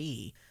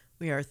RV.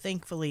 We are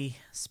thankfully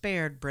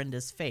spared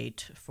Brenda's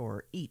fate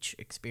for each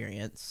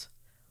experience.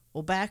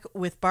 Well, back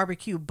with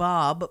Barbecue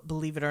Bob,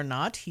 believe it or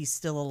not, he's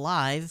still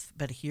alive,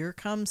 but here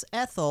comes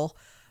Ethel,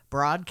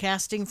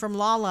 broadcasting from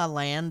La La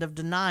Land of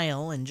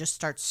denial, and just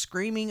starts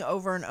screaming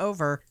over and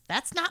over,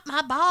 "That's not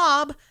my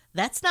Bob!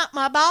 That's not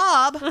my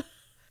Bob!"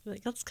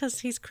 Like, that's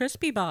because he's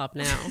Crispy Bob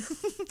now.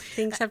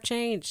 Things have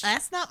changed.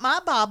 That's not my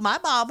Bob. My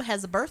Bob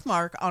has a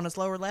birthmark on his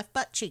lower left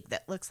butt cheek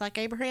that looks like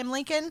Abraham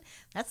Lincoln.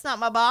 That's not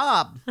my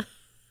Bob.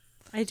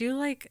 I do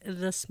like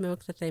the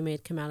smoke that they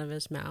made come out of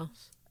his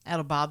mouth. Out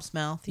of Bob's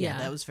mouth? Yeah,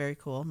 that was very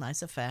cool.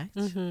 Nice effect.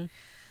 Mm-hmm.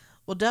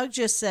 Well, Doug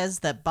just says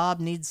that Bob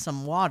needs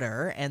some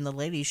water and the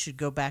ladies should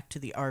go back to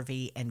the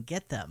RV and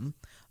get them.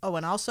 Oh,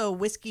 and also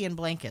whiskey and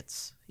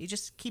blankets. He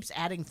just keeps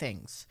adding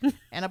things.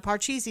 And a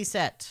Parcheesi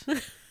set.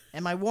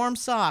 And my warm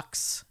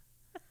socks.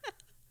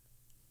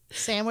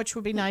 Sandwich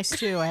would be nice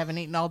too. I haven't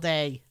eaten all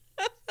day.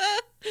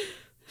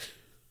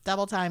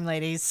 Double time,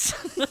 ladies.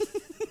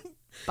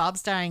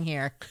 Bob's dying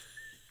here.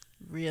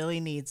 Really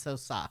needs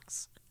those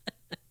socks.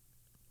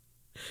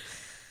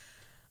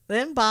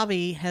 Then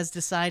Bobby has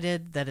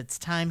decided that it's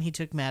time he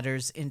took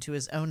matters into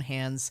his own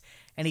hands,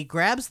 and he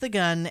grabs the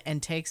gun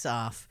and takes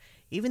off,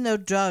 even though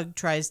Doug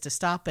tries to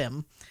stop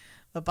him.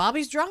 But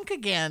Bobby's drunk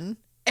again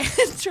and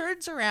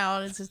turns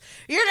around and says,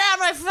 "You're not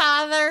my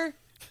father,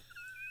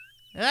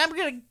 and I'm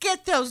going to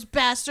get those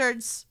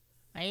bastards.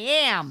 I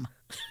am."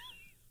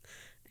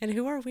 And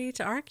who are we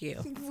to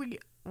argue?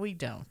 We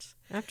don't.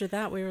 After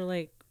that, we were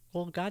like,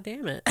 well, God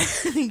damn it.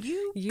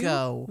 You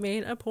go.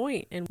 Made a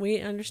point, and we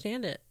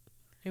understand it.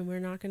 And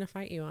we're not going to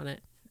fight you on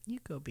it. You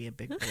go be a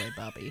big boy,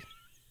 Bobby.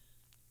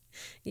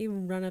 You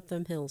run up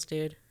them hills,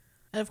 dude.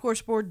 And of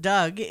course, poor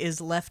Doug is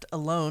left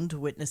alone to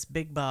witness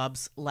Big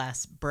Bob's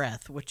last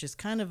breath, which is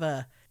kind of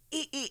a...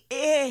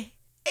 It's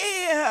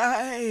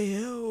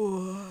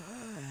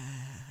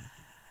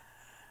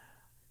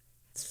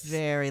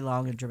very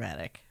long and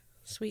dramatic.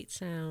 Sweet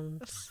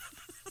sounds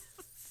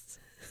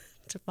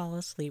to fall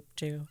asleep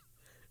to.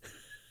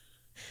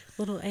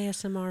 Little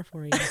ASMR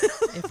for you,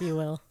 if you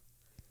will.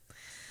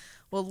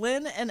 Well,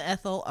 Lynn and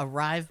Ethel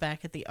arrive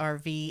back at the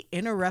RV,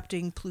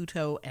 interrupting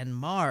Pluto and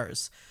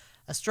Mars.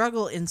 A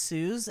struggle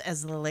ensues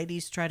as the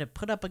ladies try to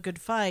put up a good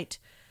fight,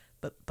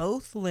 but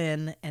both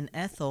Lynn and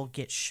Ethel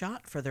get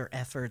shot for their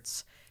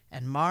efforts,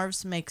 and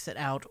Mars makes it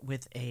out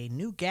with a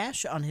new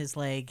gash on his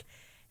leg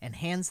and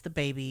hands the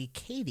baby,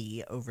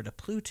 Katie, over to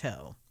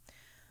Pluto.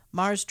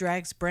 Mars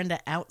drags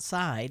Brenda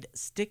outside,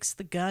 sticks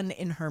the gun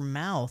in her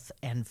mouth,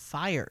 and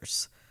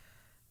fires.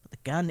 The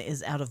gun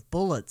is out of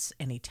bullets,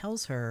 and he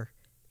tells her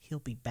he'll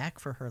be back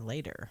for her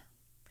later.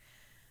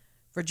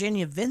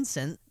 Virginia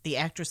Vincent, the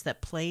actress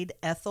that played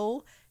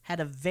Ethel, had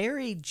a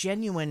very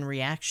genuine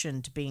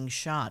reaction to being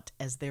shot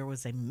as there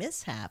was a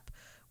mishap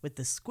with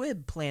the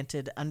squib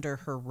planted under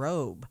her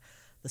robe.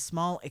 The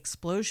small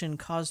explosion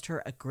caused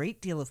her a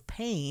great deal of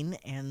pain,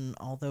 and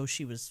although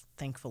she was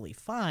thankfully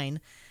fine,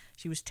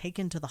 she was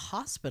taken to the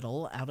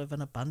hospital out of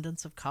an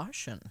abundance of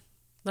caution.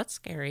 That's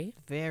scary.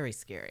 Very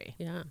scary.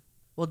 Yeah.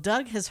 Well,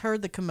 Doug has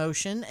heard the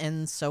commotion,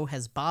 and so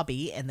has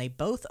Bobby, and they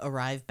both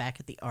arrive back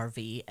at the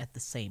RV at the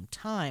same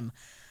time.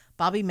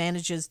 Bobby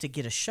manages to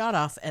get a shot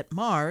off at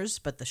Mars,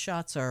 but the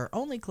shots are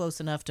only close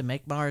enough to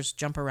make Mars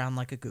jump around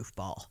like a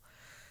goofball.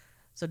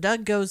 So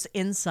Doug goes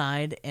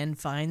inside and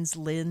finds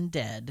Lynn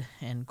dead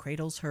and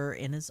cradles her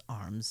in his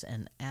arms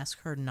and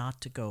asks her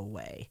not to go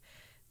away.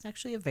 It's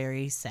actually a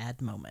very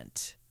sad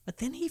moment. But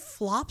then he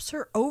flops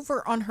her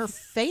over on her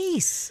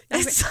face.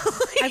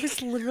 I was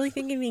literally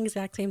thinking the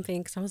exact same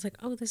thing because I was like,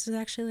 oh, this is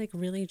actually like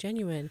really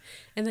genuine.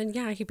 And then,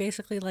 yeah, he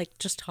basically like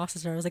just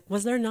tosses her. I was like,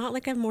 was there not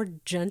like a more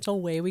gentle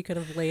way we could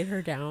have laid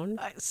her down?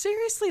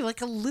 Seriously,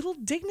 like a little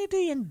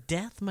dignity in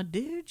death, my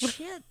dude.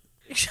 Shit.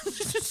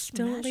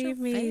 Don't leave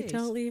me.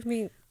 Don't leave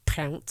me.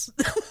 Pounce.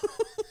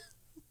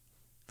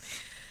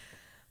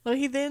 Well,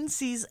 he then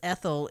sees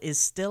Ethel is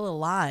still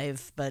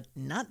alive, but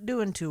not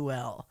doing too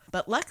well.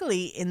 But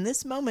luckily, in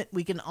this moment,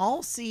 we can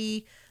all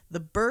see the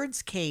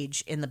bird's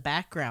cage in the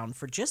background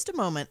for just a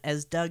moment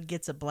as Doug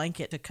gets a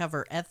blanket to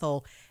cover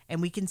Ethel,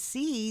 and we can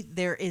see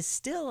there is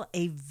still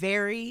a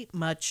very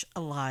much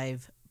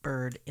alive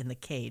bird in the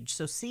cage.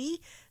 So see,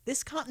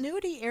 this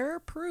continuity error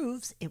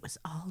proves it was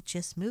all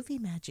just movie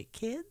magic,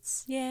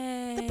 kids.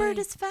 Yay. The bird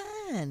is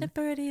fine. The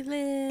birdie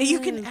lives. You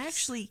can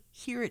actually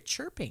hear it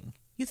chirping.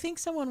 You think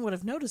someone would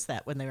have noticed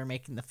that when they were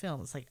making the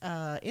film. It's like,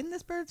 isn't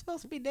this bird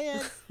supposed to be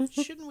dead?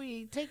 Shouldn't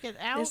we take it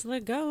out? It's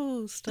the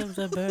ghost of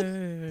the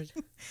bird.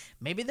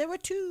 Maybe there were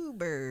two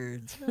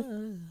birds.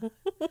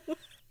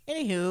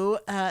 Anywho,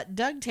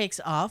 Doug takes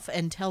off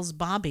and tells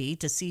Bobby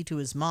to see to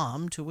his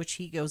mom, to which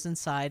he goes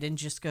inside and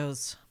just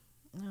goes,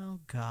 oh,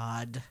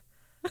 God.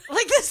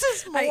 Like, this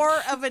is more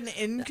of an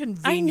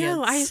inconvenience. I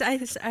know.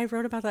 I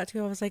wrote about that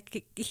too. I was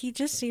like, he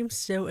just seems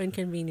so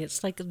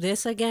inconvenienced. Like,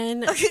 this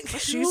again.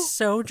 She's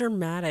so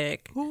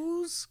dramatic.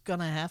 Who's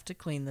gonna have to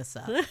clean this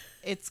up?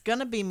 It's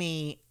gonna be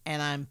me, and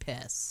I'm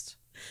pissed.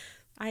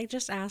 I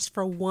just asked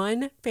for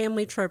one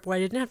family trip where I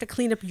didn't have to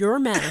clean up your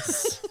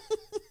mess.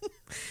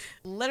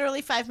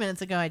 Literally 5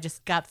 minutes ago, I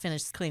just got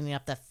finished cleaning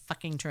up the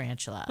fucking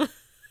tarantula.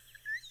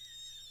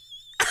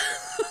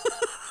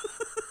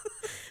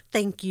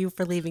 Thank you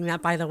for leaving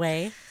that, by the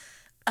way.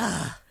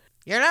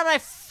 You're not my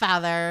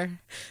father.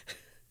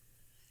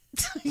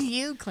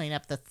 You clean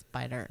up the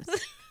spiders.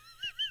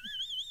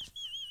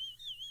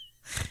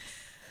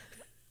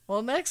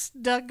 Well,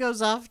 next, Doug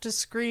goes off to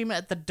scream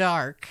at the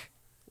dark.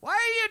 Why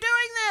are you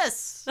doing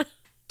this?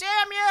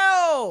 Damn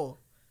you!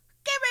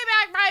 Give me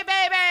back my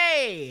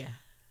baby!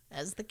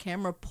 As the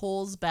camera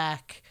pulls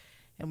back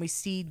and we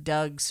see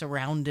Doug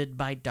surrounded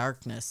by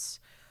darkness,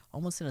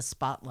 almost in a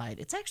spotlight.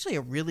 It's actually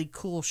a really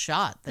cool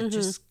shot that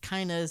just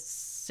kind of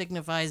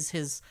signifies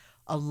his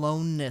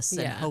aloneness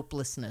and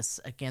hopelessness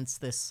against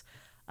this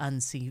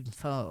unseen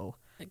foe.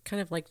 It kind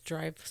of like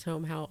drives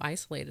home how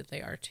isolated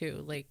they are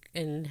too, like,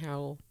 and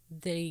how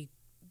they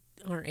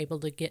aren't able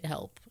to get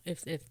help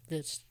if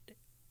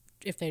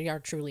they are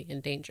truly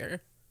in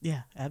danger.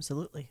 Yeah,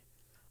 absolutely.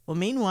 Well,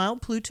 meanwhile,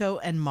 Pluto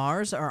and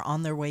Mars are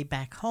on their way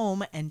back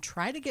home and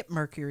try to get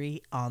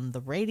Mercury on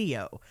the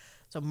radio.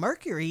 So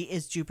Mercury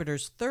is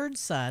Jupiter's third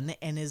son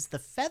and is the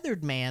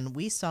feathered man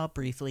we saw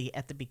briefly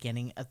at the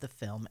beginning of the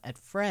film at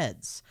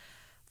Fred's.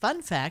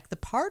 Fun fact, the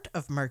part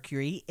of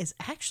Mercury is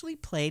actually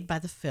played by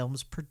the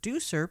film's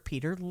producer,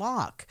 Peter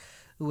Locke,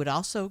 who would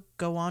also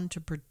go on to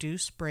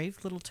produce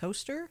Brave Little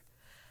Toaster.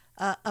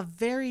 A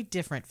very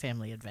different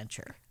family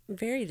adventure.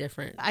 Very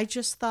different. I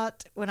just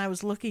thought, when I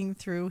was looking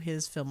through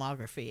his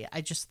filmography,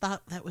 I just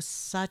thought that was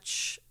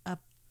such a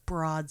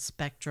broad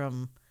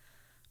spectrum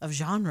of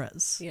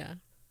genres. Yeah.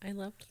 I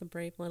loved the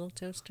Brave Little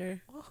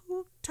Toaster. Well,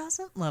 who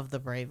doesn't love the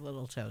Brave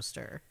Little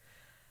Toaster?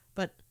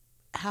 But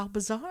how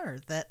bizarre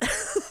that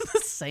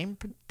the same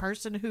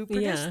person who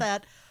produced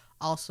that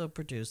also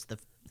produced The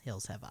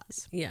Hills Have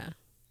Eyes. Yeah.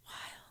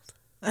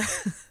 Wild.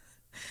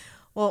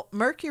 Well,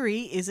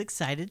 Mercury is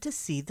excited to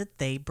see that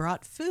they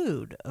brought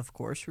food, of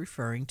course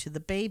referring to the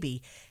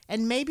baby,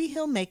 and maybe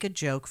he'll make a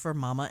joke for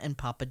Mama and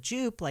Papa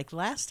Jupe like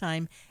last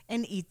time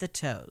and eat the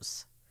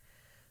toes.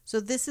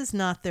 So this is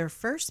not their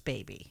first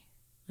baby.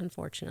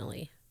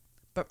 Unfortunately.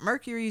 But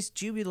Mercury's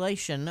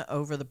jubilation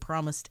over the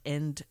promised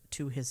end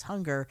to his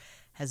hunger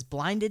has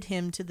blinded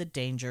him to the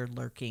danger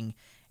lurking,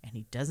 and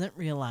he doesn't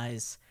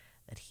realize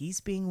that he's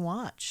being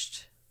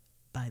watched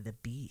by the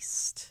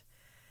beast.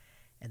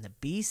 And the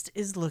beast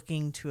is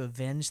looking to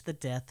avenge the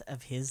death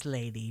of his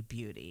lady,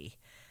 Beauty.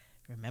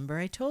 Remember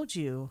I told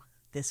you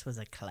this was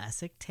a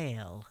classic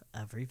tale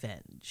of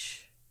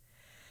revenge.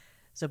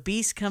 So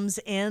Beast comes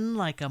in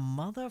like a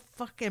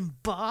motherfucking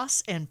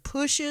boss and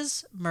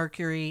pushes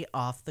Mercury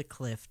off the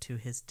cliff to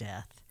his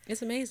death.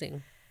 It's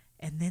amazing.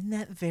 And then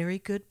that very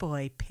good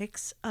boy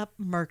picks up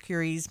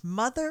Mercury's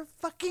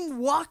motherfucking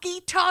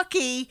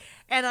walkie-talkie,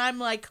 and I'm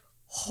like,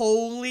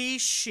 holy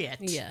shit.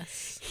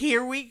 Yes.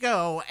 Here we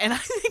go. And I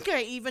think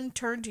I even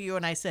turned to you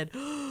and I said,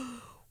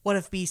 what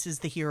if Beast is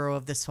the hero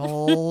of this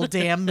whole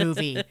damn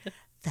movie?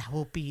 That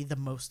will be the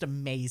most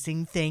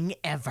amazing thing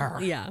ever.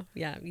 Yeah,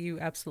 you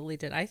absolutely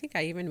did. I think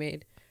I even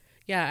made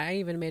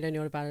a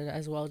note about it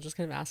as well, just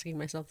kind of asking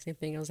myself the same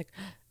thing. I was like,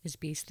 is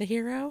Beast the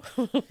hero?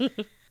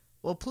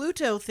 Well,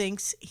 Pluto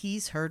thinks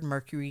he's heard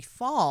Mercury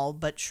fall,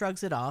 but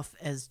shrugs it off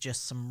as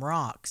just some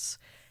rocks.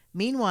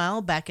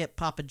 Meanwhile, back at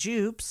Papa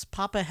Jupe's,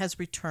 Papa has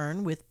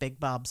returned with Big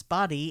Bob's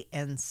body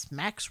and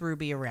smacks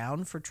Ruby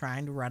around for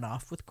trying to run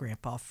off with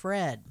Grandpa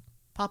Fred.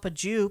 Papa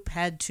Jupe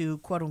had to,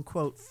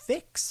 quote-unquote,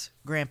 fix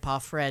Grandpa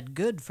Fred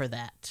good for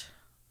that.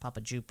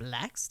 Papa Jupe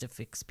likes to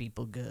fix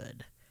people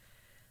good.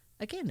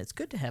 Again, it's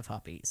good to have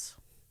hobbies.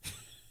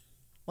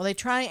 Well, they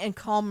try and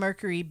call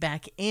Mercury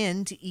back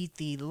in to eat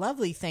the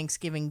lovely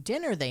Thanksgiving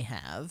dinner they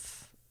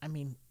have. I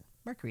mean,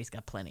 Mercury's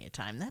got plenty of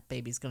time. That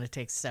baby's going to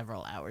take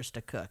several hours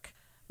to cook.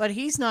 But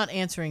he's not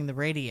answering the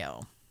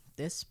radio.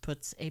 This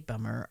puts a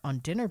bummer on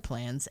dinner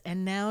plans,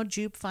 and now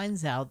Jupe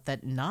finds out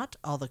that not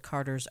all the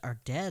Carters are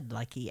dead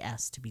like he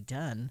asked to be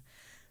done.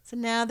 So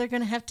now they're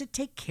going to have to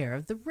take care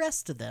of the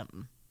rest of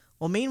them.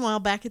 Well, meanwhile,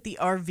 back at the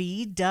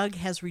RV, Doug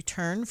has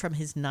returned from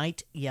his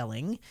night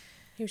yelling.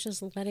 He was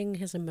just letting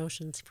his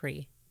emotions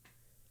free,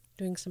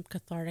 doing some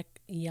cathartic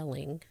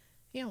yelling.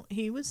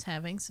 He was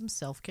having some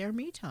self-care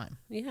me time.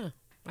 Yeah,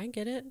 I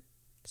get it.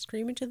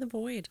 Scream into the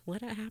void.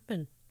 Let it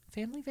happen.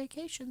 Family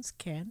vacations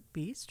can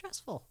be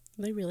stressful.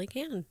 They really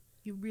can.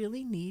 You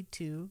really need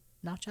to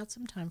notch out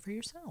some time for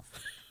yourself.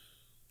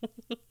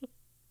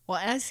 Well,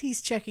 as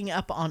he's checking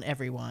up on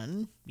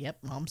everyone, yep,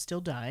 Mom's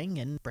still dying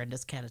and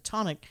Brenda's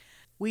catatonic,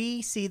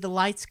 we see the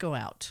lights go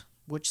out,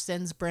 which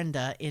sends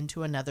Brenda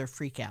into another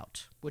freak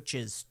out, which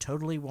is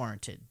totally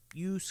warranted.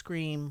 You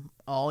scream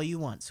all you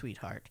want,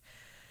 sweetheart.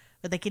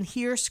 But they can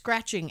hear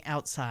scratching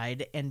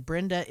outside, and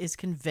Brenda is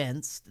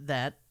convinced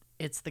that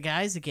it's the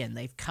guys again.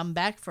 They've come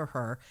back for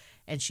her,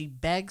 and she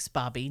begs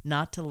Bobby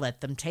not to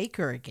let them take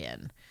her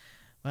again.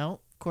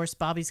 Well, of course,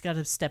 Bobby's got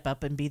to step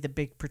up and be the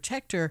big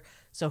protector,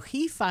 so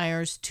he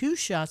fires 2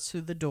 shots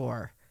through the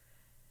door.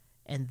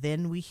 And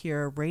then we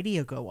hear a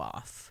radio go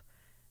off,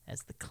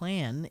 as the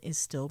clan is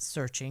still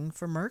searching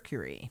for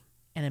Mercury.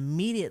 And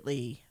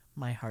immediately,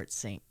 my heart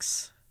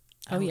sinks.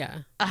 Oh,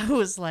 yeah. I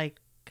was like,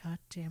 God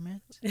damn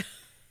it.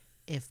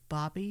 If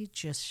Bobby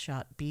just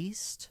shot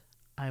Beast,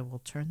 I will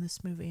turn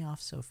this movie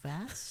off so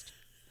fast.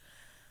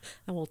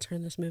 I will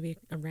turn this movie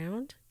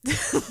around.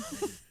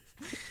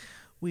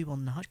 We will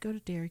not go to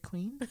Dairy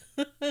Queen.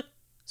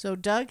 So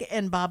Doug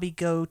and Bobby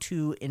go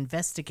to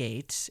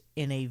investigate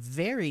in a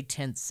very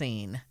tense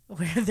scene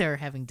where they're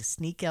having to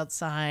sneak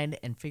outside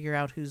and figure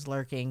out who's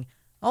lurking,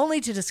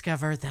 only to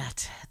discover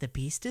that the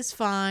Beast is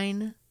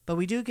fine. But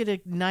we do get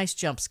a nice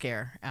jump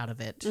scare out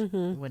of it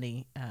when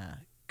he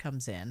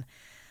comes in.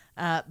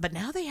 But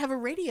now they have a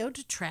radio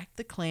to track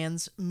the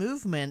clan's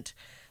movement.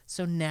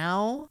 So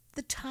now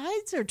the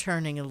tides are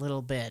turning a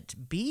little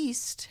bit.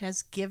 Beast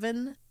has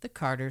given the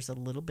Carters a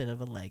little bit of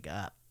a leg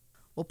up.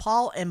 Well,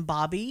 Paul and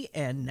Bobby,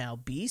 and now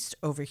Beast,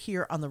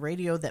 overhear on the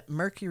radio that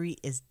Mercury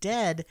is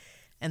dead,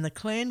 and the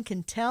clan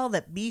can tell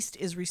that Beast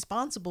is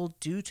responsible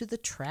due to the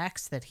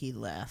tracks that he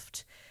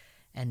left.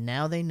 And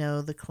now they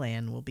know the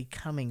clan will be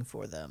coming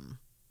for them.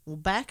 Well,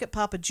 back at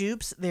Papa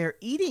Jupe's, they're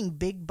eating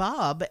Big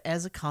Bob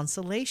as a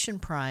consolation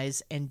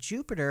prize, and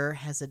Jupiter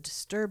has a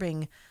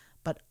disturbing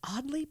but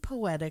oddly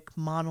poetic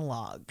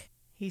monologue.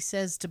 He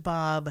says to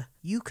Bob,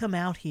 "You come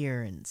out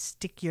here and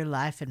stick your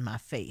life in my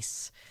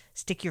face.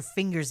 Stick your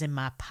fingers in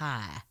my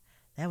pie.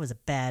 That was a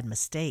bad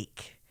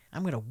mistake.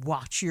 I'm going to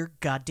watch your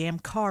goddamn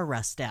car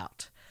rust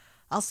out.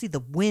 I'll see the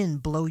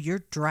wind blow your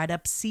dried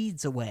up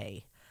seeds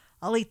away.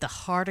 I'll eat the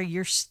heart of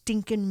your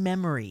stinking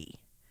memory."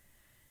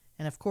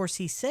 And of course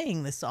he's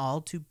saying this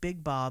all to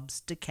Big Bob's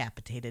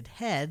decapitated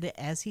head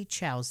as he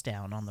chows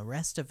down on the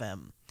rest of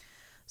him.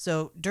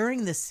 So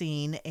during the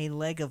scene, a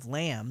leg of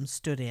lamb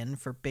stood in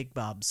for Big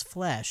Bob's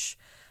flesh.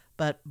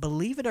 But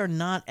believe it or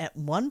not, at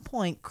one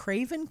point,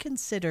 Craven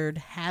considered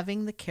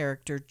having the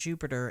character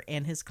Jupiter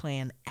and his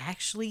clan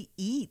actually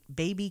eat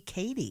baby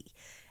Katie,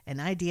 an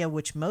idea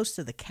which most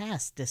of the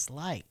cast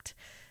disliked.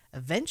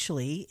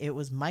 Eventually, it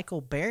was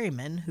Michael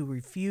Berryman who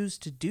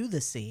refused to do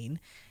the scene,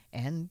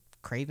 and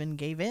Craven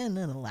gave in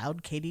and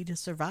allowed Katie to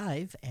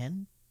survive,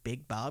 and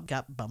Big Bob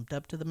got bumped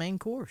up to the main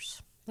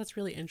course. That's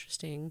really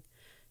interesting.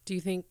 Do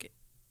you think,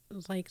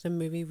 like, the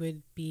movie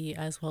would be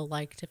as well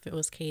liked if it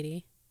was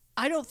Katie?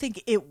 I don't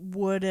think it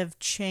would have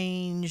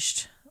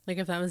changed. Like,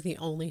 if that was the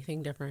only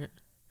thing different?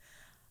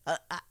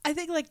 I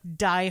think, like,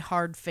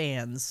 die-hard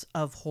fans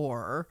of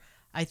horror,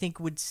 I think,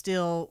 would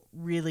still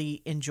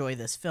really enjoy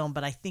this film,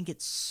 but I think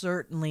it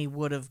certainly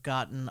would have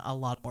gotten a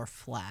lot more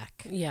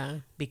flack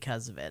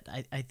because of it.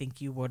 I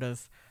think you would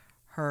have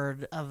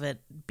heard of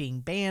it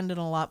being banned in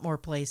a lot more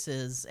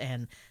places,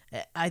 and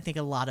I think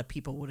a lot of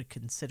people would have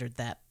considered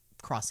that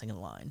crossing a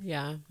line.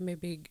 Yeah,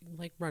 maybe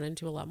like run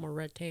into a lot more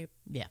red tape.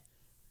 Yeah.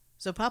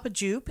 So Papa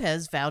Jupe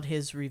has vowed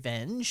his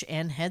revenge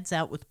and heads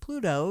out with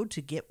Pluto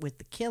to get with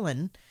the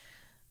killin'.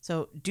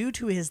 So due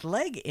to his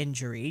leg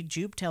injury,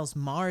 Jupe tells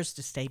Mars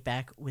to stay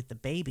back with the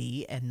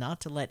baby and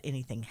not to let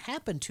anything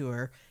happen to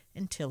her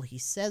until he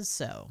says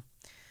so.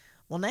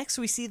 Well, next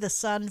we see the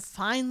sun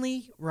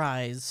finally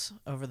rise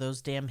over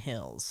those damn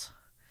hills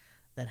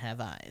that have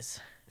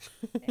eyes.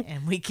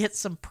 And we get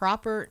some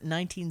proper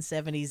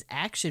 1970s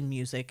action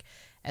music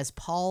as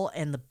Paul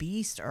and the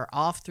Beast are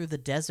off through the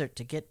desert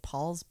to get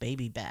Paul's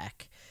baby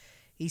back.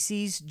 He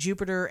sees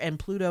Jupiter and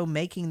Pluto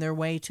making their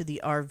way to the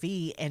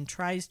RV and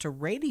tries to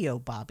radio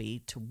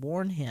Bobby to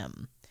warn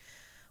him.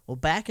 Well,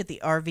 back at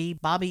the RV,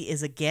 Bobby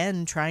is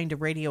again trying to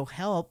radio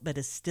help, but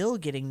is still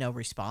getting no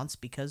response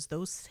because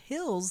those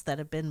hills that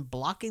have been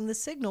blocking the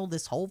signal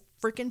this whole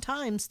freaking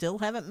time still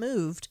haven't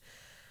moved.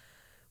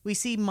 We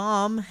see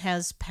Mom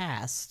has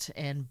passed,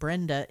 and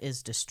Brenda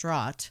is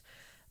distraught.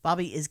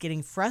 Bobby is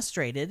getting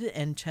frustrated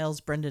and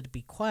tells Brenda to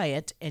be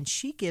quiet, and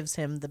she gives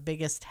him the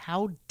biggest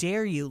 "how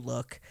dare you"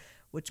 look,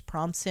 which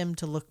prompts him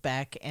to look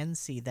back and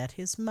see that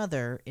his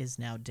mother is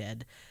now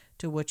dead,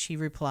 to which he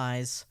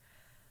replies,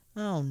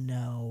 "Oh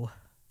no."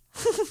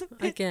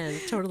 Again,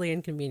 totally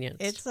inconvenient.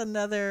 It's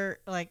another,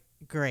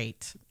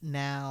 great,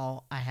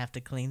 now I have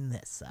to clean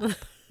this up.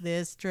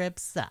 This trip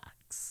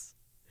sucks.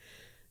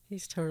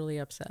 He's totally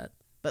upset.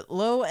 But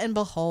lo and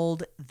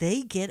behold,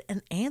 they get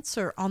an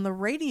answer on the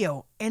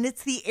radio, and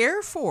it's the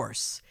Air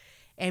Force.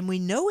 And we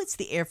know it's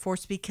the Air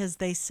Force because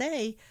they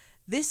say,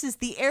 "This is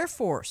the Air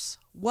Force.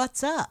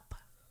 What's up?"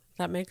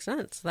 That makes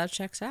sense. That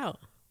checks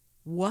out.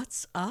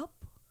 What's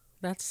up?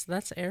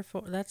 That's Air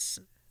Force. That's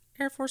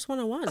Air Force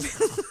 101.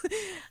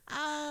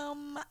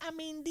 I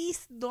mean,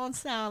 these don't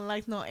sound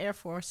like no Air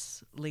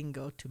Force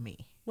lingo to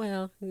me.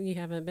 Well, you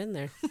haven't been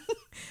there.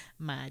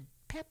 My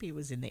pappy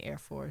was in the Air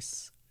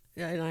Force.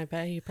 And I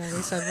bet he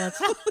probably said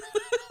that's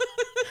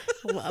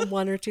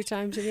one or two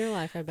times in your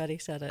life. I bet he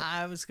said it.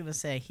 I was going to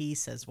say he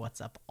says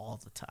what's up all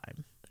the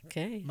time.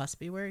 Okay. Must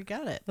be where he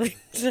got it.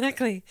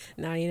 Exactly.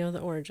 Now you know the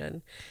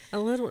origin.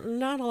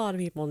 Not a lot of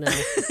people know.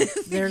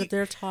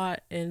 They're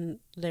taught in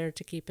there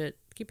to keep it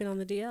on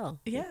the DL.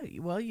 Yeah,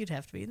 well, you'd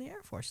have to be in the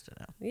Air Force to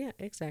know. Yeah,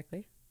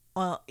 exactly.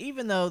 Well,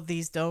 even though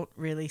these don't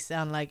really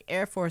sound like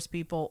Air Force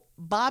people,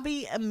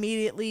 Bobby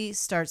immediately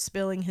starts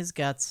spilling his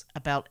guts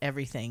about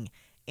everything,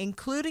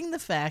 including the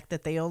fact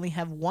that they only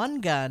have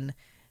one gun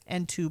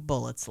and 2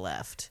 bullets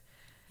left.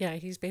 Yeah,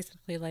 he's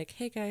basically like,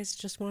 "Hey guys,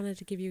 just wanted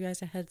to give you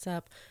guys a heads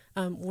up.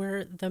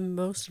 We're the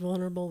most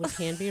vulnerable we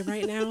can be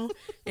right now,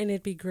 and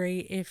it'd be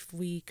great if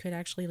we could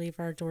actually leave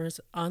our doors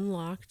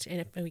unlocked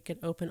and if we could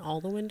open all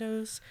the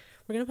windows.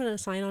 We're going to put a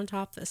sign on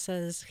top that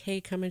says,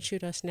 'Hey, come and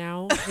shoot us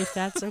now.' If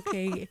that's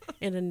okay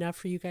and enough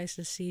for you guys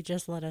to see,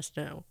 just let us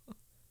know."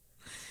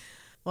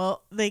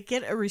 Well, they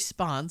get a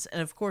response,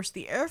 and of course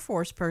the Air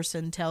Force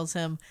person tells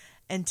him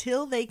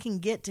until they can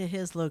get to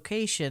his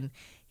location,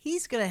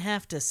 he's going to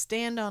have to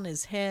stand on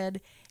his head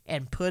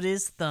and put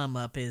his thumb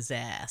up his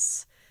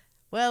ass.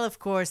 Well, of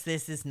course,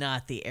 this is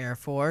not the Air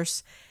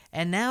Force,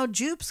 and now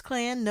Jupe's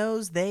clan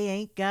knows they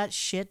ain't got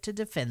shit to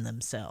defend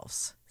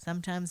themselves.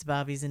 Sometimes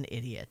Bobby's an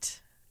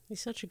idiot.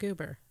 He's such a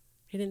goober.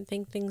 He didn't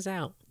think things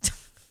out.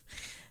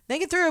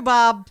 Think it through,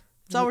 Bob.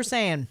 That's all we're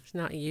saying. He's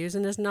not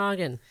using his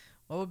noggin.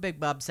 What would Big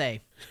Bob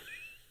say?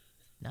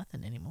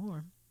 Nothing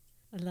anymore.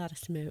 A lot of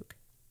smoke.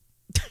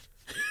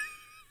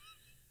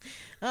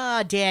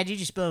 Ah, Dad, you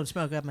just blowing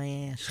smoke up my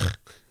ass.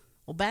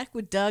 Well, back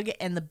with Doug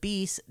and the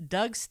Beast,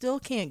 Doug still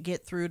can't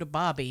get through to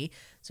Bobby,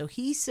 so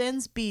he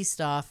sends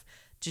Beast off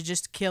to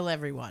just kill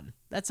everyone.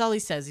 That's all he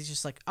says. He's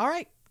just like, "All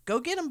right,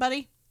 go get him,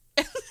 buddy."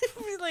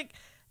 We're like,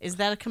 is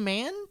that a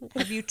command?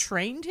 Have you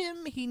trained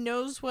him? He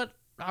knows what.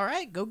 All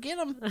right, go get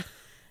him.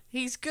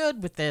 He's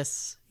good with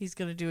this. He's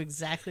going to do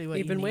exactly what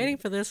You've been waiting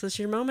for this. It's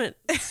your moment.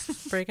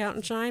 Break out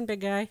and shine, big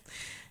guy.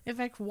 In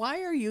fact,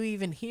 why are you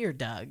even here,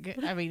 Doug?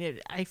 I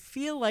mean, I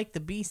feel like the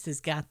Beast has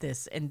got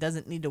this and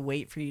doesn't need to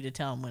wait for you to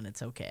tell him when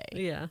it's okay.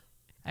 Yeah.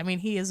 I mean,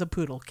 he is a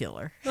poodle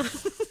killer.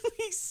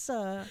 He's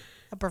a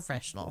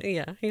professional.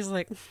 Yeah. He's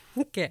like,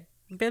 "Okay,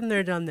 been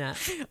there, done that.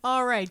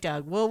 All right,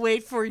 Doug, we'll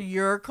wait for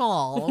your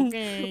call,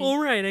 okay? All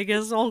right, I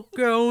guess I'll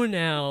go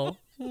now."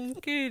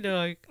 "Okay,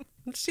 Doug.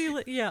 See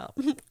you yeah.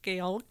 Okay,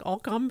 I'll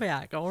come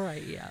back. All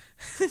right, yeah."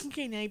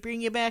 Can I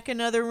bring you back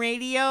another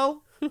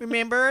radio?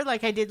 Remember,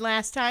 like I did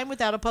last time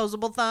without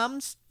opposable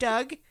thumbs,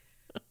 Doug?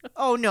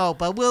 Oh, no,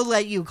 but we'll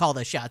let you call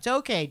the shots.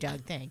 Okay,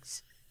 Doug,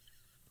 thanks.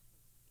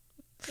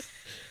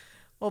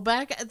 Well,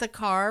 back at the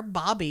car,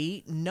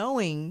 Bobby,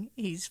 knowing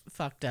he's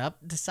fucked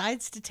up,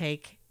 decides to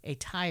take a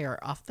tire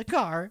off the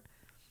car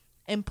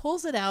and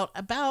pulls it out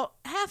about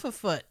half a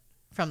foot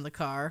from the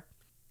car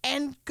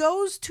and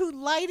goes to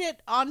light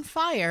it on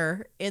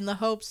fire in the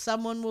hopes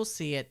someone will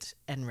see it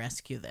and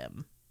rescue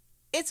them.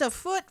 It's a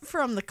foot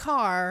from the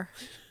car,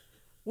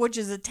 which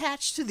is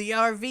attached to the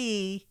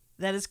RV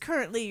that is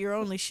currently your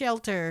only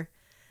shelter,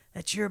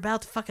 that you're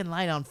about to fucking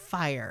light on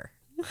fire.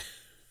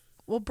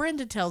 Well,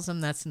 Brenda tells him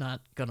that's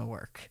not gonna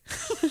work.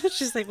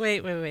 She's like,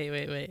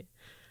 wait.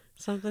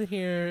 Something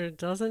here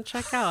doesn't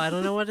check out. I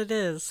don't know what it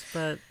is,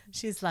 but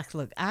She's like,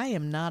 "Look, I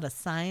am not a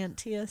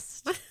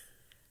scientist,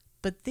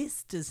 but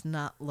this does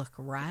not look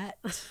right."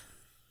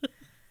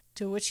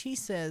 To which he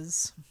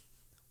says,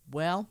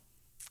 "Well,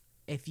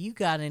 if you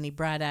got any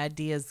bright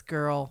ideas,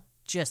 girl,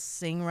 just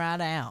sing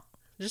right out."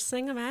 just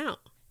sing them out.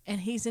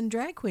 And he's in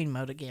drag queen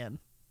mode again.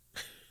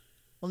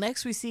 Well,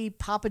 next we see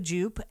Papa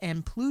Jupe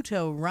and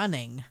Pluto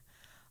running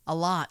a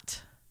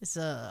lot. It's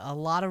a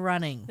lot of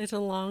running. It's a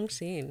long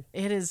scene.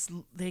 It is.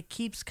 It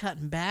keeps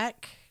cutting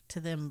back to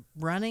them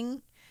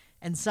running,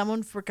 and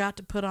someone forgot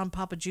to put on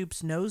Papa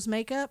Jupe's nose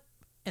makeup,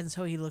 and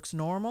so he looks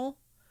normal,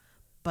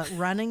 but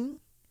running.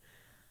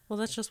 Well,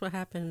 that's just what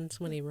happens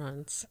when he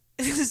runs.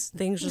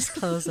 Things just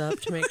close up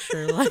to make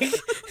sure, like,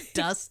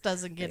 dust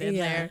doesn't get in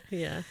there.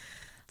 Yeah.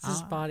 It's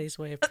his body's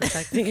way of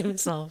protecting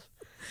himself.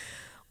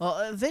 Well,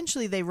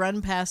 eventually they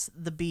run past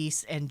the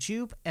Beast, and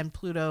Jupe and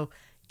Pluto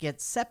get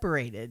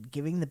separated,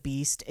 giving the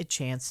Beast a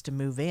chance to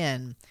move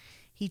in.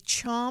 He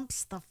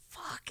chomps the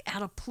fuck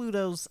out of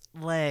Pluto's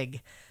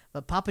leg,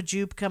 but Papa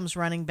Jupe comes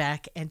running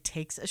back and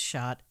takes a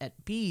shot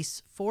at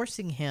Beast,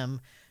 forcing him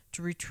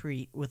to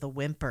retreat with a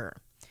whimper.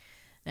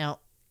 Now,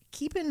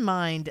 Keep in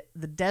mind,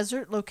 the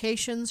desert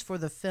locations for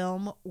the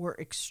film were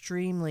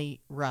extremely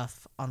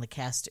rough on the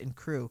cast and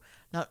crew.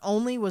 Not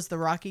only was the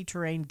rocky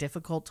terrain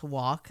difficult to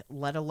walk,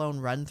 let alone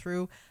run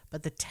through,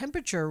 but the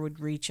temperature would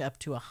reach up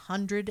to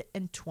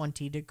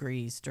 120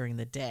 degrees during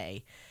the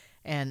day.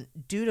 And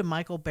due to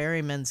Michael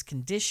Berryman's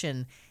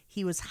condition,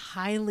 he was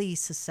highly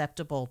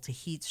susceptible to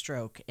heat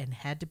stroke and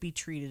had to be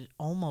treated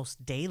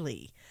almost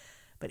daily.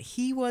 But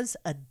he was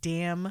a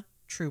damn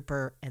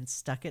trooper and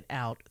stuck it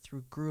out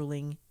through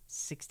grueling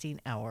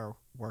 16-hour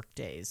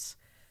workdays.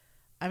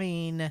 I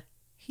mean,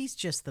 he's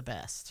just the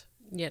best.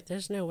 Yeah,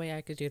 there's no way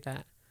I could do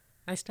that.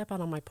 I step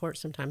out on my porch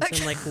sometimes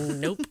and I'm like,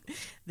 nope.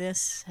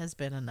 This has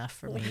been enough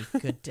for me.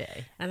 Good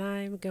day. And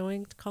I'm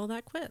going to call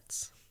that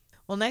quits.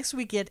 Well, next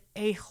we get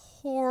a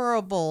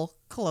horrible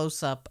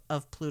close-up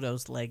of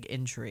Pluto's leg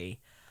injury.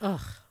 Ugh.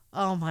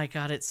 Oh my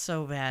God, it's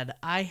so bad.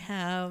 I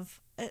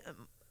have...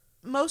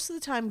 most of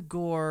the time,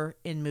 gore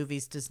in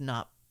movies does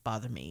not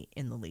bother me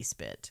in the least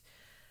bit.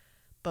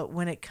 But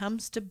when it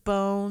comes to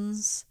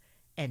bones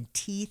and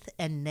teeth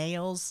and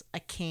nails, I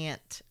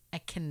can't. I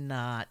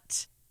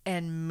cannot.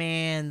 And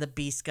man, the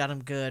beast got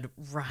him good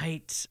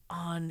right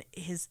on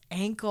his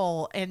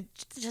ankle. And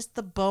just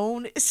the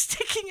bone is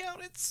sticking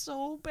out. It's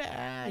so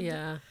bad.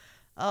 Yeah.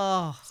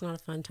 Oh, It's not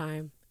a fun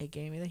time. it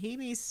gave me the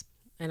heebies.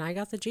 And I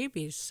got the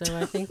jeebies, so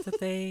I think that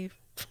they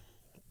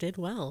did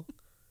well.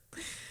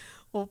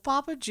 Well,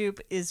 Papa Jupe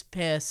is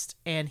pissed,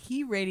 and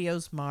he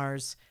radios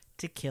Mars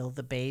to kill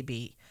the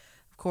baby.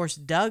 Of course,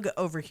 Doug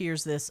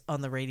overhears this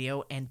on the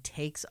radio and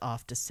takes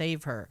off to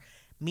save her.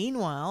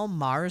 Meanwhile,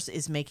 Mars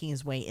is making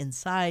his way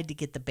inside to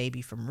get the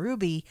baby from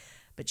Ruby,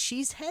 but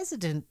she's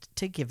hesitant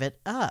to give it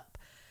up.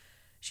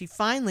 She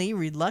finally,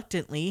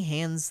 reluctantly,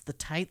 hands the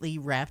tightly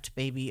wrapped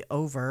baby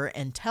over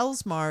and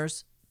tells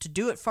Mars to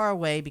do it far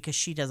away because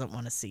she doesn't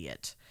want to see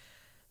it.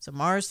 So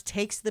Mars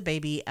takes the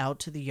baby out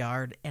to the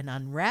yard and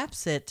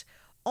unwraps it,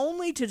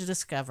 only to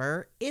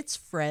discover it's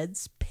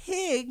Fred's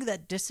pig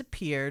that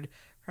disappeared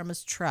from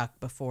his truck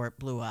before it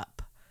blew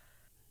up.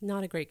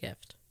 Not a great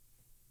gift.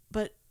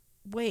 But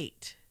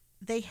wait,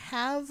 they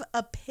have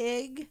a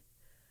pig,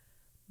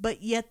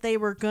 but yet they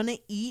were going to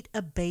eat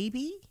a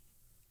baby?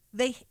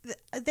 They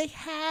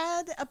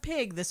had a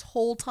pig this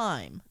whole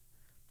time,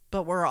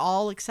 but we're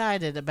all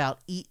excited about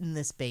eating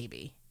this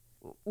baby,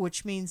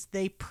 which means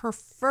they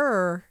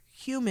prefer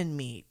human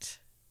meat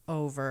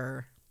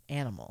over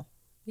animal.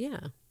 Yeah.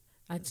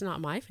 It's not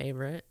my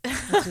favorite.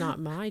 It's not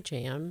my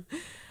jam.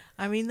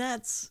 I mean,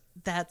 that's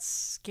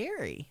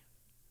scary.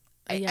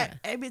 Yeah.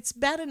 It's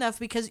bad enough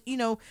because,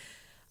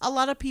 a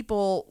lot of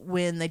people,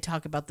 when they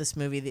talk about this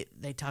movie,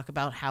 they talk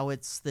about how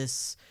it's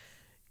this,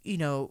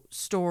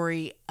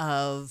 story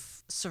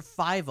of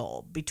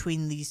survival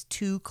between these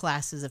two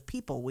classes of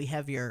people. We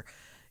have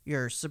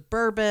your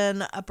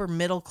suburban, upper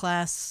middle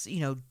class,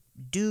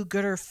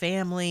 do-gooder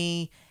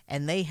family,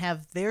 and they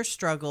have their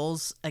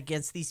struggles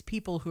against these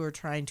people who are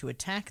trying to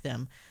attack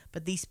them.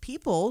 But these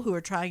people who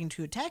are trying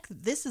to attack,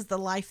 this is the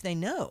life they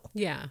know.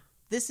 Yeah.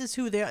 This is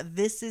who they are.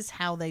 This is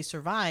how they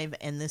survive,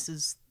 and this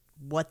is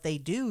what they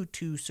do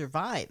to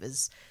survive.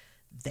 Is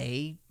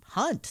they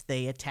hunt,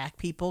 they attack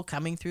people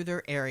coming through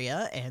their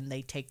area, and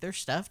they take their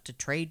stuff to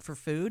trade for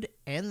food,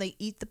 and they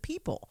eat the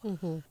people.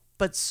 Mm-hmm.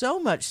 But so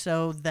much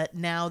so that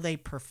now they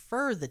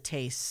prefer the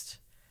taste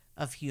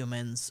of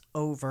humans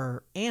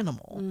over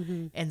animal.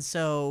 Mm-hmm. And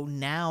so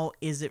now,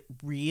 is it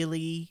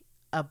really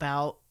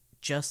about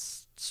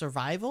just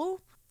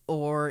survival,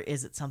 or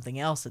is it something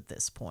else at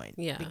this point?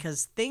 Yeah.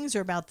 Because things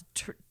are about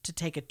to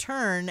take a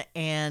turn,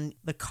 and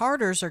the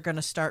Carters are going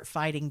to start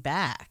fighting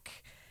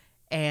back.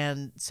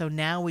 And so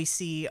now we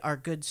see our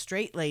good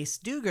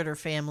straight-laced do-gooder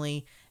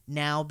family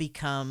now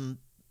become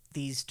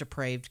these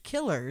depraved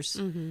killers.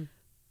 Mm-hmm.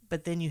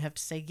 But then you have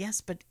to say,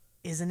 yes, but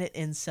isn't it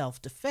in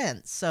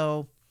self-defense?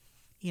 So,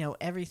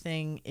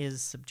 everything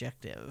is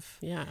subjective.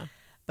 Yeah.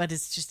 But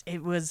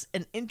it was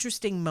an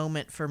interesting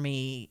moment for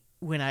me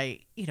when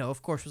I,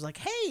 of course, was like,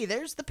 hey,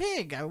 there's the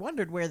pig. I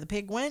wondered where the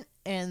pig went.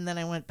 And then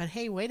I went, but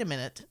hey, wait a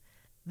minute.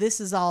 This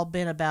has all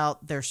been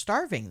about they're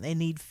starving. They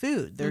need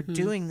food. They're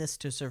doing this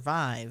to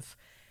survive.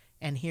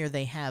 And here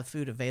they have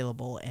food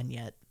available, and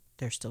yet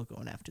they're still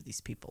going after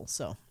these people.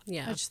 So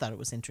Yeah. I just thought it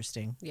was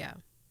interesting. Yeah.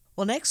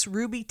 Well, next,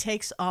 Ruby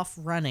takes off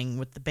running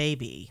with the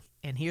baby.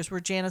 And here's where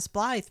Janice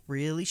Blythe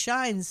really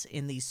shines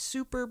in these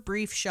super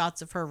brief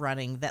shots of her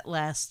running that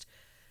last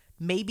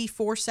maybe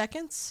 4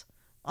 seconds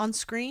on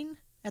screen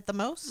at the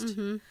most.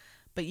 Mm-hmm.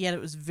 But yet it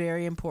was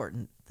very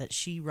important that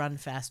she run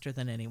faster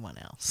than anyone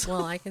else.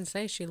 Well, I can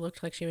say she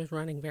looked like she was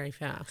running very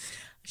fast.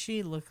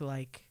 She looked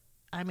like,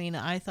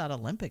 I thought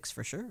Olympics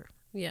for sure.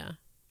 Yeah.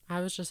 I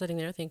was just sitting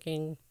there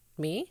thinking,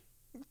 me?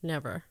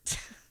 Never.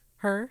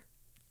 Her?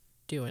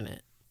 Doing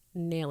it.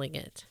 Nailing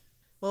it.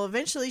 Well,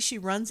 eventually she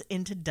runs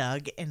into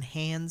Doug and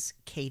hands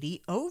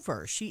Katie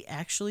over. She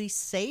actually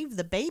saved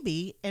the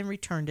baby and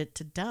returned it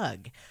to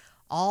Doug.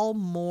 All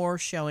more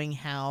showing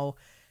how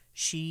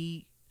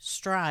she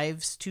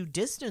strives to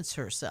distance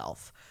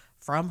herself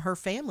from her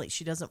family.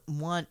 She doesn't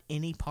want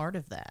any part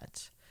of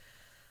that.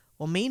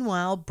 Well,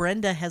 meanwhile,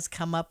 Brenda has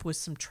come up with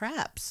some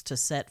traps to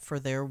set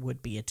for their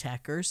would-be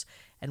attackers,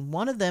 and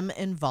one of them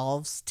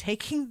involves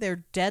taking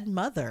their dead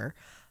mother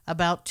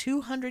about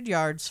 200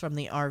 yards from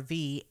the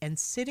RV and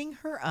sitting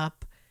her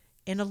up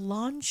in a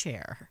lawn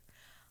chair.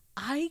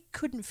 I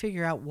couldn't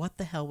figure out what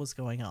the hell was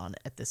going on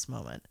at this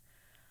moment.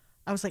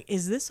 I was like,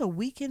 is this a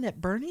Weekend at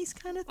Bernie's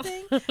kind of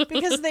thing?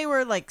 Because they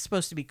were like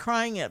supposed to be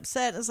crying and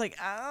upset. It's like,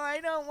 oh, I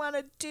don't want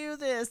to do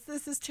this.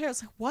 This is terrible.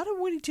 It's like, what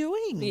are we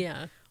doing?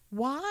 Yeah.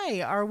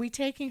 Why are we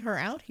taking her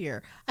out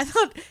here? I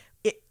thought,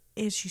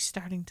 is she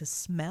starting to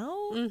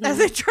smell? Are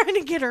they trying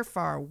to get her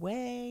far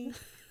away?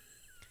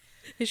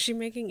 Is she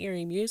making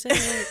eerie music?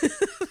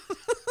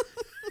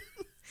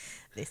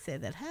 They say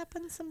that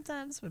happens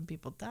sometimes when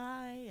people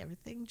die.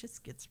 Everything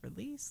just gets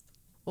released.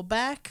 Well,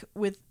 back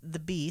with the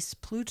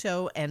Beast,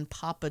 Pluto and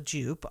Papa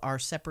Jupe are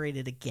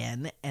separated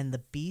again, and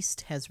the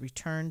Beast has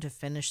returned to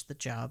finish the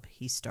job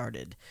he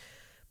started.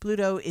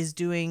 Pluto is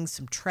doing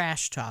some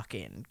trash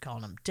talking,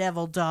 calling them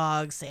devil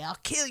dogs, say, I'll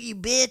kill you,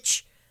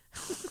 bitch.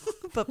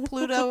 But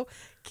Pluto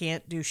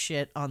can't do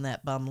shit on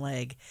that bum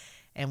leg.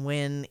 And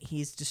when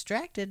he's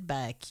distracted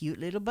by a cute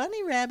little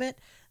bunny rabbit,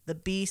 the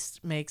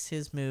Beast makes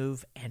his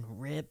move and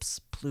rips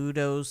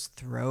Pluto's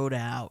throat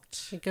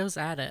out. He goes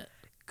at it.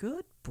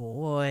 Good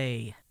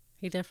boy.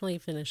 He definitely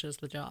finishes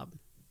the job.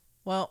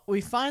 Well, we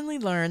finally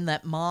learn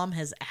that Mom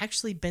has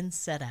actually been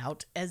set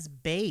out as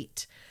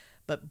bait.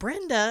 But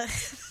Brenda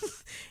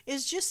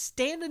is just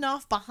standing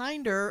off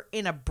behind her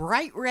in a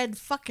bright red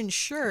fucking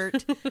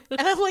shirt. And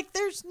I'm like,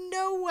 there's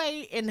no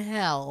way in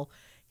hell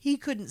he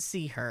couldn't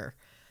see her.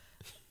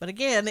 But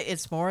again,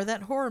 it's more of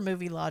that horror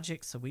movie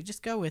logic, so we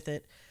just go with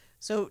it.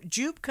 So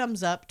Jupe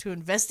comes up to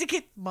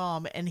investigate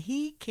Mom, and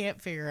he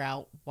can't figure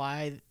out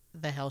why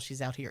the hell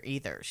she's out here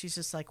either. She's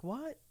just like,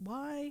 what?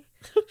 Why?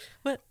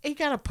 What? He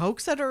kind of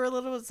pokes at her a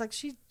little. It's like,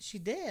 she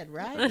did,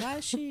 right? Why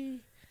is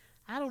she...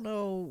 I don't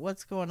know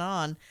what's going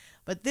on.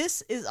 But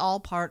this is all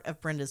part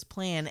of Brenda's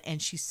plan,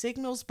 and she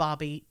signals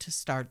Bobby to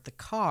start the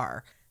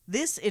car.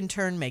 This, in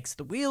turn, makes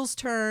the wheels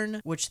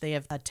turn, which they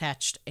have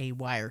attached a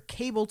wire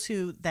cable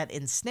to that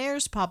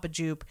ensnares Papa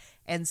Jupe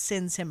and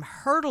sends him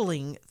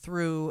hurtling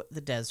through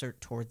the desert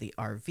toward the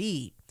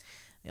RV.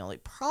 The only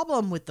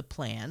problem with the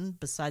plan,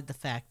 beside the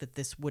fact that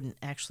this wouldn't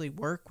actually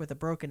work with a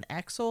broken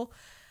axle,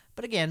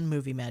 but again,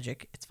 movie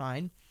magic, it's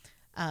fine,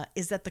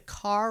 is that the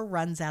car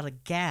runs out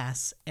of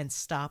gas and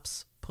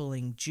stops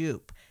pulling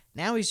Jupe.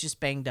 Now he's just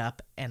banged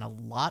up and a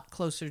lot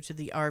closer to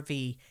the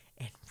RV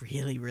and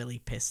really, really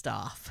pissed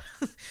off.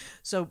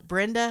 So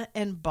Brenda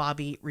and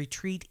Bobby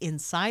retreat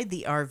inside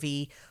the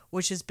RV,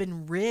 which has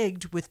been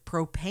rigged with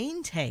propane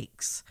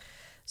tanks.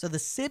 So the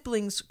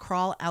siblings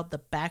crawl out the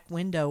back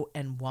window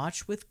and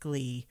watch with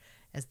glee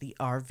as the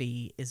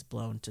RV is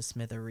blown to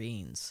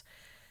smithereens.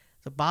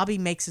 So Bobby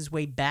makes his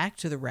way back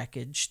to the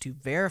wreckage to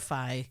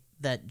verify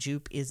that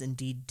Jupe is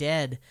indeed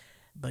dead,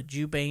 but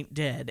Jupe ain't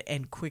dead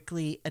and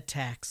quickly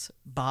attacks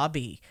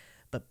Bobby.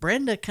 But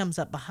Brenda comes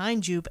up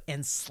behind Jupe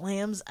and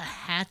slams a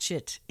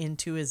hatchet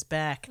into his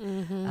back,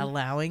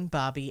 allowing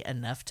Bobby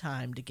enough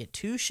time to get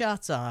 2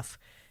 shots off,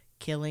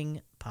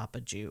 killing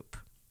Papa Jupe.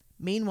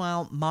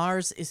 Meanwhile,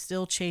 Mars is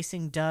still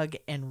chasing Doug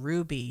and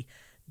Ruby.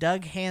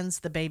 Doug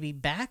hands the baby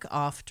back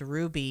off to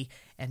Ruby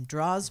and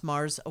draws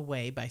Mars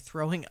away by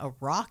throwing a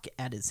rock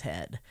at his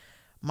head.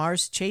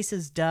 Mars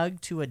chases Doug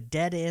to a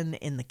dead end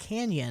in the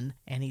canyon,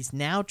 and he's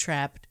now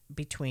trapped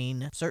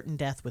between certain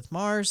death with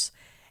Mars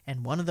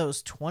and one of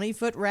those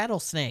 20-foot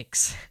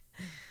rattlesnakes.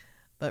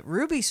 But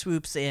Ruby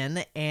swoops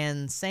in,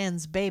 and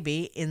Sans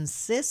baby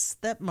insists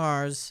that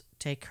Mars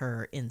take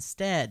her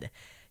instead.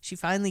 She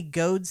finally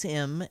goads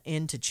him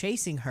into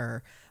chasing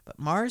her, but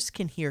Mars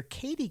can hear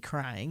Katie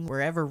crying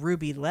wherever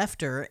Ruby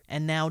left her,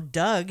 and now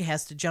Doug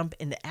has to jump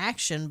into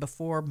action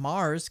before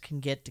Mars can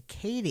get to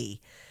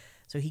Katie.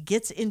 So he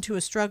gets into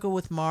a struggle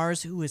with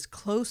Mars, who is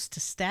close to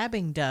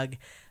stabbing Doug,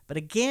 but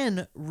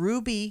again,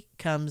 Ruby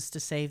comes to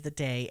save the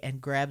day and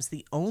grabs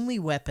the only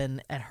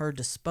weapon at her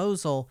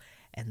disposal,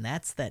 and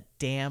that's that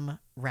damn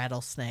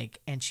rattlesnake,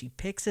 and she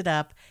picks it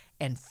up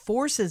and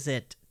forces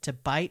it to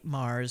bite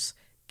Mars,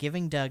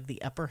 giving Doug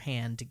the upper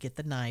hand to get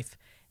the knife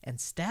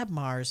and stab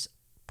Mars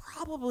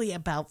probably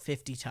about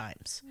 50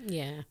 times.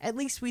 Yeah. At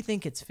least we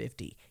think it's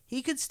 50.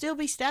 He could still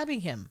be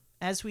stabbing him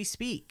as we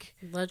speak.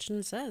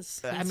 Legend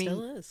says he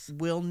still is.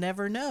 We'll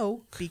never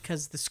know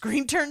because the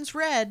screen turns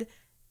red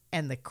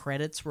and the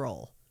credits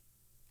roll.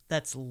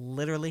 That's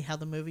literally how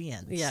the movie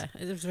ends. Yeah,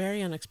 it was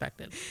very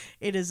unexpected.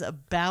 It is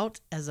about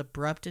as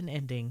abrupt an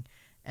ending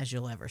as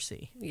you'll ever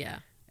see. Yeah.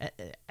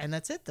 And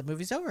that's it. The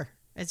movie's over.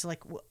 It's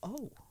like,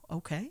 oh,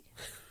 okay.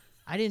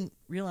 I didn't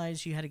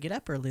realize you had to get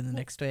up early the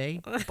next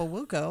day, but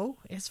we'll go.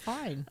 It's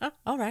fine.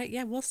 All right.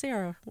 Yeah, we'll see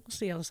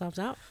ourselves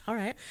out. All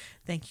right.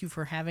 Thank you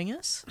for having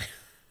us.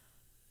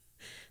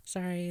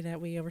 Sorry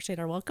that we overstayed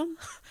our welcome.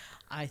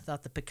 I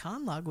thought the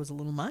pecan log was a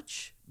little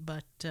much,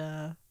 but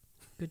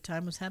good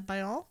time was had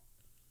by all.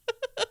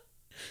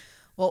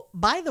 Well,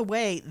 by the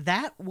way,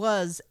 that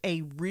was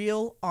a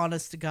real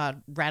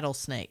honest-to-God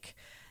rattlesnake.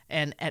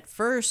 And at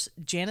first,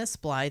 Janice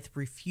Blythe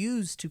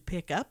refused to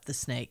pick up the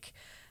snake.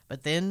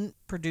 But then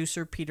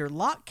producer Peter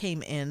Locke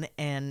came in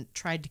and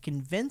tried to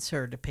convince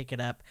her to pick it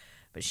up.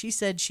 But she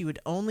said she would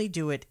only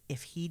do it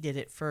if he did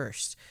it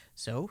first.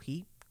 So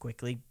he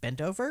quickly bent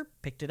over,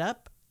 picked it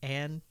up,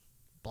 and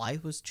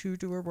Blythe was true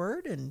to her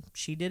word, and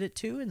she did it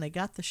too, and they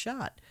got the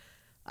shot.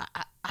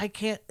 I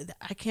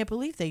can't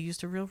believe they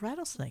used a real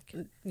rattlesnake.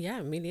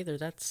 Yeah, me neither.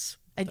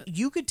 And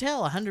you could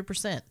tell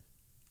 100%.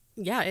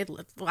 Yeah,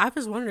 I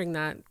was wondering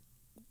that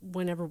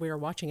whenever we were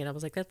watching it. I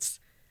was like, that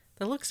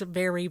looks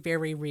very,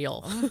 very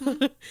real.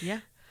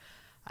 Yeah.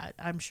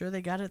 I'm sure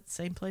they got it at the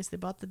same place they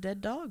bought the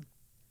dead dog.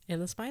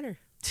 And the spider.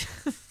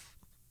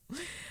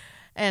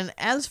 And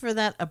as for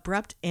that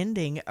abrupt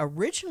ending,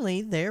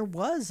 originally there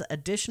was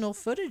additional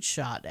footage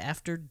shot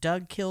after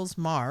Doug kills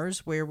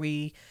Mars, where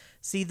we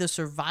see the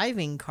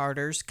surviving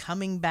Carters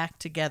coming back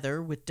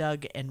together with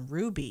Doug and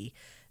Ruby.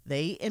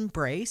 They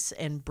embrace,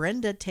 and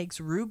Brenda takes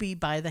Ruby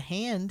by the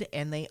hand,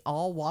 and they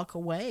all walk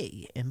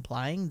away,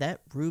 implying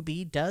that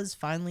Ruby does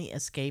finally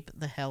escape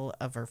the hell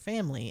of her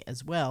family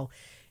as well.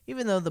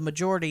 Even though the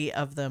majority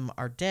of them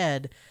are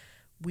dead,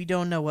 we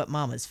don't know what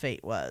Mama's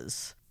fate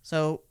was.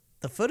 So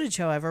the footage,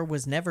 however,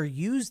 was never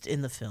used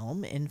in the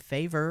film in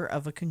favor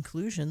of a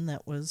conclusion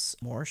that was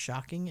more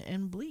shocking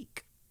and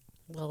bleak.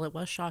 Well, it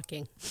was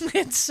shocking.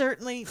 It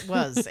certainly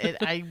was.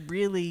 I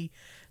really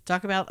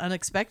talk about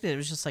unexpected. It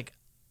was just like,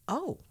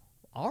 oh,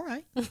 all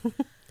right.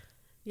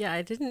 Yeah,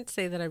 I didn't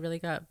say that I really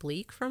got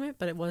bleak from it,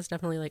 but it was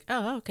definitely like,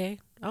 oh, okay,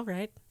 all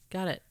right,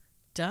 got it.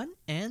 Done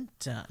and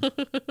done.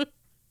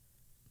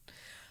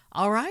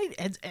 All right,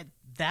 and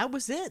that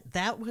was it.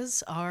 That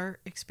was our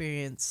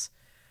experience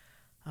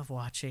of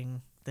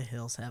watching The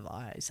Hills Have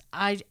Eyes.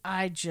 I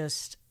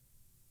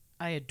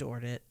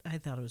adored it. I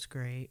thought it was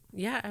great.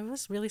 Yeah, I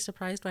was really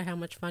surprised by how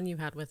much fun you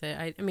had with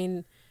it. I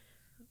mean,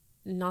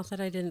 not that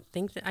I didn't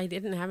think that I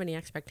didn't have any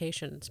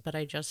expectations, but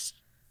I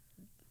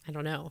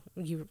don't know.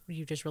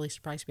 You just really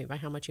surprised me by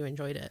how much you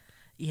enjoyed it.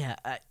 Yeah,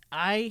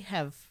 I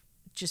have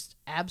just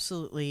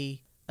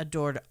absolutely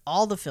adored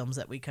all the films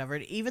that we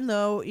covered, even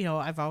though,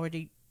 I've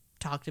already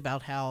talked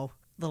about how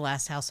The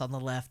Last House on the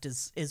Left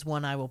is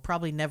one I will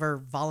probably never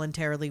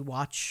voluntarily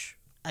watch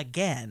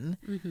again,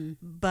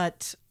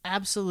 but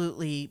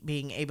absolutely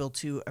being able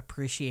to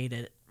appreciate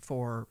it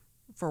for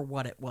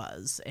what it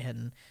was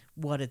and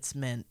what it's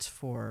meant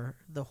for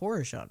the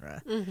horror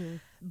genre.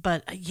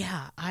 But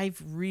yeah,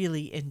 I've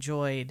really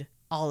enjoyed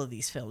all of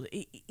these films,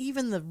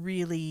 even the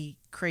really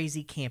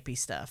crazy campy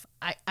stuff.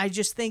 I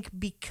just think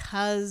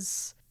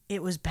because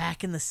it was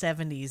back in the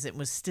 70s, it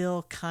was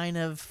still kind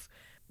of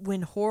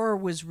when horror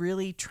was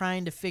really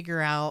trying to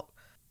figure out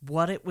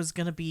what it was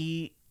going to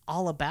be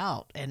all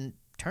about. And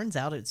turns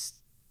out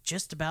it's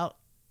just about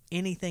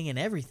anything and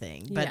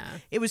everything. But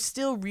it was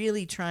still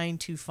really trying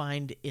to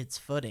find its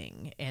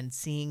footing and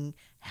seeing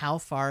how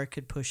far it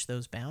could push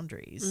those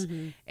boundaries.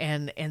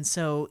 And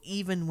so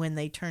even when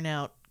they turn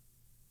out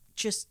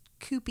just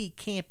koopy,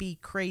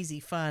 campy, crazy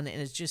fun,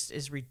 and it's just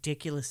as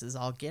ridiculous as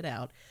all get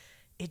out,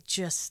 it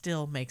just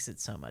still makes it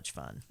so much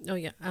fun. Oh,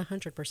 yeah,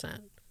 100%.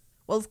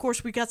 Well, of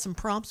course, we got some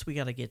prompts we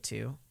got to get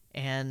to,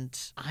 and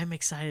I'm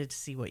excited to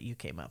see what you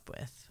came up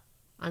with.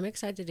 I'm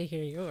excited to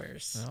hear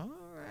yours. All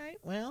right.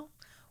 Well,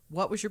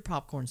 what was your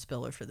popcorn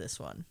spiller for this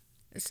one?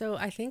 So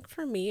I think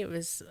for me, it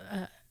was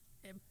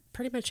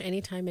pretty much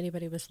anytime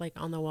anybody was like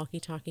on the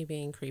walkie-talkie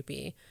being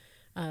creepy,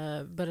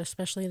 but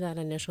especially that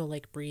initial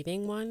like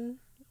breathing one.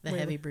 The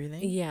heavy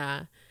breathing?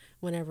 Yeah.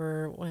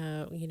 Whenever,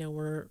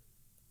 we're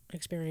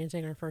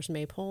experiencing our first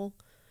maypole.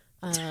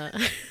 But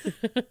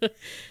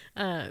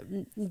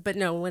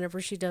no,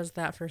 whenever she does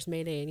that first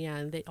mayday,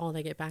 and all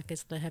they get back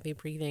is the heavy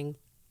breathing,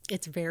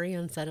 it's very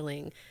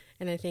unsettling.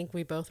 And I think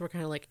we both were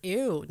kind of like,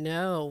 ew,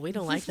 no, we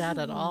don't like that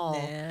at all.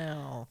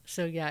 No.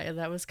 So yeah,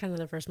 that was kind of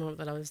the first moment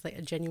that I was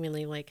like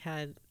genuinely like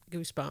had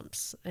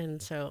goosebumps. And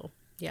so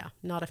yeah,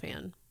 not a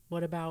fan.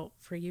 What about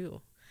for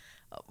you?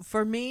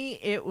 For me,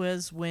 it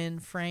was when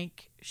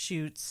Frank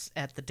shoots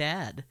at the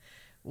dad.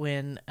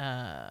 When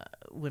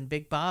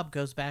Big Bob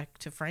goes back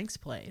to Frank's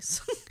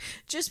place.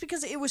 Just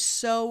because it was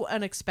so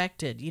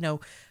unexpected.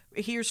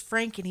 Here's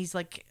Frank and he's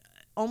like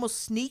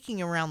almost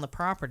sneaking around the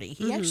property.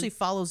 He actually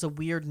follows a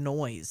weird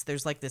noise.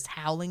 There's like this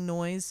howling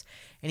noise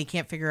and he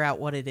can't figure out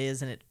what it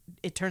is, and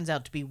it turns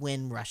out to be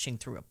wind rushing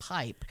through a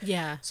pipe.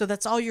 Yeah. So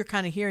that's all you're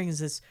kind of hearing is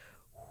this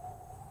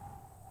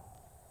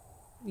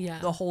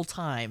the whole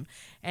time,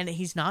 and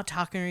he's not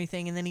talking or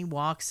anything, and then he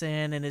walks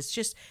in and it's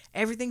just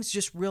everything's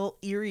just real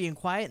eerie and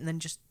quiet, and then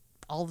just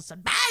all of a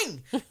sudden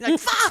bang, you're like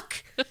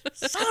fuck,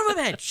 son of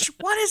a bitch,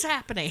 what is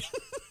happening?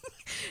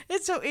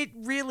 And so it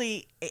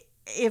really,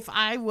 if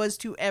I was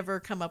to ever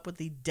come up with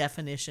the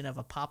definition of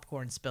a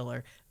popcorn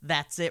spiller,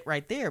 that's it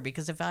right there,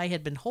 because if I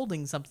had been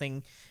holding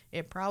something,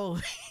 it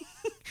probably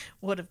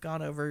would have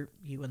gone over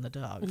you and the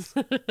dogs.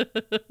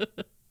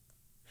 That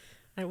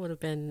would have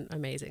been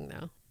amazing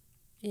though.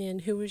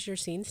 And who was your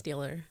scene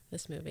stealer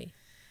this movie?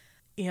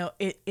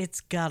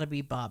 It's got to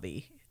be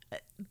Bobby.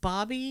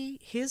 Bobby,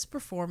 his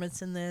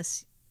performance in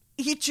this,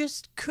 you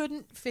just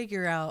couldn't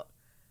figure out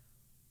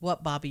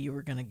what Bobby you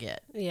were going to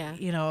get. Yeah.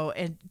 You know,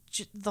 and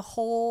the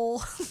whole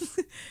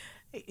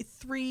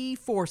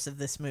 3/4 of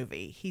this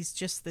movie, he's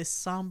just this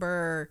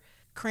somber,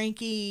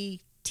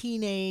 cranky,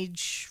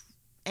 teenage,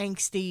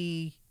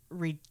 angsty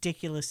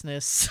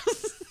ridiculousness.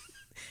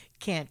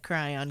 Can't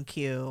cry on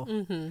cue.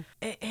 Mm-hmm.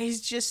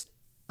 He's just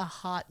a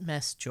hot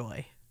mess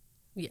joy.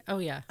 Yeah. Oh,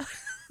 yeah.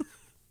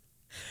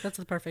 That's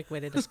the perfect way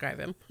to describe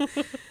him.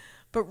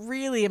 But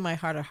really, in my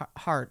heart of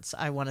hearts,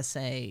 I want to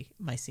say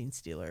my scene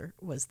stealer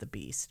was the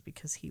Beast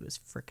because he was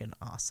freaking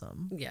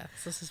awesome. Yes,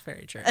 this is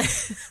very true.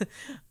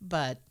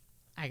 But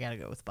I got to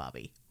go with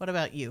Bobby. What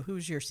about you?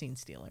 Who's your scene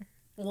stealer?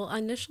 Well,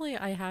 initially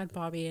I had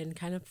Bobby, and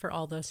kind of for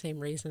all those same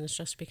reasons,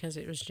 just because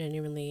it was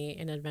genuinely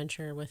an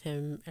adventure with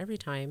him every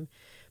time.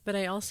 But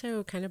I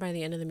also kind of by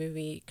the end of the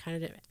movie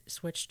kind of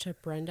switched to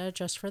Brenda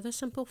just for the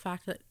simple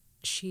fact that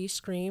she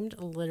screamed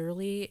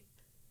literally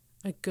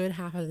a good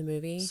half of the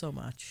movie. So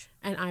much.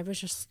 And I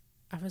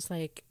was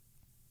like,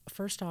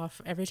 first off,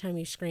 every time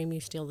you scream, you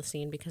steal the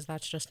scene because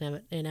that's just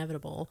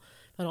inevitable.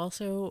 But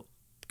also,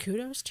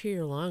 kudos to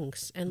your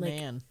lungs. And like,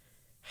 Man.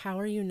 how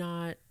are you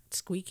not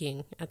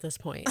squeaking at this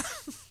point?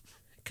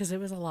 Because it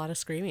was a lot of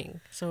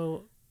screaming.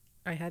 So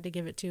I had to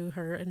give it to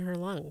her and her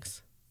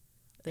lungs.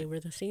 They were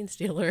the scene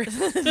stealer.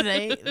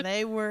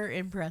 they were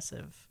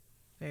impressive.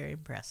 Very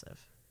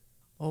impressive.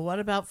 Well, what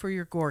about for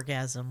your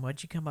gorgasm?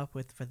 What'd you come up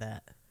with for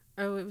that?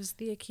 Oh, it was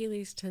the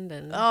Achilles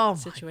tendon situation.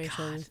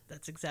 situation. God,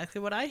 that's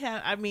exactly what I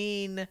had. I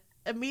mean,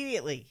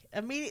 immediately,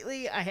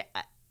 I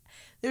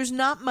there's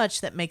not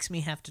much that makes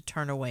me have to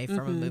turn away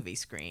from a movie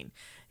screen.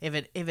 If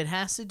it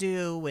has to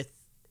do with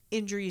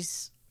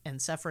injuries and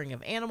suffering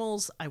of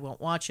animals, I won't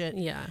watch it.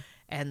 Yeah.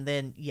 And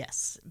then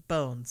yes,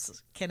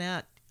 bones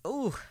cannot.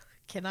 Well,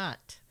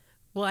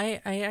 I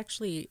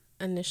actually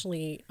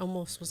initially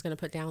almost was going to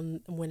put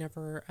down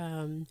whenever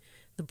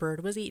the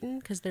bird was eaten,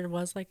 because there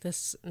was like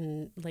this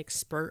like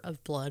spurt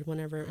of blood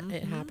whenever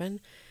it happened.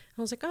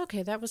 I was like,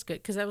 okay, that was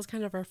good, because that was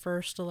kind of our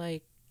first,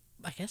 like,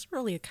 I guess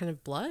really kind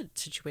of blood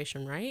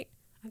situation, right?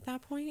 At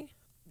that point.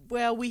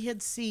 Well, we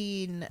had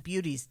seen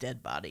Beauty's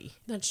dead body.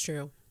 That's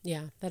true.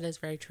 Yeah, that is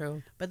very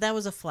true. But that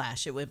was a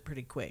flash. It went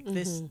pretty quick.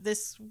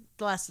 This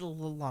lasted a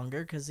little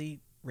longer because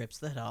he rips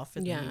the head off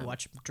and then you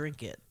watch him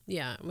drink it.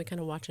 Yeah, we kind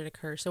of watch it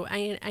occur. So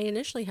I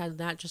initially had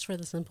that just for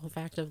the simple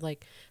fact of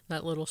like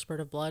that little spurt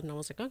of blood, and I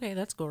was like, okay,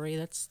 that's gory.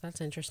 That's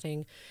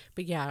interesting.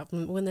 But yeah,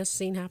 when this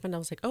scene happened, I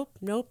was like, oh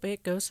nope,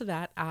 it goes to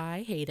that.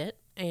 I hate it,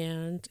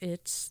 and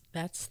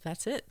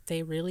that's it.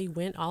 They really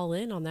went all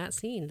in on that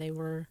scene.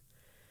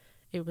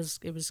 It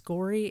was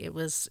gory.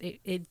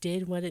 It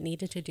did what it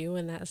needed to do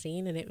in that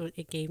scene, and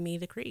it gave me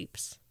the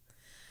creeps.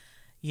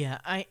 Yeah,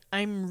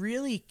 I'm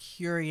really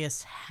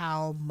curious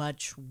how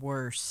much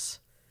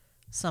worse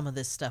some of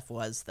this stuff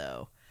was,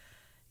 though.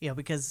 You know,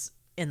 because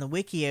in the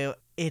wiki,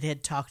 it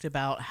had talked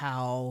about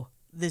how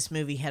this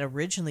movie had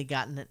originally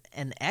gotten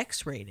an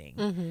X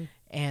rating.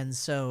 And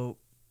so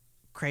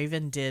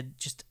Craven did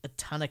just a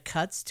ton of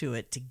cuts to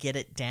it to get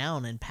it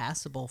down and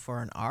passable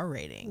for an R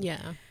rating.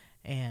 Yeah.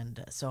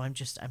 And so I'm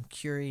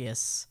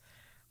curious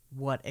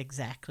what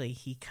exactly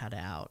he cut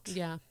out.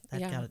 Yeah.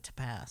 That got it to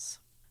pass.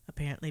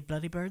 Apparently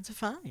bloody birds are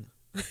fine.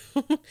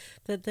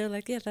 That they're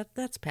like, yeah,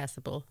 that's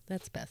passable.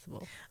 That's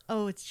passable.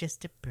 Oh, it's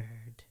just a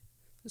bird.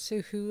 So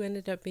who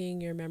ended up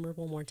being your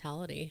memorable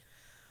mortality?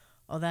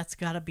 Oh, that's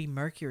got to be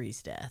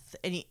Mercury's death.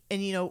 And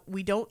you know,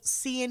 we don't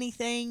see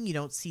anything. You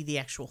don't see the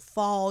actual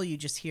fall. You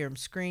just hear him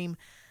scream.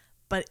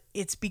 But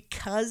it's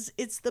because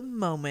it's the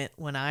moment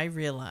when I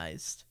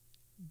realized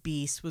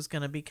Beast was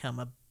going to become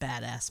a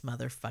badass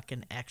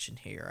motherfucking action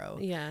hero.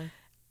 Yeah.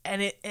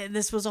 And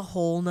this was a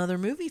whole nother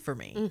movie for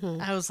me.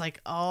 I was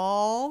like,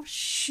 oh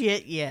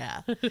shit,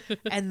 yeah.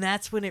 And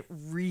that's when it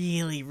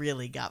really,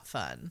 really got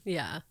fun.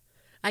 Yeah.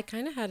 I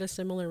kind of had a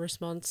similar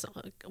response.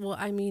 Well,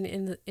 I mean,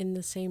 in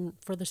the same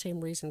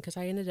reason, because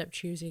I ended up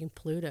choosing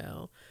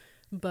Pluto,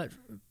 but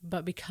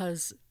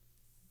because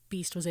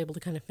Beast was able to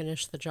kind of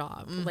finish the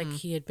job. Like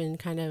he had been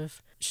kind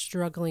of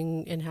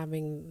struggling and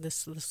having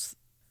this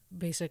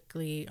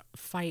basically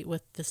fight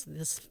with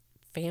this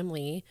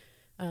family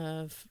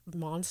of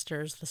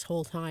monsters this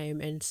whole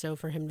time, and so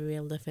for him to be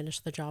able to finish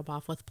the job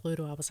off with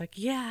Pluto, I was like,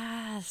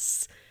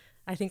 yes.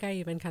 I think I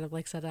even kind of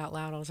like said it out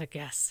loud. I was like,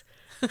 yes.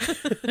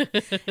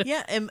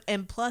 Yeah,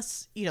 and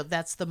plus, you know,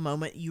 that's the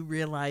moment you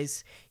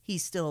realize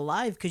he's still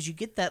alive, because you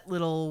get that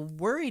little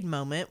worried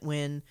moment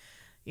when,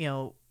 you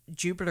know,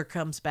 Jupiter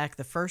comes back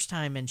the first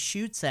time and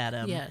shoots at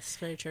him. Yes,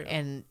 very true.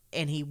 And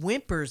he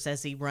whimpers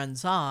as he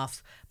runs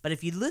off. But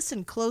if you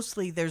listen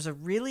closely, there's a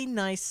really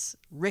nice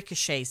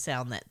ricochet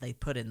sound that they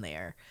put in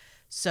there.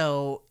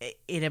 So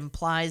it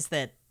implies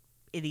that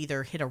it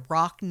either hit a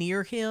rock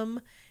near him,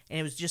 and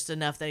it was just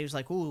enough that he was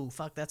like, ooh,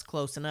 fuck, that's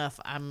close enough.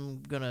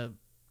 I'm going to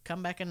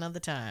come back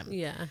another time.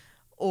 Yeah.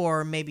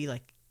 Or maybe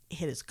like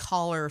hit his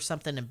collar or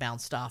something and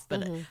bounced off.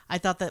 But I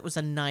thought that was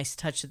a nice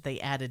touch that they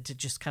added to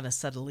just kind of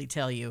subtly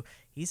tell you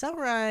he's all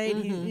right.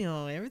 You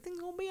know, everything's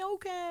gonna be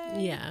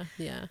okay.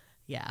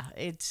 Yeah.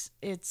 It's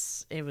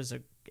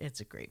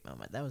a great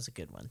moment. That was a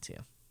good one too.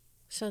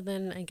 So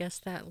then I guess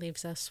that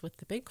leaves us with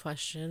the big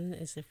question,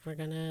 is if we're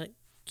going to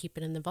keep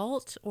it in the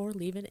vault or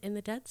leave it in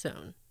the dead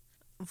zone.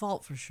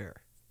 Vault for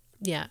sure.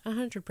 Yeah,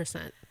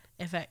 100%.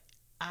 In fact,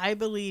 I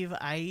believe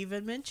I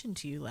even mentioned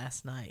to you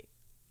last night,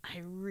 I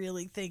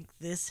really think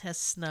this has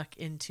snuck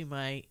into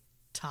my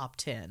top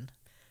 10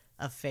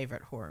 of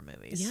favorite horror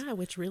movies. Yeah,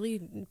 which really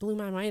blew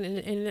my mind. And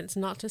it's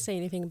not to say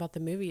anything about the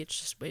movie. It's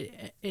just,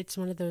 it's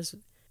one of those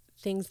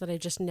things that I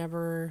just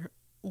never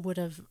would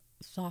have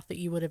thought that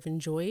you would have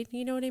enjoyed.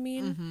 You know what I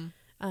mean?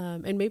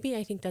 Mm-hmm. And maybe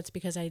I think that's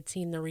because I'd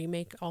seen the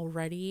remake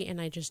already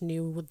and I just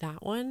knew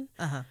that one.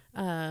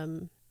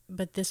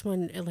 But this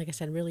one, like I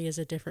said, really is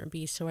a different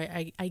beast. So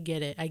I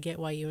get it. I get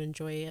why you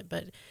enjoy it.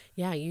 But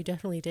yeah, you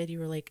definitely did. You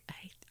were like,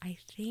 I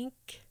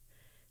think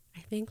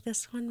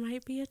this one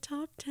might be a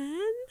top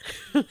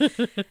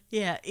 10.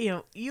 Yeah,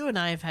 you and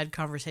I have had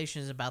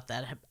conversations about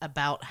that,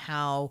 about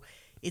how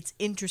it's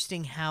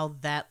interesting how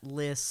that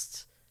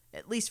list,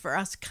 at least for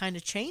us, kind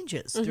of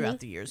changes throughout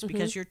the years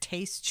because your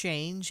tastes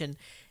change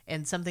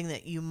and something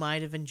that you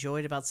might have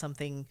enjoyed about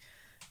something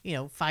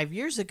 5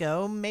 years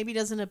ago maybe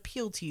doesn't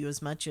appeal to you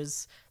as much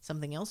as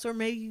something else, or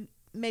maybe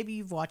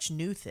you've watched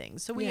new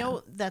things. So we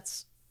know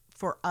that's,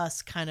 for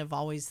us, kind of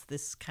always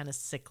this kind of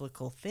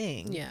cyclical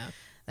thing. Yeah.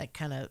 That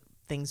kind of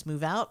things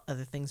move out,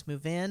 other things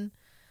move in.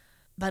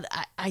 But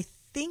I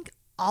think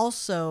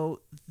also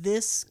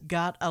this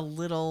got a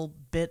little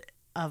bit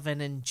of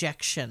an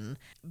injection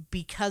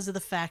because of the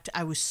fact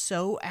I was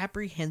so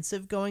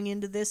apprehensive going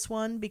into this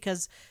one,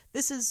 because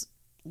this is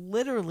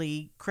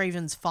literally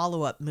Craven's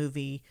follow-up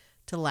movie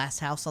to Last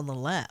House on the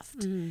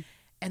Left.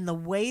 And the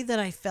way that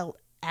I felt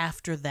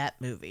after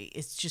that movie,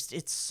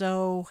 it's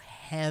so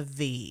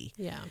heavy.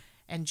 Yeah.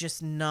 And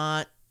just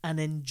not an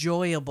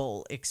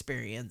enjoyable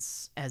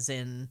experience, as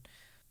in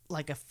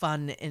like a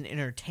fun and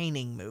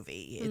entertaining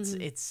movie.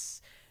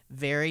 It's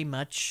very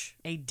much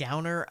a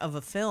downer of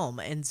a film.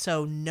 And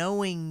so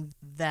knowing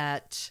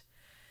that,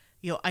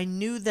 I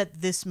knew that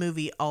this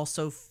movie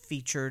also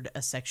featured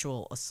a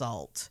sexual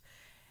assault.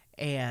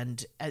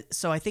 And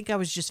so I think I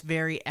was just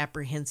very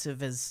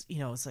apprehensive, as,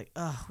 it's like,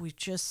 oh,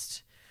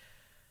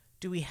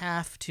 do we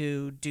have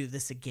to do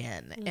this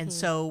again? And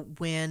so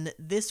when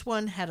this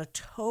one had a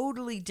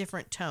totally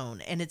different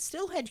tone, and it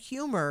still had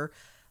humor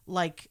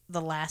like The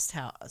Last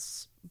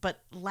House, but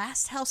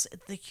Last House,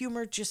 the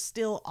humor just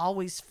still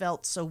always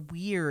felt so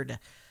weird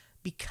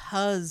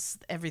because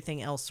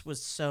everything else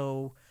was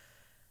so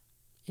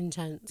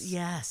intense.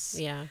 Yes.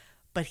 Yeah.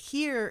 But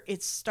here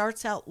it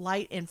starts out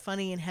light and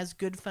funny and has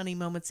good funny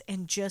moments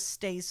and just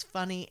stays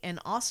funny and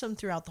awesome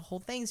throughout the whole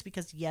things,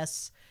 because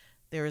yes,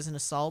 there is an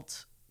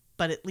assault,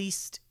 but at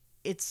least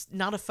it's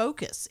not a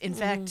focus. In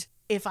fact,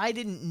 if I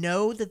didn't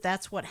know that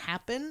that's what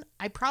happened,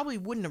 I probably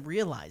wouldn't have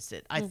realized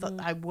it. I thought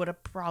I would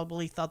have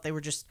probably thought they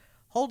were just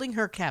holding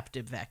her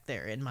captive back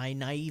there in my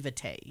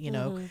naivete,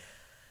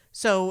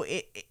 So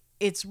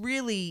it's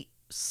really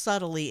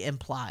subtly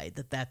implied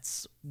that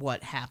that's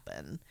what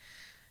happened.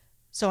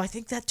 So I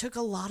think that took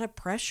a lot of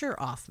pressure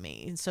off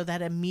me. And so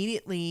that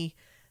immediately,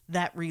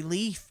 that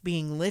relief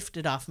being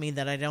lifted off me,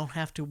 that I don't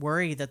have to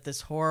worry that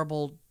this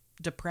horrible,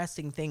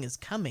 depressing thing is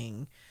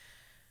coming,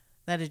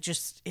 that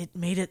it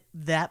made it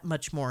that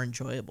much more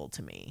enjoyable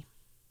to me.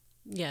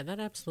 Yeah,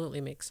 that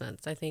absolutely makes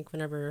sense. I think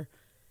whenever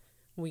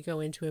we go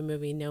into a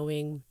movie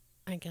knowing,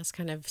 I guess,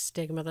 kind of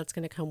stigma that's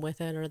going to come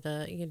with it, or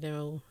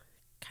the,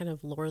 kind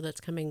of lore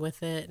that's coming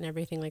with it and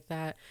everything like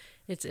that,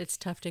 it's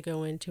tough to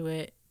go into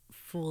it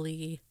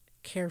fully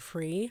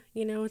carefree.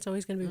 It's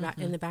always going to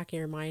be in the back of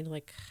your mind,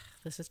 like,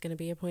 this is going to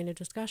be a point of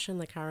discussion,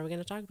 like, how are we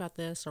going to talk about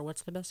this, or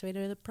what's the best way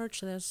to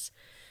approach this.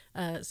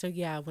 So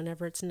yeah,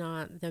 whenever it's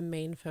not the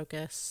main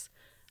focus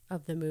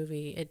of the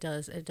movie, it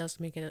does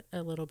make it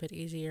a little bit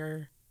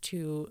easier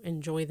to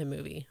enjoy the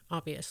movie.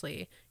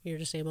 Obviously, you're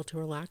just able to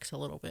relax a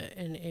little bit,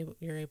 and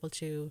you're able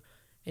to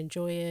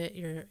enjoy it.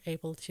 You're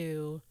able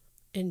to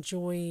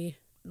enjoy,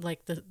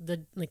 like, the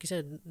like you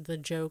said, the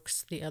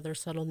jokes, the other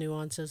subtle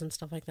nuances and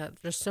stuff like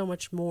that. There's so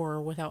much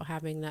more without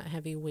having that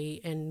heavy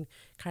weight and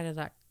kind of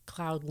that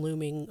cloud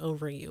looming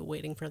over you,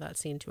 waiting for that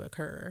scene to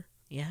occur.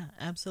 Yeah,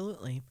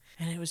 absolutely.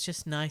 And it was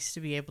just nice to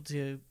be able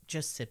to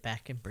just sit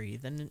back and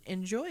breathe and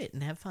enjoy it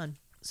and have fun.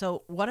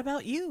 So what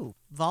about you?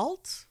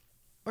 Vault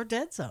or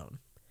Dead Zone?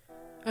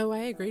 Oh, I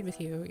agreed with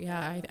you.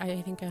 Yeah,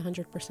 I think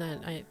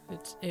 100%.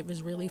 It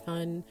was really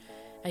fun.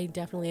 I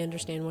definitely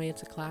understand why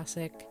it's a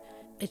classic.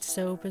 It's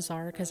so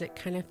bizarre because it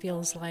kind of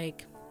feels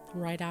like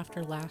right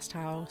after Last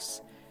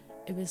House,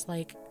 it was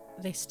like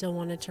they still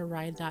wanted to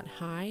ride that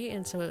high.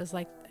 And so it was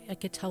like, I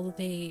could tell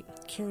they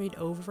carried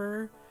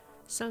over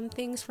some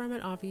things from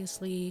it.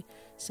 Obviously,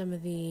 some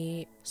of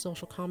the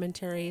social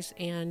commentaries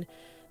and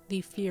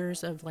the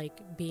fears of,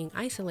 like, being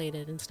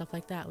isolated and stuff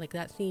like that. Like,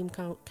 that theme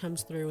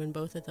comes through in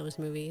both of those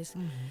movies.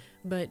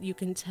 But you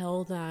can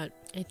tell that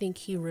I think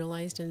he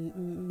realized,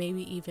 and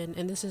maybe even,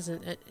 and this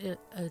isn't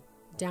a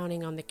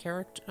downing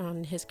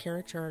on his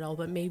character at all,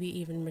 but maybe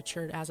even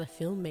matured as a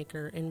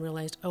filmmaker and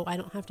realized, oh, I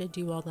don't have to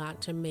do all that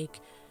to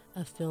make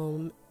a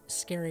film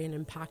scary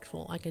and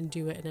impactful. I can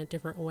do it in a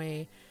different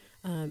way.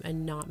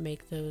 and not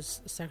make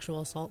those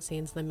sexual assault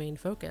scenes the main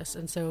focus.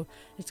 And so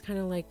it's kind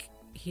of like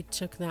he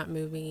took that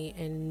movie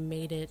and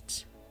made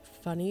it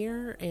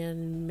funnier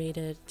and made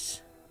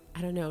it,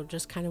 I don't know,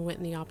 just kind of went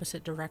in the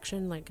opposite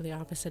direction, like the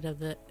opposite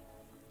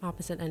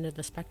end of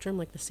the spectrum,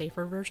 like the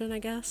safer version, I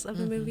guess, of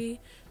the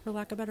movie, for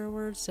lack of better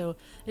words. So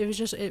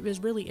it was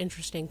really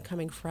interesting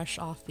coming fresh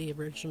off the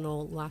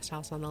original Last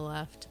House on the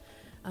Left,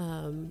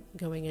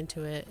 going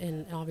into it.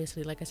 And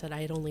obviously, like I said,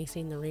 I had only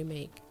seen the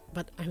remake,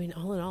 but I mean,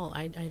 all in all,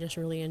 I just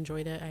really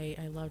enjoyed it.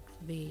 I loved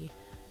the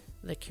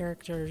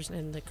characters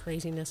and the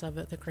craziness of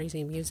it, the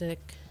crazy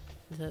music,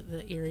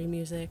 the eerie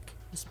music,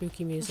 the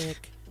spooky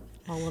music.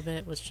 All of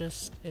it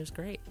was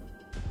great.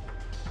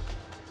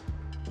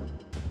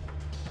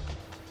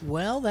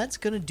 Well, that's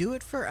going to do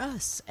it for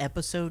us.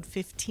 Episode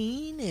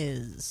 15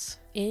 is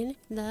in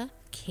the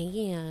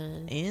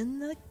can. In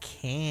the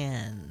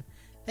can.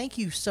 Thank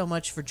you so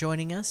much for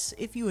joining us.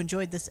 If you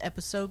enjoyed this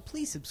episode,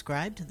 please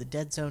subscribe to the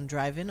Dead Zone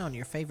Drive-In on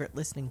your favorite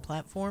listening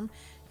platform.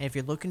 And if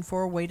you're looking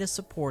for a way to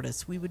support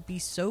us, we would be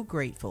so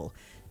grateful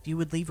if you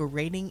would leave a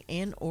rating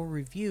and or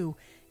review.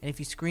 And if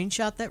you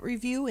screenshot that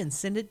review and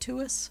send it to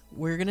us,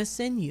 we're going to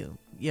send you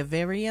your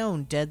very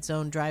own Dead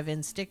Zone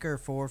Drive-In sticker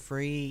for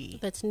free.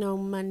 That's no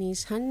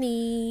monies,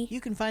 honey.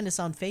 You can find us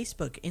on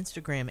Facebook,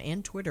 Instagram,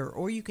 and Twitter,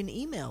 or you can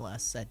email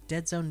us at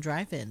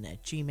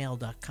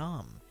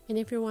deadzonedrivein@gmail.com. And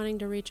if you're wanting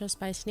to reach us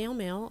by snail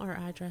mail, our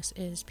address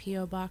is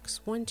P.O. Box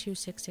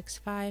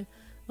 12665,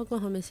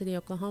 Oklahoma City,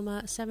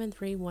 Oklahoma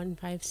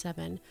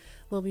 73157.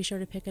 We'll be sure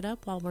to pick it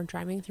up while we're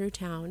driving through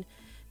town.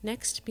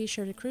 Next, be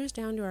sure to cruise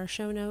down to our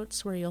show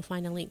notes where you'll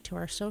find a link to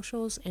our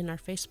socials and our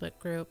Facebook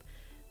group.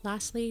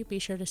 Lastly, be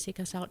sure to seek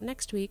us out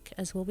next week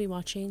as we'll be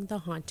watching The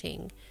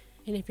Haunting.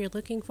 And if you're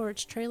looking for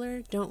its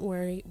trailer, don't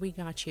worry, we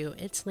got you.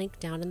 It's linked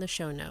down in the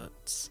show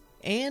notes.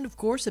 And, of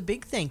course, a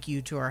big thank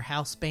you to our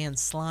house band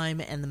Slime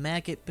and the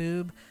Maggot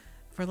Boob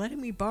for letting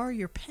me borrow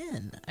your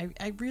pen.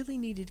 I really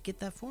needed to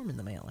get that form in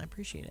the mail. I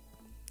appreciate it.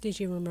 Did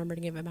you remember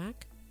to give it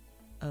back?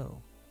 Oh,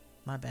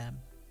 my bad.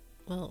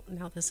 Well,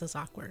 now this is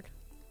awkward.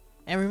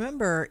 And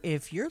remember,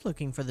 if you're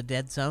looking for the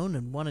Dead Zone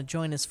and want to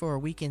join us for a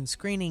weekend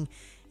screening,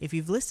 if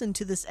you've listened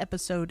to this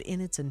episode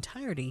in its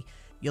entirety,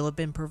 you'll have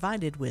been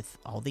provided with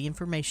all the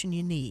information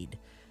you need.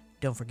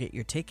 Don't forget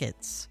your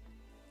tickets.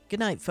 Good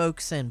night,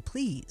 folks, and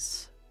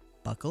please,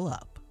 buckle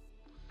up.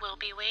 We'll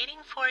be waiting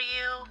for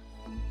you.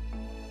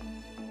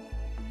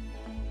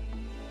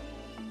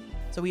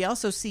 So we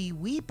also see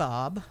Wee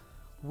Bob.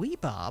 Wee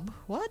Bob?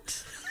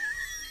 What?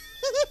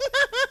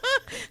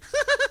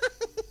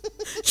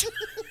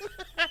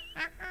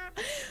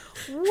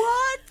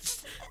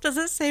 What? Does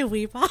it say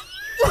Wee Bob?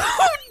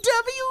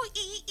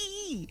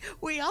 W-E-E.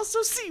 We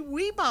also see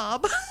Wee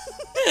Bob.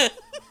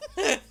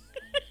 And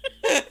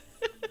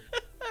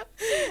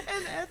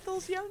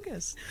Ethel's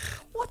youngest.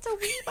 What's a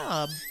Wee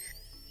Bob?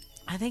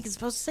 I think it's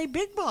supposed to say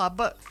Big Bob,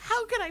 but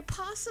how could I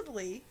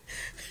possibly?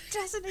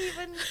 Doesn't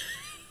even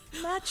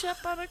match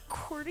up on a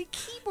QWERTY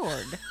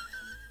keyboard.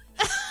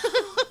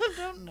 I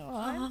don't know.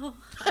 Oh,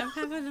 I'm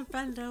having to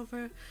bend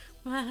over.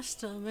 My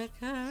stomach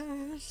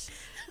hurts.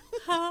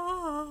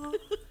 Oh.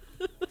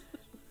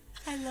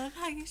 I love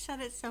how you said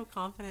it so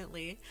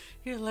confidently.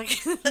 You're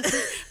like,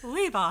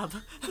 Wee Bob.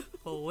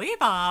 Wee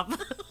Bob.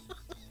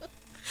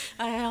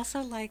 I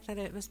also like that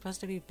it was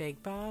supposed to be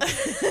Big Bob.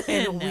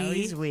 And no,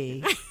 he's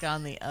Wee.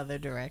 Gone the other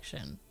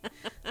direction.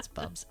 It's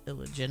Bob's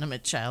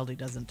illegitimate child he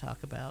doesn't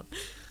talk about.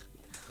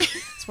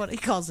 It's what he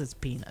calls his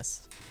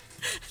penis.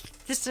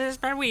 This is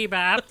my Wee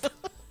Bob.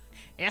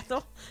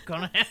 Ethel,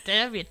 gonna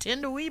have you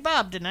tend to Wee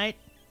Bob tonight.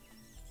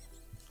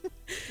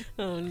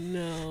 Oh,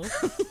 no.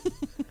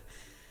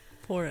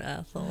 Poor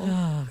Ethel.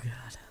 Oh,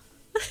 God.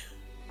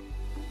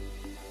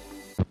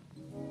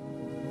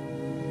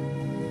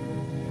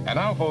 And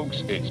now,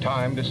 folks, it's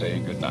time to say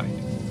goodnight.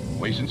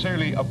 We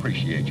sincerely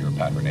appreciate your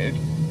patronage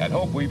and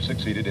hope we've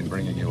succeeded in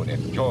bringing you an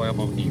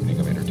enjoyable evening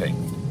of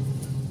entertainment.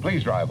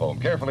 Please drive home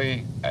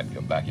carefully and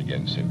come back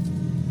again soon.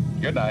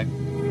 Good night.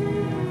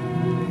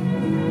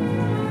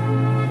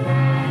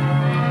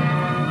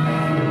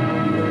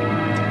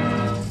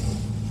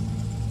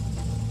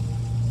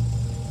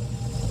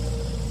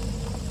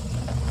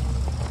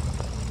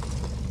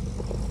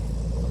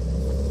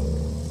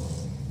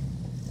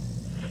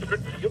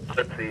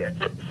 Let's see it.